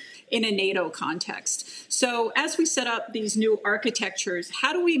extent in a NATO context. So as we set up these new architectures,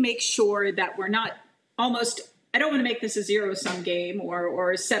 how do we make sure that we're not I don't want to make this a zero-sum game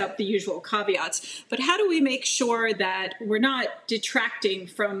or set up the usual caveats, but how do we make sure that we're not detracting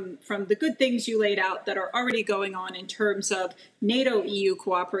from the good things you laid out that are already going on in terms of NATO-EU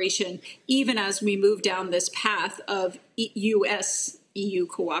cooperation, even as we move down this path of U.S.-EU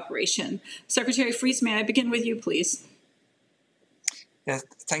cooperation? Secretary Fries, may I begin with you, please? Yes,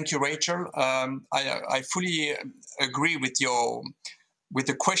 thank you, Rachel. I fully agree with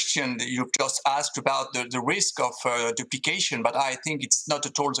the question that you've just asked about the risk of duplication, but I think it's not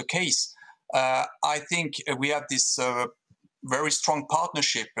at all the case. I think we have this very strong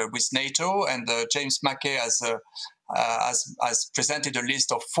partnership with NATO, and James Mackey has presented a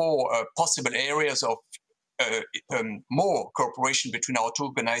list of 4 possible areas of more cooperation between our two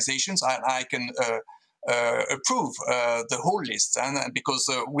organizations. I can approve the whole list, and because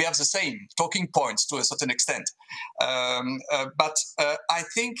we have the same talking points to a certain extent. But I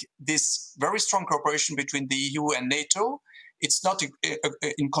think this very strong cooperation between the EU and NATO, it's not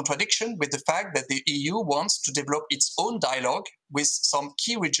in contradiction with the fact that the EU wants to develop its own dialogue with some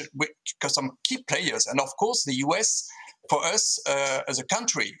key players, and of course the US, for us as a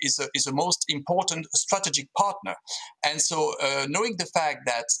country, is the most important strategic partner. And so knowing the fact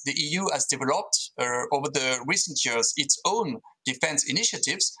that the EU has developed over the recent years its own defense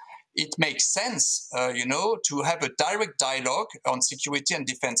initiatives, it makes sense, to have a direct dialogue on security and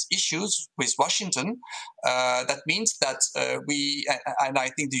defense issues with Washington. That means that and I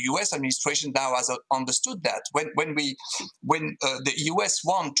think the U.S. administration now has understood that when the U.S.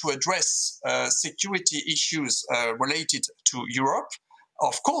 want to address security issues related to Europe,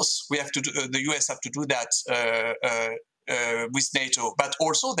 of course the U.S. have to do that with NATO, but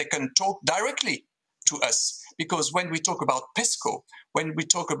also they can talk directly to us. Because when we talk about PESCO, when we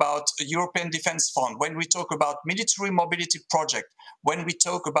talk about European Defence Fund, when we talk about military mobility project, when we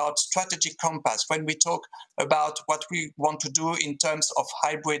talk about strategic compass, when we talk about what we want to do in terms of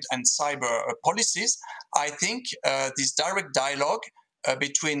hybrid and cyber policies, I think this direct dialogue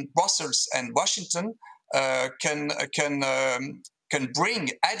between Brussels and Washington can can bring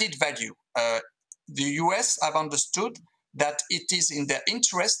added value. The US have understood that it is in their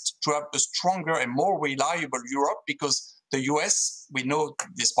interest to have a stronger and more reliable Europe, because the US, we know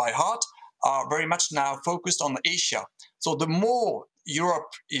this by heart, are very much now focused on Asia. So the more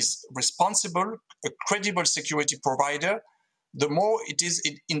Europe is responsible, a credible security provider, the more it is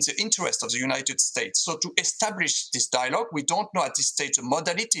in the interest of the United States. So to establish this dialogue, we don't know at this stage the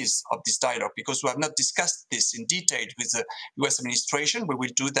modalities of this dialogue, because we have not discussed this in detail with the US administration. We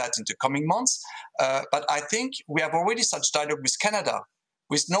will do that in the coming months. But I think we have already such dialogue with Canada,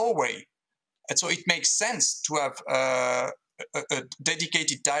 with Norway. And so it makes sense to have a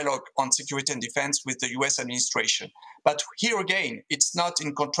dedicated dialogue on security and defense with the US administration. But here again, it's not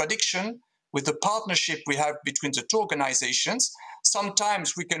in contradiction with the partnership we have between the two organizations.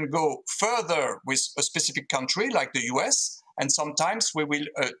 Sometimes we can go further with a specific country like the US, and sometimes we will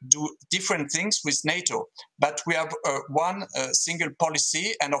do different things with NATO. But we have one single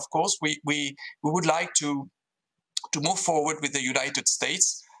policy, and of course we would like to move forward with the United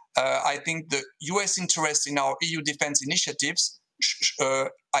States. I think the US interest in our EU defense initiatives,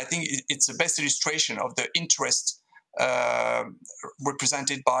 I think it's the best illustration of the interest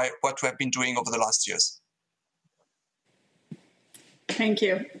represented by what we have been doing over the last years. Thank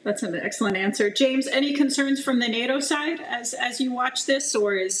you. That's an excellent answer. James, any concerns from the NATO side as you watch this,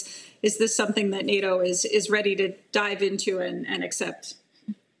 or is this something that NATO is ready to dive into and accept?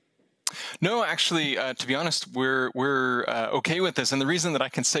 No, actually, to be honest, we're okay with this, and the reason that I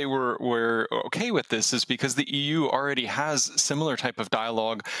can say we're okay with this is because the EU already has similar type of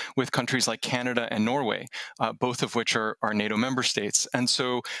dialogue with countries like Canada and Norway, both of which are NATO member states, and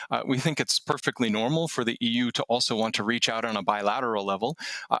so we think it's perfectly normal for the EU to also want to reach out on a bilateral level.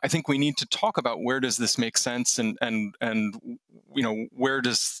 I think we need to talk about where does this make sense, and where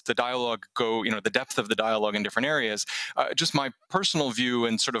does the dialogue go? The depth of the dialogue in different areas. Just my personal view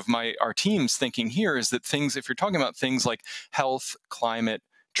and sort of our team's thinking here is that if you're talking about things like health, climate,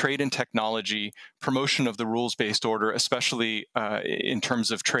 trade and technology, promotion of the rules-based order, especially in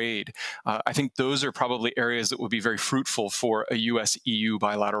terms of trade, I think those are probably areas that would be very fruitful for a US-EU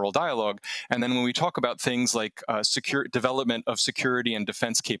bilateral dialogue. And then when we talk about things like development of security and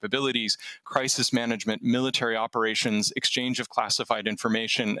defense capabilities, crisis management, military operations, exchange of classified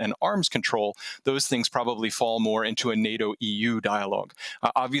information, and arms control, those things probably fall more into a NATO-EU dialogue.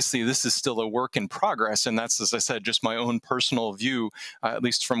 Obviously, this is still a work in progress, and that's, as I said, just my own personal view, at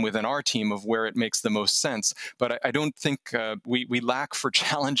least from within our team, of where it makes the most sense. But I don't think we lack for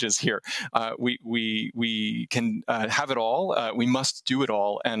challenges here. We can have it all. We must do it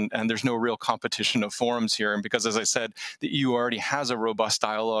all, and there's no real competition of forums here. And because, as I said, the EU already has a robust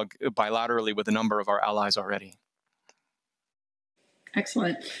dialogue bilaterally with a number of our allies already.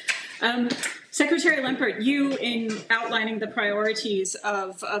 Excellent. Secretary Lempert, you, in outlining the priorities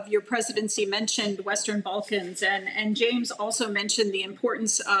of your presidency, mentioned Western Balkans, and James also mentioned the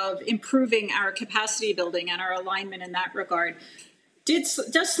importance of improving our capacity building and our alignment in that regard. Does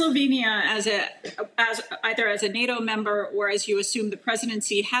Slovenia, either as a NATO member or as you assume the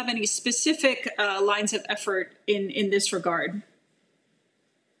presidency, have any specific lines of effort in this regard?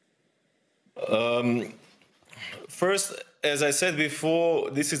 First, as I said before,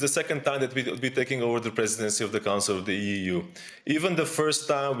 this is the second time that we will be taking over the presidency of the Council of the EU. Even the first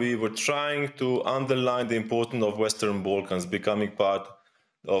time, we were trying to underline the importance of Western Balkans becoming part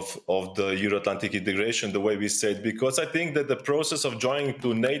of the Euro-Atlantic integration, the way we said, because I think that the process of joining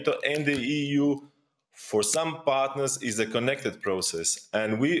to NATO and the EU for some partners is a connected process,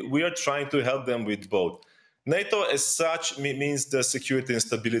 and we are trying to help them with both. NATO as such means the security and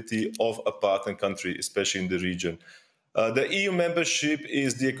stability of a partner country, especially in the region. The EU membership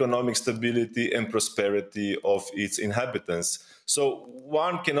is the economic stability and prosperity of its inhabitants. So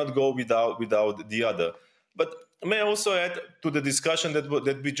one cannot go without the other. But may I also add to the discussion that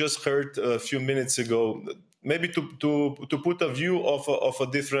we just heard a few minutes ago, maybe to put a view of a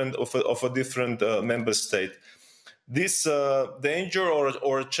different member state. This danger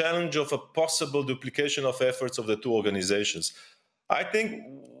or challenge of a possible duplication of efforts of the two organizations. I think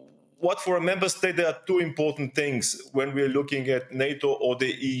what for a member state, there are two important things when we're looking at NATO or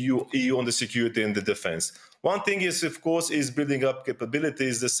the EU on the security and the defense. One thing is, of course, is building up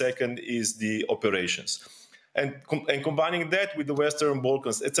capabilities. The second is the operations. And combining that with the Western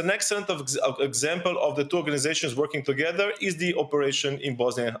Balkans, it's an excellent example of the two organizations working together is the operation in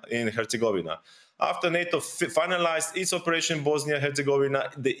Bosnia and Herzegovina. After NATO finalized its operation in Bosnia and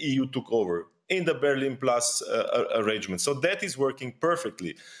Herzegovina, the EU took over in the Berlin Plus arrangement. So that is working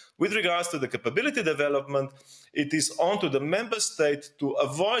perfectly. With regards to the capability development, it is on to the member state to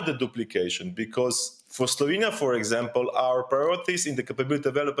avoid the duplication because For Slovenia, for example, our priorities in the capability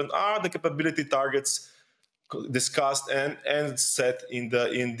development are the capability targets discussed and set in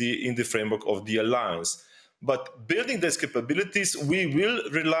the framework of the alliance. But building these capabilities, we will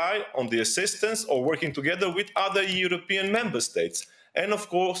rely on the assistance or working together with other European member states, and of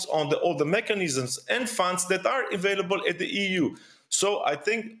course on all the mechanisms and funds that are available at the EU. So I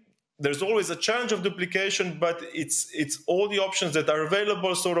think there's always a challenge of duplication, but it's all the options that are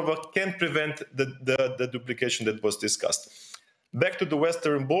available sort of can prevent the duplication that was discussed. Back to the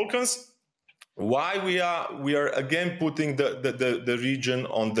Western Balkans. Why we are again putting the region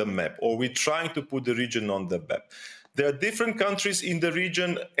on the map, or we're trying to put the region on the map. There are different countries in the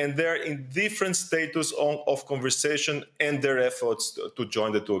region, and they're in different status of conversation and their efforts to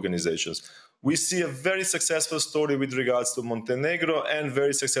join the two organizations. We see a very successful story with regards to Montenegro, and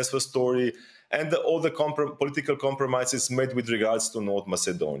very successful story and all the political compromises made with regards to North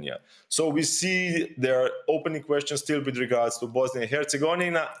Macedonia. So we see there are opening questions still with regards to Bosnia and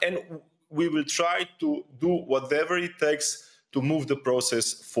Herzegovina, and we will try to do whatever it takes to move the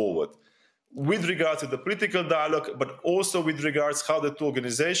process forward with regard to the political dialogue, but also with regards how the two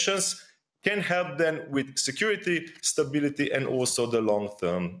organizations can help them with security, stability, and also the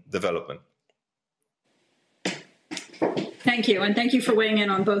long-term development. Thank you, and thank you for weighing in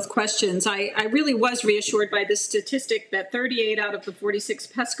on both questions. I really was reassured by this statistic that 38 out of the 46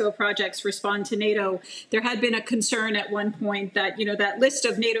 PESCO projects respond to NATO. There had been a concern at one point that, you know, that list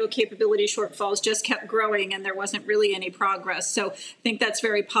of NATO capability shortfalls just kept growing and there wasn't really any progress. So I think that's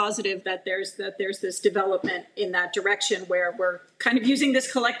very positive that there's this development in that direction where we're kind of using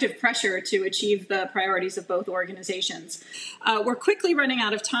this collective pressure to achieve the priorities of both organizations. We're quickly running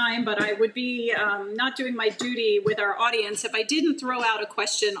out of time, but I would be not doing my duty with our audience if I didn't throw out a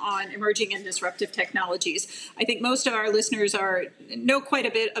question on emerging and disruptive technologies. I think most of our listeners know quite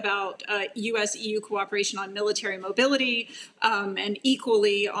a bit about U.S.-EU cooperation on military mobility and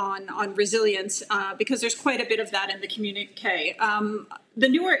equally on resilience, because there's quite a bit of that in the communique. The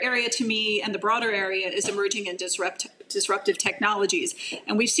newer area to me and the broader area is emerging and disruptive technologies.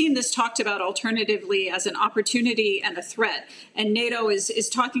 And we've seen this talked about alternatively as an opportunity and a threat. And NATO is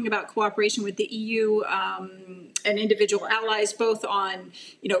talking about cooperation with the EU and individual allies, both on,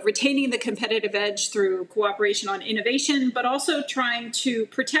 you know, retaining the competitive edge through cooperation on innovation, but also trying to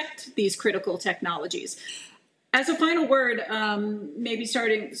protect these critical technologies. As a final word, maybe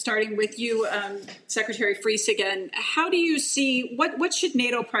starting with you, Secretary Fries again, how do you see, what should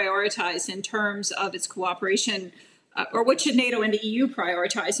NATO prioritize in terms of its cooperation, or what should NATO and the EU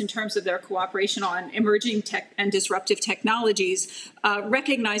prioritize in terms of their cooperation on emerging tech and disruptive technologies,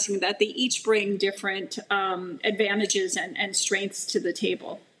 recognizing that they each bring different advantages and strengths to the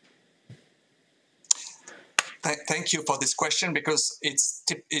table? Thank you for this question, because it's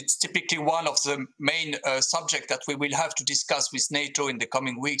typically one of the main subjects that we will have to discuss with NATO in the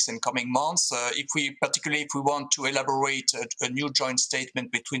coming weeks and coming months. Particularly if we want to elaborate a new joint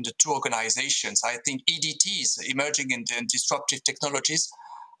statement between the two organizations. I think EDTs, emerging and disruptive technologies,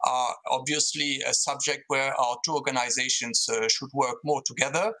 are obviously a subject where our two organizations should work more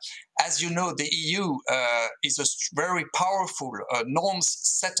together. As you know, the EU is a very powerful norms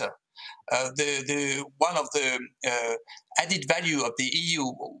setter. One of the added value of the EU,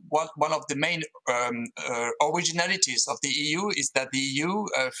 one of the main originalities of the EU is that the EU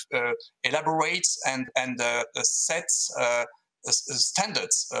elaborates and sets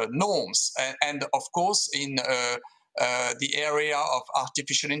standards, norms, and of course in the area of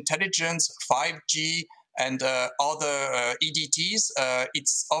artificial intelligence, 5G, and other EDTs,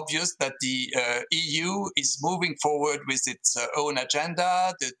 it's obvious that the EU is moving forward with its own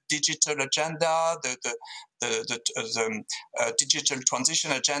agenda, the digital agenda, the digital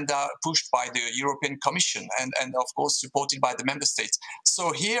transition agenda pushed by the European Commission and of course supported by the member states.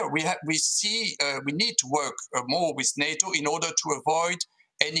 So here we need to work more with NATO in order to avoid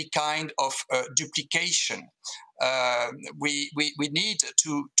any kind of duplication. We need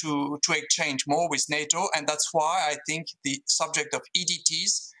to exchange more with NATO, and that's why I think the subject of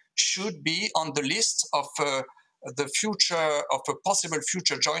EDTs should be on the list of the future of a possible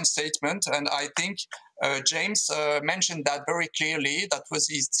future joint statement. And I think James mentioned that very clearly. That was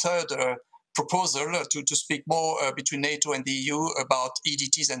his third proposal to speak more between NATO and the EU about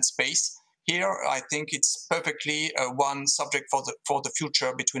EDTs and space. Here, I think it's perfectly one subject for the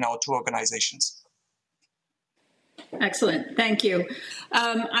future between our two organizations. Excellent. Thank you.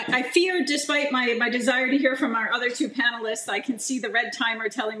 I fear, despite my desire to hear from our other two panelists, I can see the red timer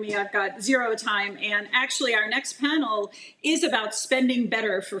telling me I've got 0 time. And actually, our next panel is about spending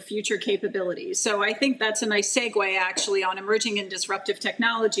better for future capabilities. So I think that's a nice segue, actually, on emerging and disruptive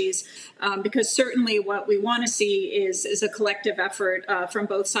technologies, because certainly what we want to see is a collective effort from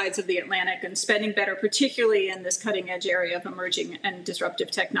both sides of the Atlantic and spending better, particularly in this cutting edge area of emerging and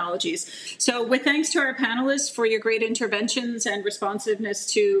disruptive technologies. So with thanks to our panelists for your great interventions and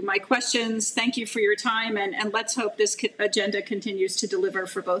responsiveness to my questions. Thank you for your time, and let's hope this agenda continues to deliver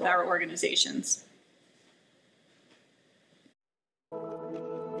for both our organizations.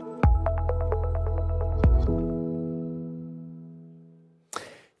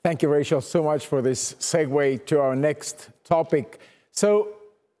 Thank you, Rachel, so much for this segue to our next topic. So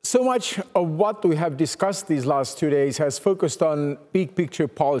much of what we have discussed these last 2 days has focused on big picture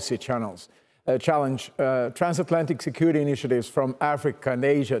policy challenge, transatlantic security initiatives from Africa and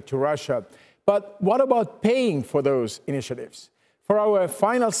Asia to Russia. But what about paying for those initiatives? For our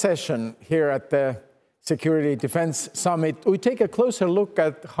final session here at the Security Defense Summit, we take a closer look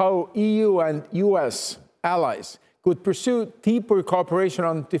at how EU and US allies could pursue deeper cooperation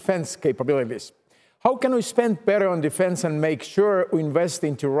on defense capabilities. How can we spend better on defense and make sure we invest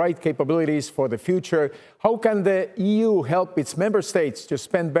into right capabilities for the future? How can the EU help its member states to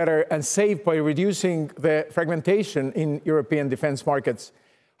spend better and save by reducing the fragmentation in European defense markets?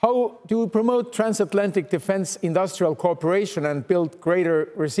 How do we promote transatlantic defense industrial cooperation and build greater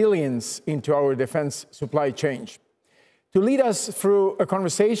resilience into our defense supply chain? To lead us through a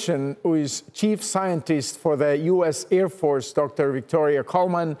conversation with Chief Scientist for the US Air Force, Dr. Victoria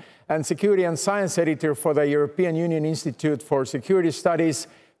Coleman, and Security and Science Editor for the European Union Institute for Security Studies,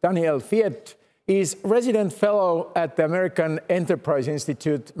 Daniel Fiet, is Resident Fellow at the American Enterprise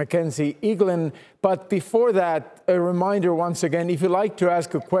Institute, Mackenzie Eaglin. But before that, a reminder once again, if you'd like to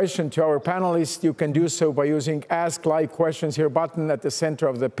ask a question to our panelists, you can do so by using Ask Live Questions here button at the center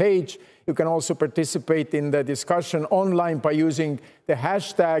of the page. You can also participate in the discussion online by using the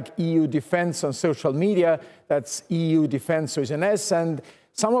hashtag EU Defense on social media. That's EU Defense with an S. And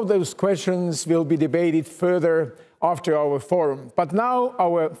some of those questions will be debated further after our forum. But now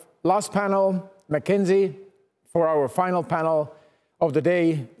our last panel, Mackenzie, for our final panel of the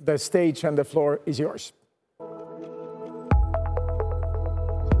day. The stage and the floor is yours.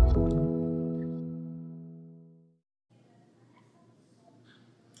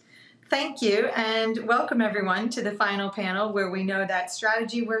 Thank you, and welcome everyone to the final panel, where we know that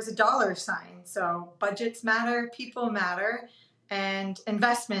strategy wears a dollar sign. So budgets matter, people matter, and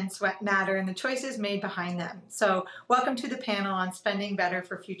investments matter, and the choices made behind them. So welcome to the panel on spending better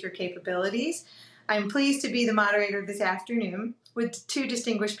for future capabilities. I'm pleased to be the moderator this afternoon with two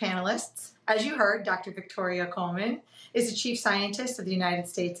distinguished panelists. As you heard, Dr. Victoria Coleman is the Chief Scientist of the United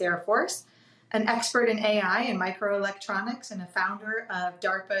States Air Force, an expert in AI and microelectronics, and a founder of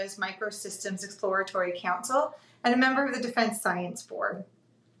DARPA's Microsystems Exploratory Council, and a member of the Defense Science Board.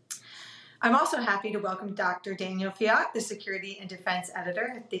 I'm also happy to welcome Dr. Daniel Fiat, the Security and Defense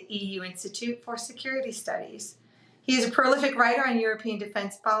Editor at the EU Institute for Security Studies. He is a prolific writer on European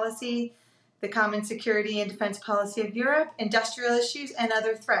defense policy, the common security and defense policy of Europe, industrial issues, and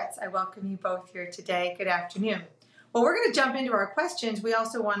other threats. I welcome you both here today. Good afternoon. Well, we're going to jump into our questions. We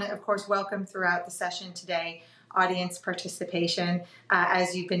also want to, of course, welcome throughout the session today audience participation,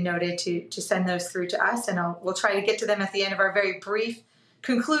 as you've been noted, to send those through to us, and we'll try to get to them at the end of our very brief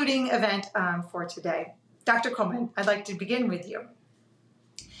concluding event for today. Dr. Coleman, I'd like to begin with you.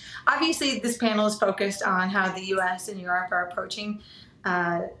 Obviously, this panel is focused on how the U.S. and Europe are approaching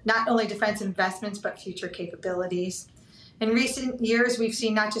not only defense investments, but future capabilities. In recent years, we've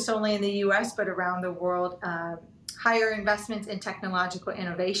seen not just only in the U.S., but around the world, higher investments in technological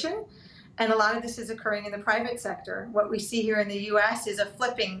innovation. And a lot of this is occurring in the private sector. What we see here in the U.S. is a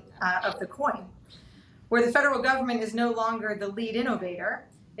flipping of the coin, where the federal government is no longer the lead innovator.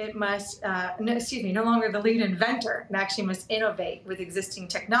 It must, no longer the lead inventor, and actually must innovate with existing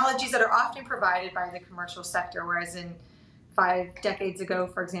technologies that are often provided by the commercial sector, whereas in 5 decades ago,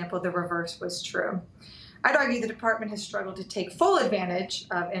 for example, the reverse was true. I'd argue the department has struggled to take full advantage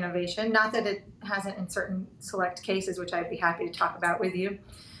of innovation, not that it hasn't in certain select cases, which I'd be happy to talk about with you.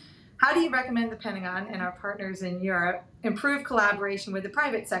 How do you recommend the Pentagon and our partners in Europe improve collaboration with the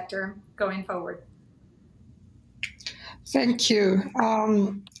private sector going forward? Thank you.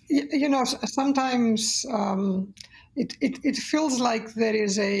 You know, sometimes it feels like there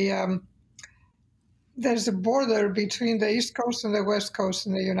is there's a border between the East Coast and the West Coast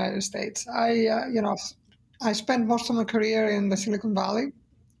in the United States. I spent most of my career in the Silicon Valley,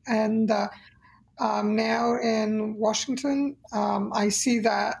 and now in Washington, I see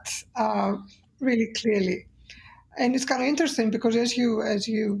that really clearly. And it's kind of interesting because, as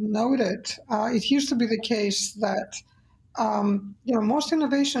you noted, it used to be the case that most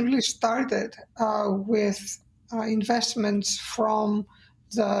innovation really started with investments from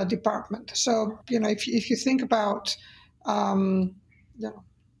the department. So if you think about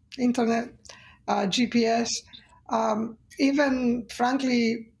internet, GPS, even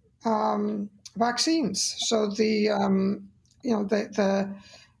frankly vaccines. So the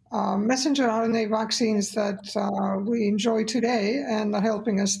messenger RNA vaccines that we enjoy today and are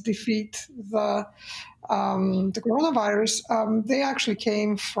helping us defeat the coronavirus, they actually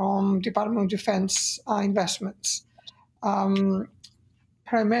came from Department of Defense investments.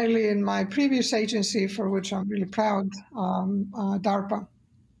 Primarily in my previous agency, for which I'm really proud, DARPA.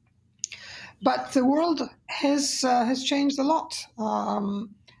 But the world has changed a lot, and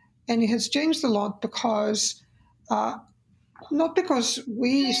it has changed a lot because not because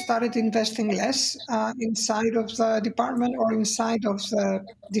we started investing less inside of the department or inside of the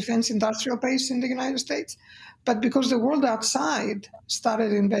defense industrial base in the United States, but because the world outside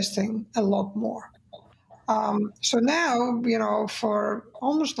started investing a lot more. So now, for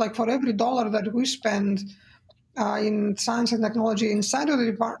almost like for every dollar that we spend in science and technology inside of the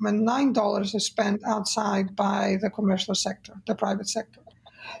department, $9 is spent outside by the commercial sector, the private sector.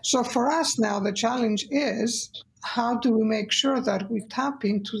 So for us now, the challenge is, how do we make sure that we tap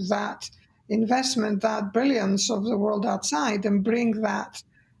into that investment, that brilliance of the world outside, and bring that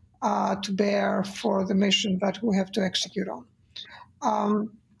to bear for the mission that we have to execute on?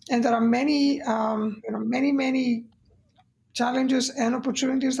 And there are many challenges and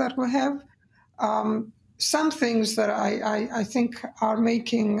opportunities that we have. Some things that I think are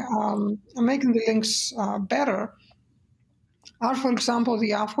making the links better are, for example,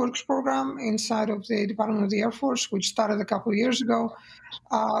 the AFWorks program inside of the Department of the Air Force, which started a couple of years ago,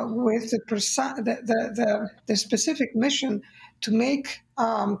 with the specific mission to make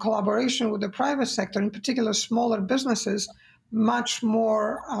collaboration with the private sector, in particular smaller businesses, much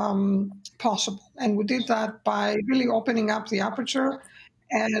more possible. And we did that by really opening up the aperture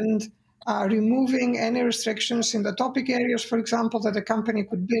and removing any restrictions in the topic areas, for example, that a company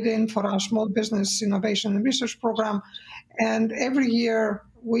could bid in for our small business innovation and research program. And every year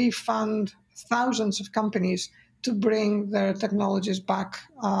we fund thousands of companies to bring their technologies back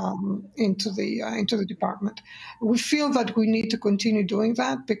into the department. We feel that we need to continue doing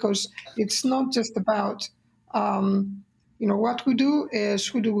that because it's not just about what we do, is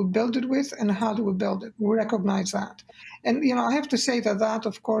who do we build it with and how do we build it. We recognize that. And, I have to say that,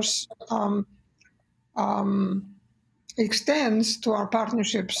 of course, extends to our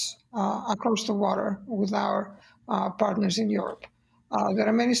partnerships across the water with our partners in Europe. There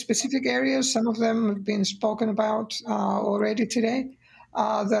are many specific areas. Some of them have been spoken about already today.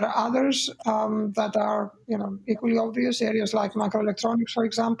 There are others that are, equally obvious, areas like microelectronics, for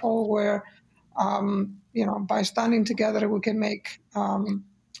example, where, by standing together, we can make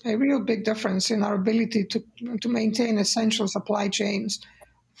a real big difference in our ability to maintain essential supply chains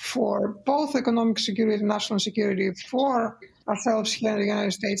for both economic security and national security for ourselves here in the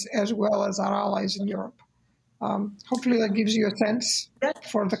United States, as well as our allies in Europe. Hopefully that gives you a sense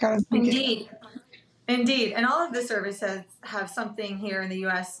for the current thinking. Indeed. And all of the services have something here in the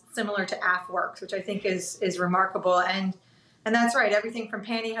U.S. similar to AFWorks, which I think is remarkable. And that's right. Everything from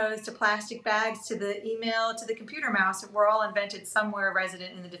pantyhose to plastic bags to the email to the computer mouse were all invented somewhere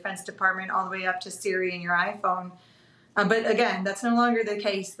resident in the Defense Department, all the way up to Siri in your iPhone. But again, that's no longer the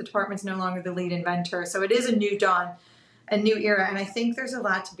case. The department's no longer the lead inventor. So it is a new dawn, a new era. And I think there's a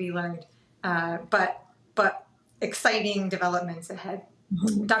lot to be learned, but exciting developments ahead.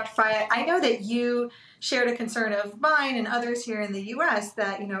 Mm-hmm. Dr. Frey, I know that you shared a concern of mine and others here in the U.S.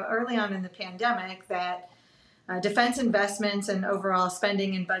 that, early on in the pandemic, that defense investments and overall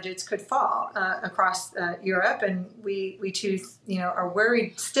spending and budgets could fall across Europe. And we too, are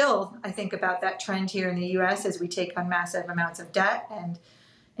worried still, I think, about that trend here in the U.S. as we take on massive amounts of debt and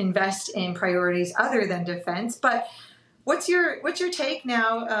invest in priorities other than defense. But what's your take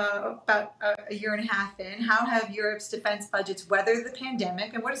now, about a year and a half in? How have Europe's defense budgets weathered the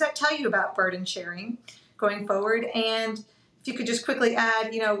pandemic? And what does that tell you about burden sharing going forward? And if you could just quickly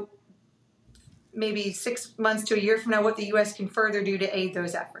add, maybe 6 months to a year from now, what the U.S. can further do to aid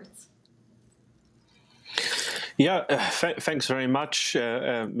those efforts. Yeah, thanks very much,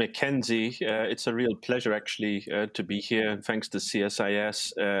 Mackenzie. It's a real pleasure, actually, to be here. And thanks to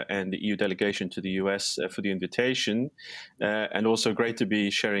CSIS and the EU delegation to the US for the invitation. And also great to be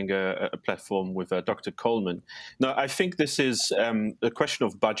sharing a platform with Dr. Coleman. Now, I think this is the question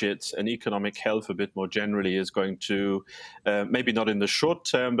of budgets and economic health a bit more generally is going to, maybe not in the short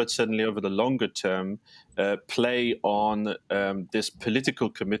term, but certainly over the longer term, play on this political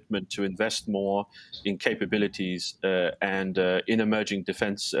commitment to invest more in capabilities and in emerging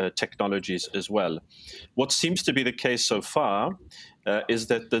defense technologies as well. What seems to be the case so far is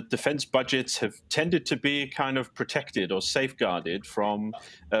that the defense budgets have tended to be kind of protected or safeguarded from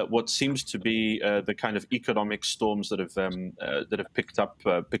what seems to be the kind of economic storms that have picked up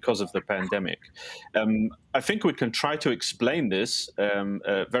because of the pandemic. I think we can try to explain this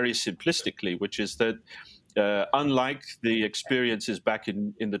very simplistically, which is that unlike the experiences back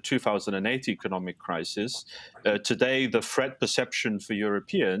in the 2008 economic crisis, today the threat perception for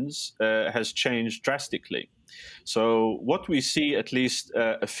Europeans has changed drastically. So what we see, at least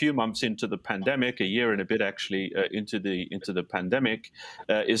a few months into the pandemic, a year and a bit actually into the pandemic,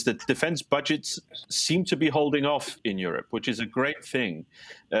 is that defense budgets seem to be holding off in Europe, which is a great thing.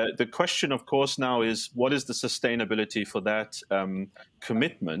 The question, of course, now is what is the sustainability for that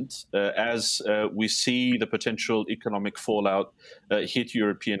commitment as we see the potential economic fallout hit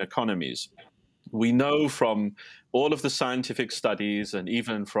European economies? We know from all of the scientific studies and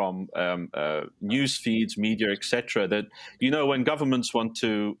even from news feeds, media, etc., that, when governments want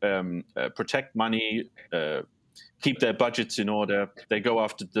to protect money, keep their budgets in order, they go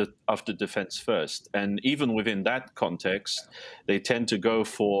after defense first. And even within that context, they tend to go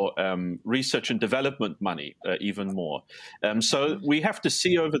for research and development money even more. So we have to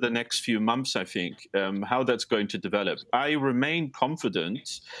see over the next few months, I think, how that's going to develop. I remain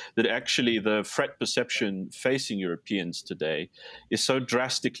confident that actually the threat perception facing Europeans today is so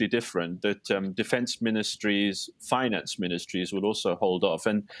drastically different that defense ministries, finance ministries will also hold off.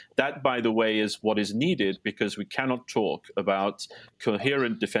 And that, by the way, is what is needed, because we cannot talk about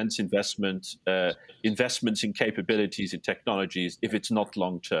coherent defense investment, investments in capabilities and technologies if it's not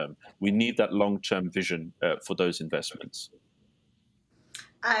long-term. We need that long-term vision for those investments.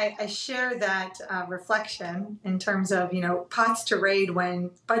 I share that reflection in terms of, pots to raid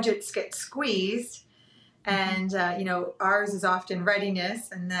when budgets get squeezed. And, ours is often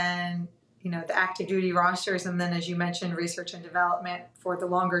readiness, and then, the active duty rosters, and then, as you mentioned, research and development for the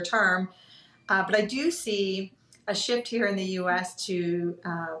longer term. But I do see a shift here in the U.S. to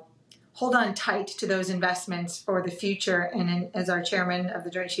hold on tight to those investments for the future. And as our chairman of the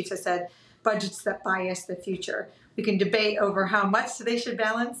Joint Chiefs has said, budgets that bias the future. We can debate over how much they should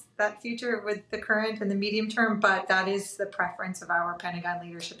balance that future with the current and the medium term, but that is the preference of our Pentagon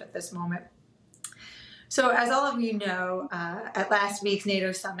leadership at this moment. So as all of you know, at last week's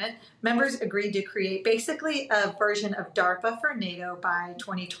NATO summit, members agreed to create basically a version of DARPA for NATO by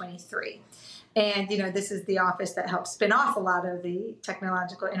 2023. And, this is the office that helps spin off a lot of the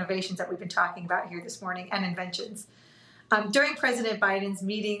technological innovations that we've been talking about here this morning and inventions. During President Biden's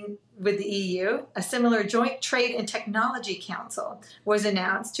meeting with the EU, a similar Joint Trade and Technology Council was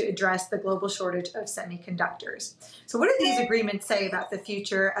announced to address the global shortage of semiconductors. So what do these agreements say about the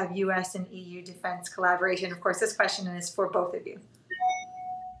future of U.S. and EU defense collaboration? Of course, this question is for both of you.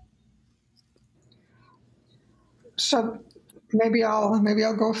 So maybe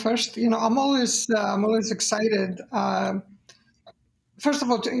I'll go first. I'm always excited. First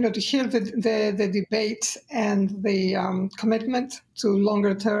of all, to hear the debate and the commitment to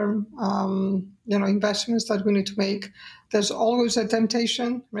longer term, investments that we need to make. There's always a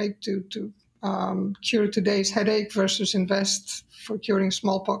temptation, right, to cure today's headache versus invest for curing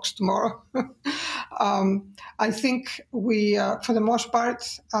smallpox tomorrow. I think we, for the most part,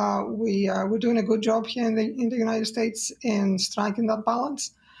 we're doing a good job here in the United States in striking that balance.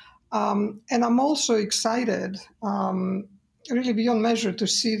 And I'm also excited, really beyond measure, to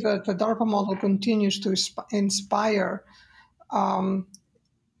see that the DARPA model continues to inspire,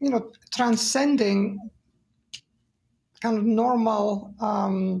 transcending kind of normal,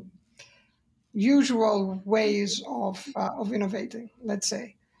 usual ways of innovating, let's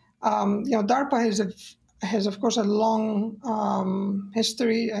say. DARPA has of course a long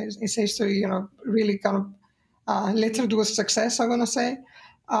history. Its history, really kind of littered with success, I want to say.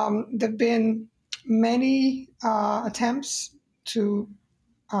 There've been many attempts to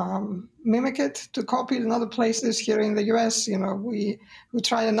mimic it, to copy it in other places. Here in the U.S., we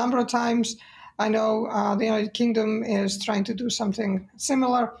tried a number of times. I know the United Kingdom is trying to do something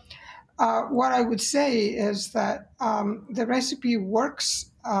similar. What I would say is that the recipe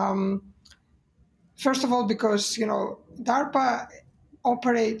works First of all, because, DARPA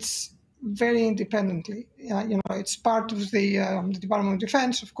operates very independently. It's part of the Department of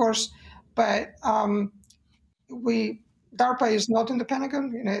Defense, of course, but DARPA is not in the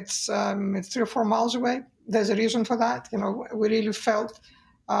Pentagon. It's 3 or 4 miles away. There's a reason for that. We really felt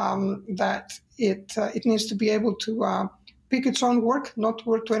that it needs to be able to pick its own work, not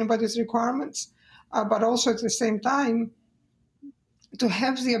work to anybody's requirements, but also at the same time to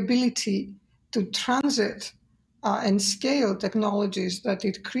have the ability to transit and scale technologies that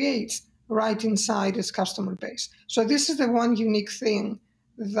it creates right inside its customer base. So this is the one unique thing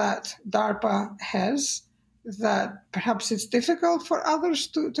that DARPA has that perhaps it's difficult for others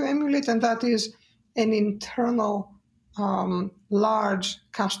to emulate, and that is an internal large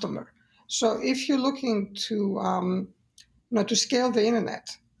customer. So if you're looking to to scale the internet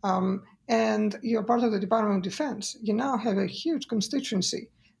and you're part of the Department of Defense, you now have a huge constituency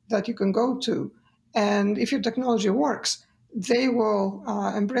that you can go to. And if your technology works, they will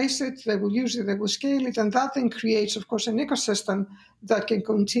embrace it, they will use it, they will scale it, and that then creates, of course, an ecosystem that can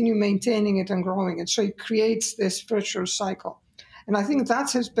continue maintaining it and growing it. So it creates this virtuous cycle. And I think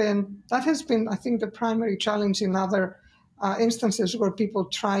that has been, I think, the primary challenge in other instances where people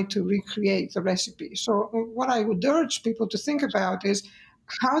try to recreate the recipe. So what I would urge people to think about is,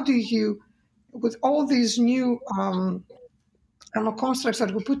 how do you, with all these new constructs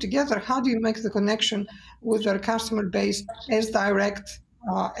that we put together, how do you make the connection with their customer base as direct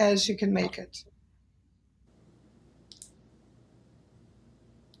as you can make it?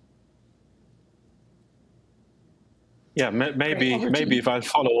 Yeah, maybe if I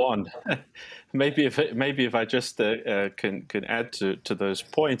follow on, maybe if I just can add to those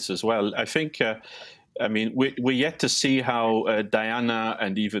points as well. I think. We're yet to see how Diana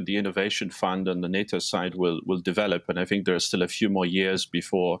and even the Innovation Fund on the NATO side will develop, and I think there are still a few more years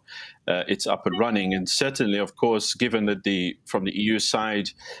before it's up and running. And certainly, of course, given that from the EU side,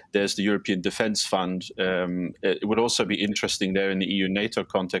 there's the European Defence Fund, it would also be interesting there in the EU-NATO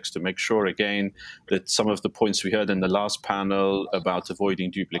context to make sure, again, that some of the points we heard in the last panel about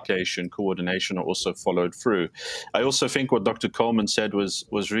avoiding duplication, coordination are also followed through. I also think what Dr. Coleman said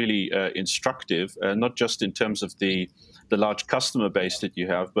was really instructive, not just in terms of the large customer base that you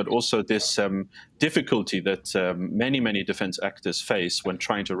have, but also this difficulty that many defense actors face when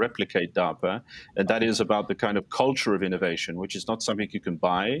trying to replicate DARPA, and that is about the kind of culture of innovation, which is not something you can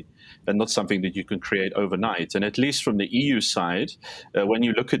buy and not something that you can create overnight. And at least from the EU side, when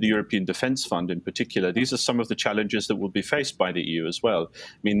you look at the European Defence Fund in particular, these are some of the challenges that will be faced by the EU as well.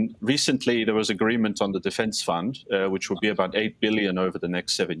 Recently there was agreement on the Defence Fund, which will be about 8 billion over the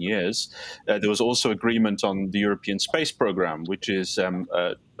next 7 years. There was also agreement on the European Space Programme, which is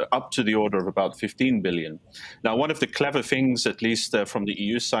up to the order of about 15 billion. Now, one of the clever things, at least from the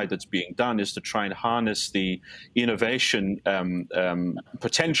EU side, that's being done is to try and harness the innovation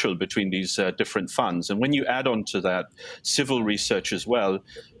potential between these different funds. And when you add on to that civil research as well,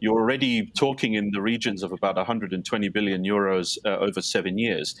 you're already talking in the regions of about 120 billion euros over 7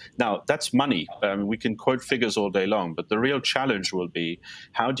 years. Now, that's money. We can quote figures all day long, but the real challenge will be,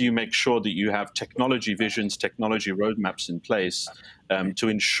 how do you make sure that you have technology visions, technology roadmaps in place to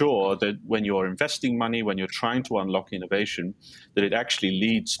ensure that when you're investing money, when you're trying to unlock innovation, that it actually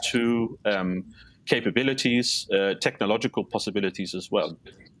leads to capabilities, technological possibilities as well.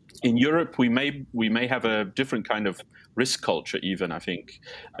 In Europe, we may have a different kind of risk culture even, I think.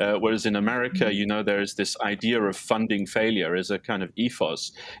 Whereas in America, there is this idea of funding failure as a kind of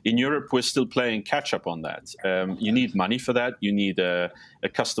ethos. In Europe, we're still playing catch up on that. You need money for that. You need a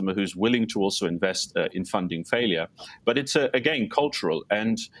customer who's willing to also invest in funding failure. But it's, again, cultural.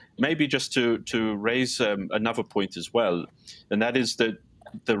 And maybe just to raise another point as well, and that is that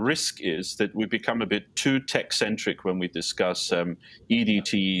the risk is that we become a bit too tech-centric when we discuss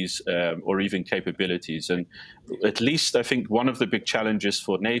EDTs or even capabilities. And at least I think one of the big challenges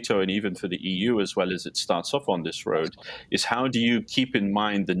for NATO and even for the EU as well as it starts off on this road is, how do you keep in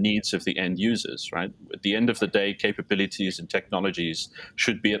mind the needs of the end users, right? At the end of the day, capabilities and technologies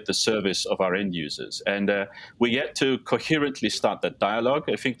should be at the service of our end users. And we're yet to coherently start that dialogue.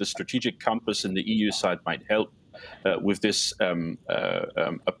 I think the strategic compass in the EU side might help with this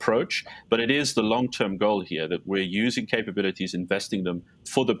approach, but it is the long-term goal here that we're using capabilities, investing them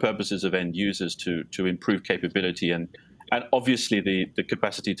for the purposes of end users to improve capability and obviously the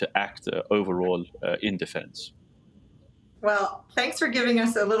capacity to act overall in defense. Well, thanks for giving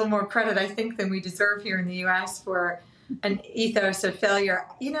us a little more credit, I think, than we deserve here in the U.S. for an ethos of failure.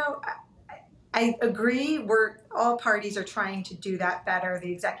 I agree, all parties are trying to do that better,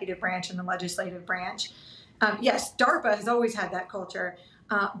 the executive branch and the legislative branch. Yes, DARPA has always had that culture.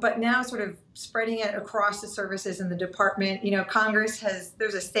 but now sort of spreading it across the services in the department. Congress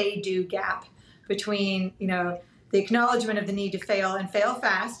there's a say-do gap between, the acknowledgement of the need to fail and fail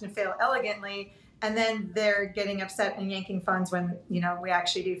fast and fail elegantly, and then they're getting upset and yanking funds when, we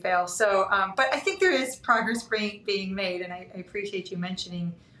actually do fail. So, but I think there is progress being made, and I appreciate you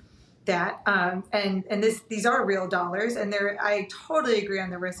mentioning that. And these are real dollars, and I totally agree on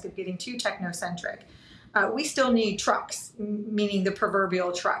the risk of getting too technocentric. We still need trucks, meaning the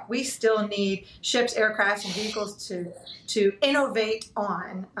proverbial truck. We still need ships, aircraft, and vehicles to innovate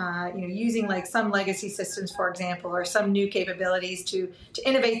on, using like some legacy systems, for example, or some new capabilities to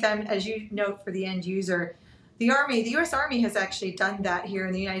innovate them, as you note, for the end user. The U.S. Army has actually done that here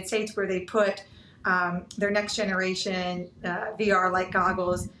in the United States, where they put their next generation VR-like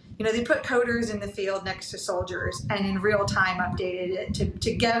goggles. They put coders in the field next to soldiers and in real time updated it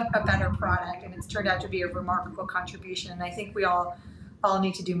to get a better product. And it's turned out to be a remarkable contribution. And I think we all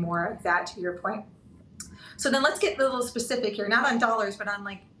need to do more of that, to your point. So then let's get a little specific here, not on dollars, but on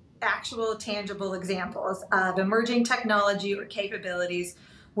like actual tangible examples of emerging technology or capabilities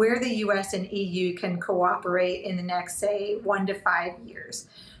where the US and EU can cooperate in the next, say, 1 to 5 years.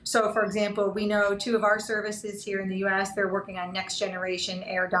 So, for example, we know 2 of our services here in the U.S., they're working on next-generation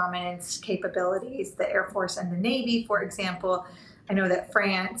air dominance capabilities, the Air Force and the Navy, for example. I know that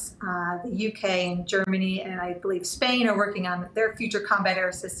France, the U.K., and Germany, and I believe Spain are working on their future combat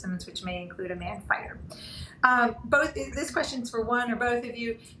air systems, which may include a manned fighter. This question's for one or both of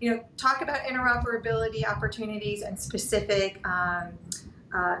you. Talk about interoperability opportunities and specific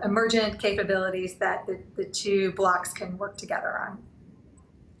emergent capabilities that the 2 blocks can work together on.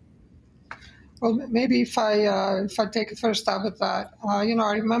 Well, maybe if I take a first stab at that, I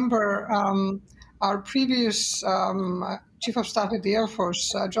remember our previous Chief of Staff at the Air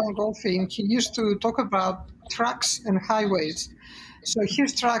Force, John Goldfein. He used to talk about tracks and highways. So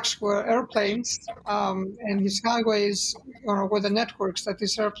his tracks were airplanes, and his highways were the networks that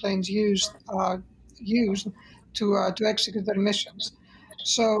these airplanes used to execute their missions.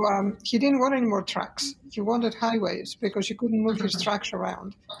 So he didn't want any more tracks. He wanted highways because he couldn't move his tracks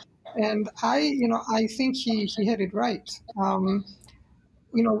around. And I think he had it right. When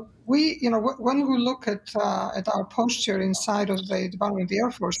we look at our posture inside of the Department of the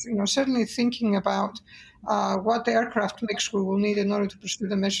Air Force, certainly thinking about what the aircraft mix we will need in order to pursue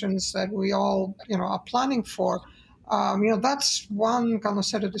the missions that we all, are planning for, that's one kind of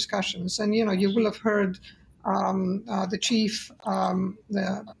set of discussions. And, you will have heard the chief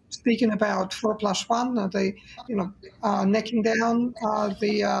speaking about 4+1, necking down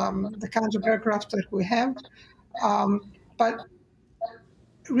the kinds of aircraft that we have. But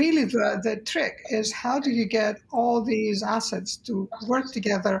really the trick is, how do you get all these assets to work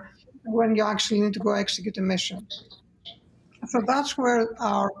together when you actually need to go execute a mission? So that's where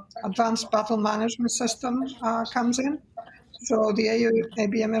our advanced battle management system comes in. So the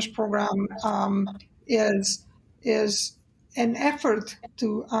ABMS program is an effort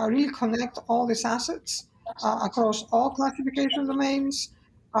to really connect all these assets across all classification domains,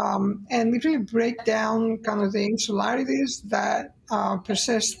 and we really break down kind of the insularities that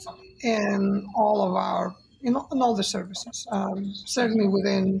persist in all of our, in all the services. Certainly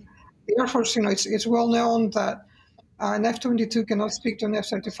within the Air Force, it's well known that an F-22 cannot speak to an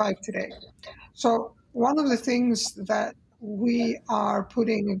F-35 today. So one of the things that we are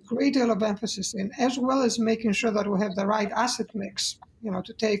putting a great deal of emphasis in, as well as making sure that we have the right asset mix,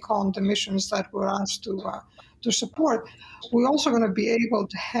 to take on the missions that we're asked to support, we're also going to be able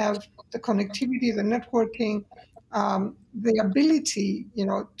to have the connectivity, the networking, the ability,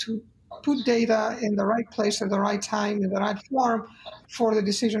 to put data in the right place at the right time, in the right form, for the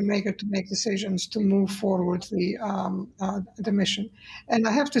decision maker to make decisions to move forward the mission. And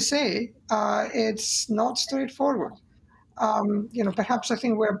I have to say, it's not straightforward. Perhaps I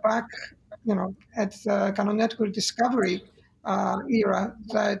think we're back, at the kind of network discovery era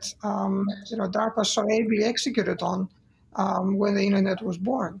that, DARPA so ably executed on when the internet was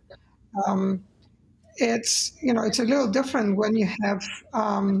born. It's a little different when you have,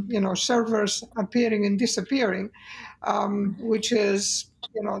 servers appearing and disappearing, which is,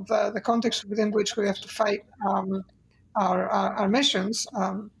 the context within which we have to fight our missions.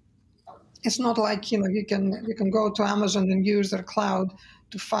 It's not like, you can go to Amazon and use their cloud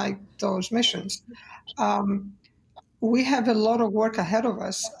to fight those missions. We have a lot of work ahead of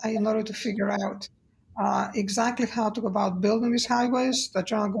us in order to figure out exactly how to go about building these highways that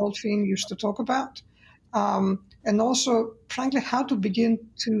John Goldfein used to talk about, and also, frankly, how to begin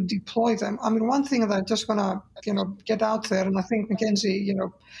to deploy them. I mean, one thing that I just want to, get out there, and I think, Mackenzie,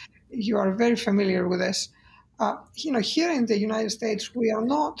 you are very familiar with this. here in the United States, we are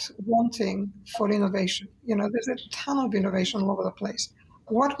not wanting for innovation. There's a ton of innovation all over the place.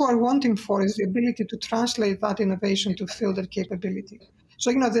 What we're wanting for is the ability to translate that innovation to fielded capability.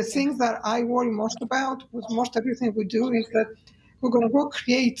 So, the thing that I worry most about with most everything we do is that we're going to go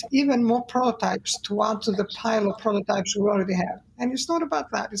create even more prototypes to add to the pile of prototypes we already have. And it's not about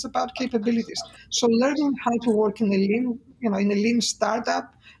that. It's about capabilities. So learning how to work in a lean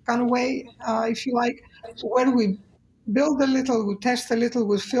startup kind of way, if you like, where we build a little, we test a little,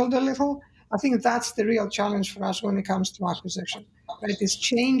 we field a little. I think that's the real challenge for us when it comes to acquisition. Right? It's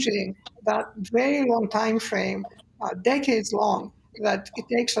changing that very long time frame, decades long, that it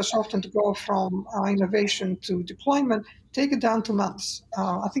takes us often to go from innovation to deployment, take it down to months.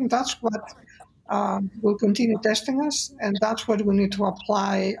 I think that's what will continue testing us, and that's what we need to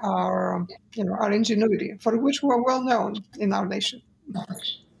apply our ingenuity, for which we're well known in our nation.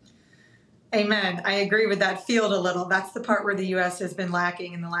 Amen. I agree with that field a little. That's the part where the U.S. has been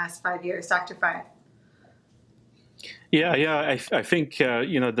lacking in the last 5 years. Dr. Fayed. Yeah. I think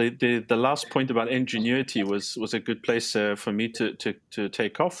the last point about ingenuity was a good place for me to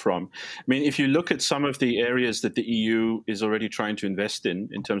take off from. I mean, if you look at some of the areas that the EU is already trying to invest in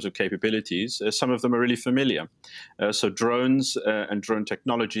terms of capabilities, some of them are really familiar. So drones and drone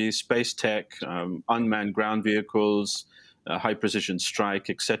technology, space tech, unmanned ground vehicles, high precision strike,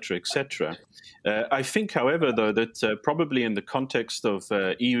 etc., etc. I think, however, though, that probably in the context of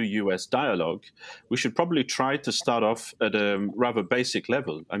EU-U.S. dialogue, we should probably try to start off at a rather basic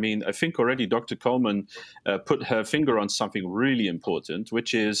level. I mean, I think already Dr. Coleman put her finger on something really important,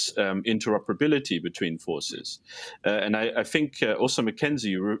 which is interoperability between forces. And I think also, Mackenzie,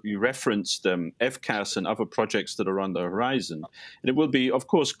 you referenced FCAS and other projects that are on the horizon. And it will be, of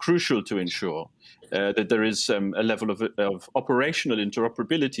course, crucial to ensure that there is a level of operational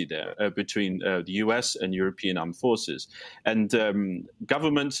interoperability there between the US and European armed forces. And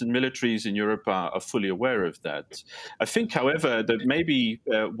governments and militaries in Europe are fully aware of that. I think, however, that maybe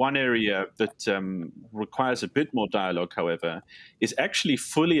one area that requires a bit more dialogue, however, is actually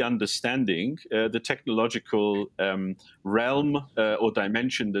fully understanding the technological realm or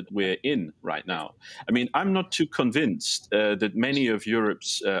dimension that we're in right now. I mean, I'm not too convinced that many of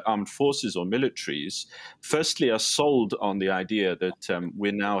Europe's armed forces or militaries firstly are sold on the idea that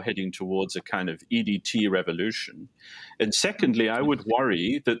we're now heading towards a kind of EDT revolution. And secondly, I would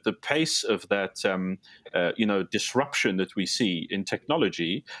worry that the pace of that disruption that we see in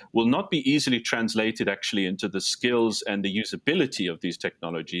technology will not be easily translated actually into the skills and the usability of these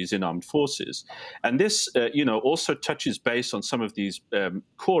technologies in armed forces. And this, also touches base on some of these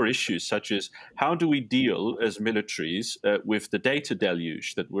core issues, such as how do we deal as militaries with the data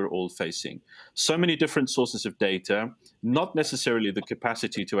deluge that we're all facing? So many different sources of data, not necessarily the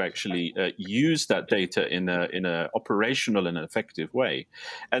capacity to actually use that data in a operational and effective way.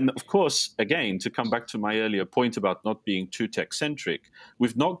 And of course, again, to come back to my earlier point about not being too tech-centric,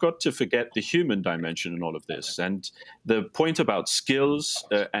 we've not got to forget the human dimension in all of this. And the point about skills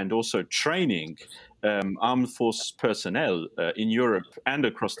and also training armed force personnel in Europe and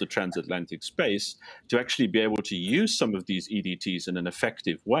across the transatlantic space to actually be able to use some of these EDTs in an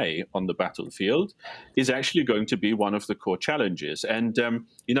effective way on the battlefield is actually going to be one of the core challenges. And,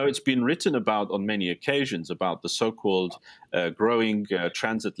 it's been written about on many occasions about the so-called growing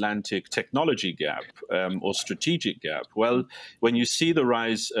transatlantic technology gap or strategic gap. Well, when you see the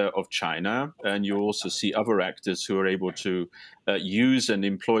rise of China and you also see other actors who are able to use and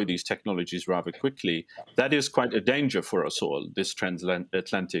employ these technologies rather quickly, that is quite a danger for us all, this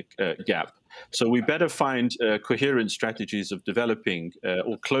transatlantic gap. So we better find coherent strategies of developing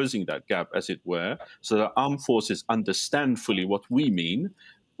or closing that gap, as it were, so that armed forces understand fully what we mean,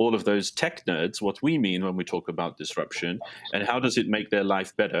 all of those tech nerds, what we mean when we talk about disruption, and how does it make their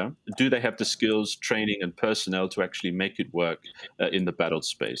life better? Do they have the skills, training, and personnel to actually make it work in the battle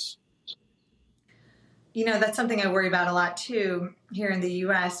space? That's something I worry about a lot, too, here in the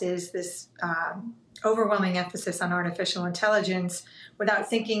U.S., is this overwhelming emphasis on artificial intelligence without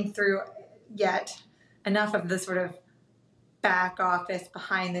thinking through yet enough of the sort of back office,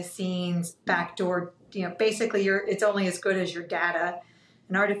 behind the scenes, backdoor, basically it's only as good as your data.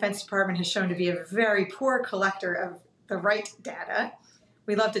 And our Defense Department has shown to be a very poor collector of the right data.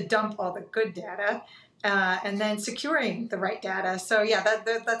 We love to dump all the good data. And then securing the right data. So yeah,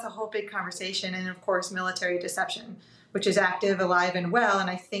 that's a whole big conversation. And of course, military deception, which is active, alive, and well. And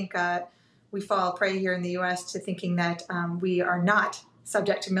I think we fall prey here in the U.S. to thinking that we are not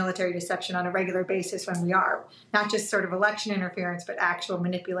subject to military deception on a regular basis when we are. Not just sort of election interference, but actual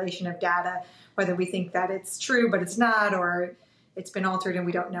manipulation of data, whether we think that it's true, but it's not, or it's been altered and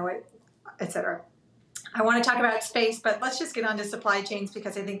we don't know it, et cetera. I want to talk about space, but let's just get on to supply chains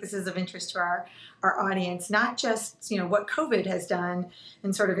because I think this is of interest to our audience, not just what COVID has done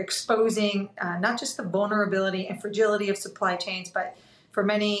in sort of exposing not just the vulnerability and fragility of supply chains, but for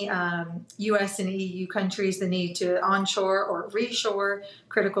many U.S. and EU countries, the need to onshore or reshore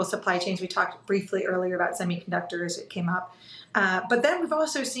critical supply chains. We talked briefly earlier about semiconductors. It came up. But then we've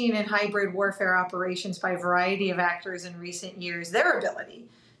also seen in hybrid warfare operations by a variety of actors in recent years their ability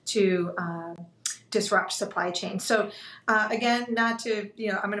to disrupt supply chains. So again, not to,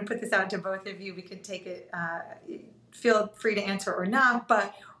 I'm going to put this out to both of you. We can take it, feel free to answer or not,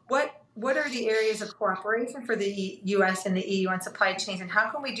 but what are the areas of cooperation for the U.S. and the EU on supply chains, and how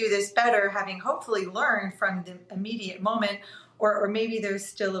can we do this better, having hopefully learned from the immediate moment, or maybe there's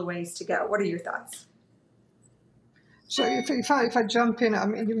still a ways to go? What are your thoughts? So if I jump in, I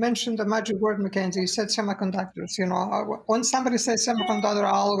mean, you mentioned the magic word, Mackenzie. You said semiconductors. When somebody says semiconductor,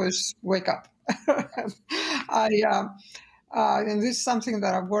 I always wake up. And this is something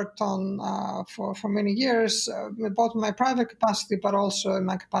that I've worked on for many years, both in my private capacity, but also in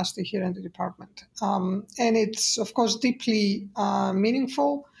my capacity here in the department. And it's, of course, deeply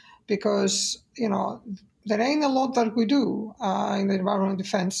meaningful because, there ain't a lot that we do in the environment of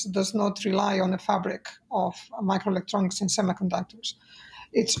defense that does not rely on a fabric of microelectronics and semiconductors.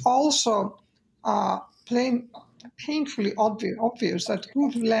 It's also painfully obvious that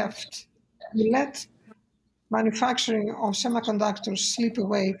we let manufacturing of semiconductors slip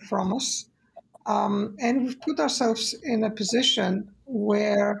away from us. And we've put ourselves in a position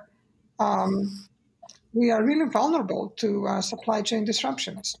where we are really vulnerable to supply chain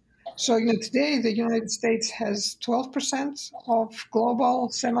disruptions. So today, the United States has 12% of global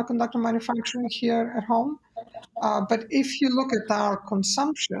semiconductor manufacturing here at home. But if you look at our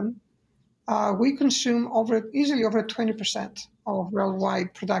consumption, we consume easily over 20% of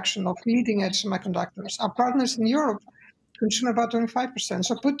worldwide production of leading-edge semiconductors. Our partners in Europe consume about 25%.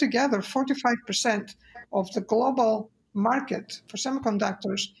 So put together, 45% of the global market for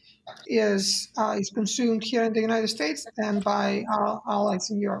semiconductors is consumed here in the United States and by our allies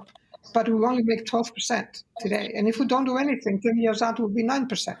in Europe. But we only make 12% today. And if we don't do anything, 10 years out, it will be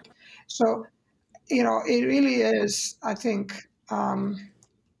 9%. So, it really is, I think,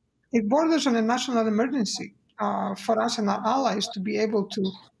 it borders on a national emergency for us and our allies to be able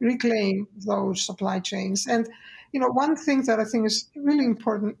to reclaim those supply chains. And, one thing that I think is really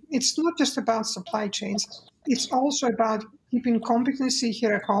important, it's not just about supply chains. It's also about keeping competency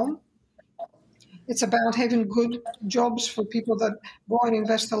here at home. It's about having good jobs for people that go and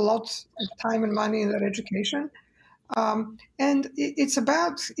invest a lot of time and money in their education. And it's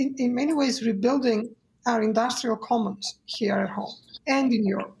about, in many ways, rebuilding our industrial commons here at home and in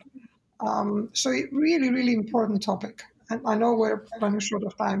Europe. So it really, really important topic. And I know we're running short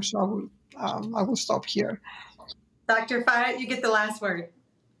of time, so I will stop here. Dr. Farhat, you get the last word.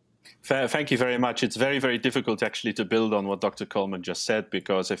 Thank you very much. It's very, very difficult actually to build on what Dr. Coleman just said,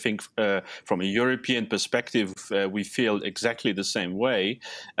 because I think from a European perspective, we feel exactly the same way.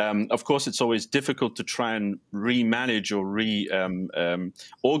 Of course, it's always difficult to try and remanage or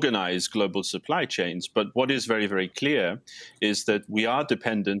organize global supply chains. But what is very, very clear is that we are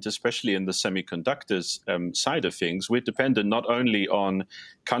dependent, especially in the semiconductors side of things. We're dependent not only on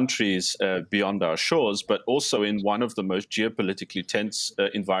countries beyond our shores, but also in one of the most geopolitically tense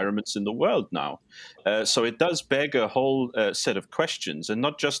environments in the world now. So it does beg a whole set of questions, and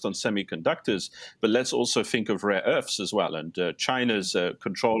not just on semiconductors, but let's also think of rare earths as well. And China's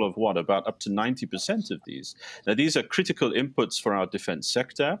control of about up to 90% of these. Now, these are critical inputs for our defense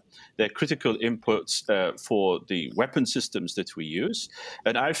sector. They're critical inputs for the weapon systems that we use.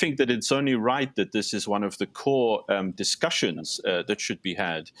 And I think that it's only right that this is one of the core discussions that should be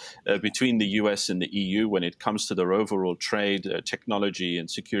had between the US and the EU when it comes to their overall trade, technology, and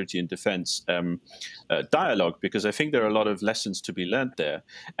security and defense dialogue, because I think there are a lot of lessons to be learned there.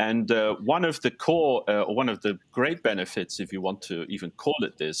 And one of the great benefits, if you want to even call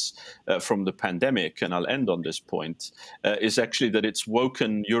it this, from the pandemic, and I'll end on this point, is actually that it's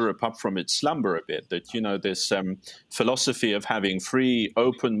woken Europe up from its slumber a bit. That, this philosophy of having free,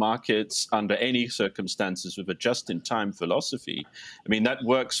 open markets under any circumstances with a just-in-time philosophy, I mean, that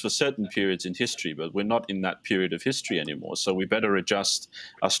works for certain periods in history, but we're not in that period of history anymore. So we better adjust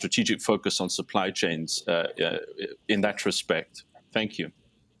our strategic focus on supply chains in that respect. Thank you.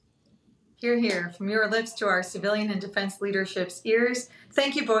 Hear, hear, from your lips to our civilian and defense leadership's ears.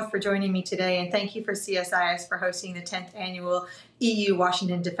 Thank you both for joining me today, and thank you for CSIS for hosting the 10th Annual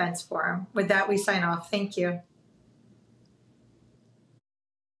EU-Washington Defense Forum. With that, we sign off. Thank you.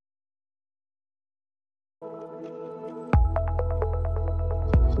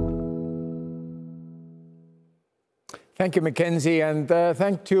 Thank you, Mackenzie, and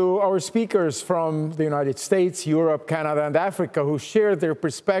thank to our speakers from the United States, Europe, Canada, and Africa who shared their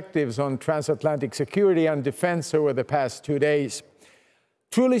perspectives on transatlantic security and defense over the past 2 days.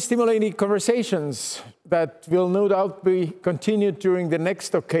 Truly stimulating conversations that will no doubt be continued during the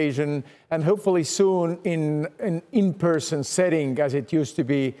next occasion and hopefully soon in an in-person setting as it used to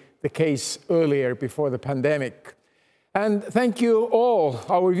be the case earlier before the pandemic. And thank you all,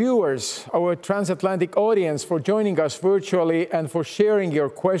 our viewers, our transatlantic audience, for joining us virtually and for sharing your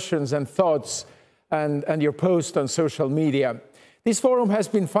questions and thoughts and your posts on social media. This forum has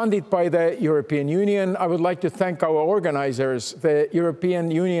been funded by the European Union. I would like to thank our organizers, the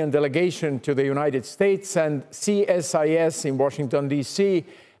European Union Delegation to the United States and CSIS in Washington, D.C.,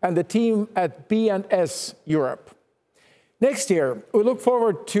 and the team at B&S Europe. Next year, we look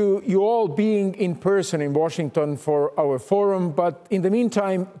forward to you all being in person in Washington for our forum, but in the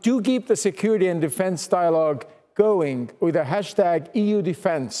meantime, do keep the security and defense dialogue going with the hashtag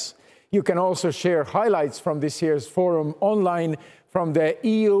 #EUDefense. You can also share highlights from this year's forum online from the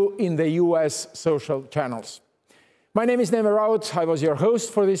EU in the US social channels. My name is Neeme Raud. I was your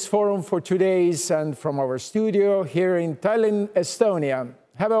host for this forum for 2 days and from our studio here in Tallinn, Estonia.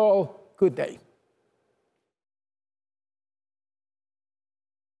 Have a all good day.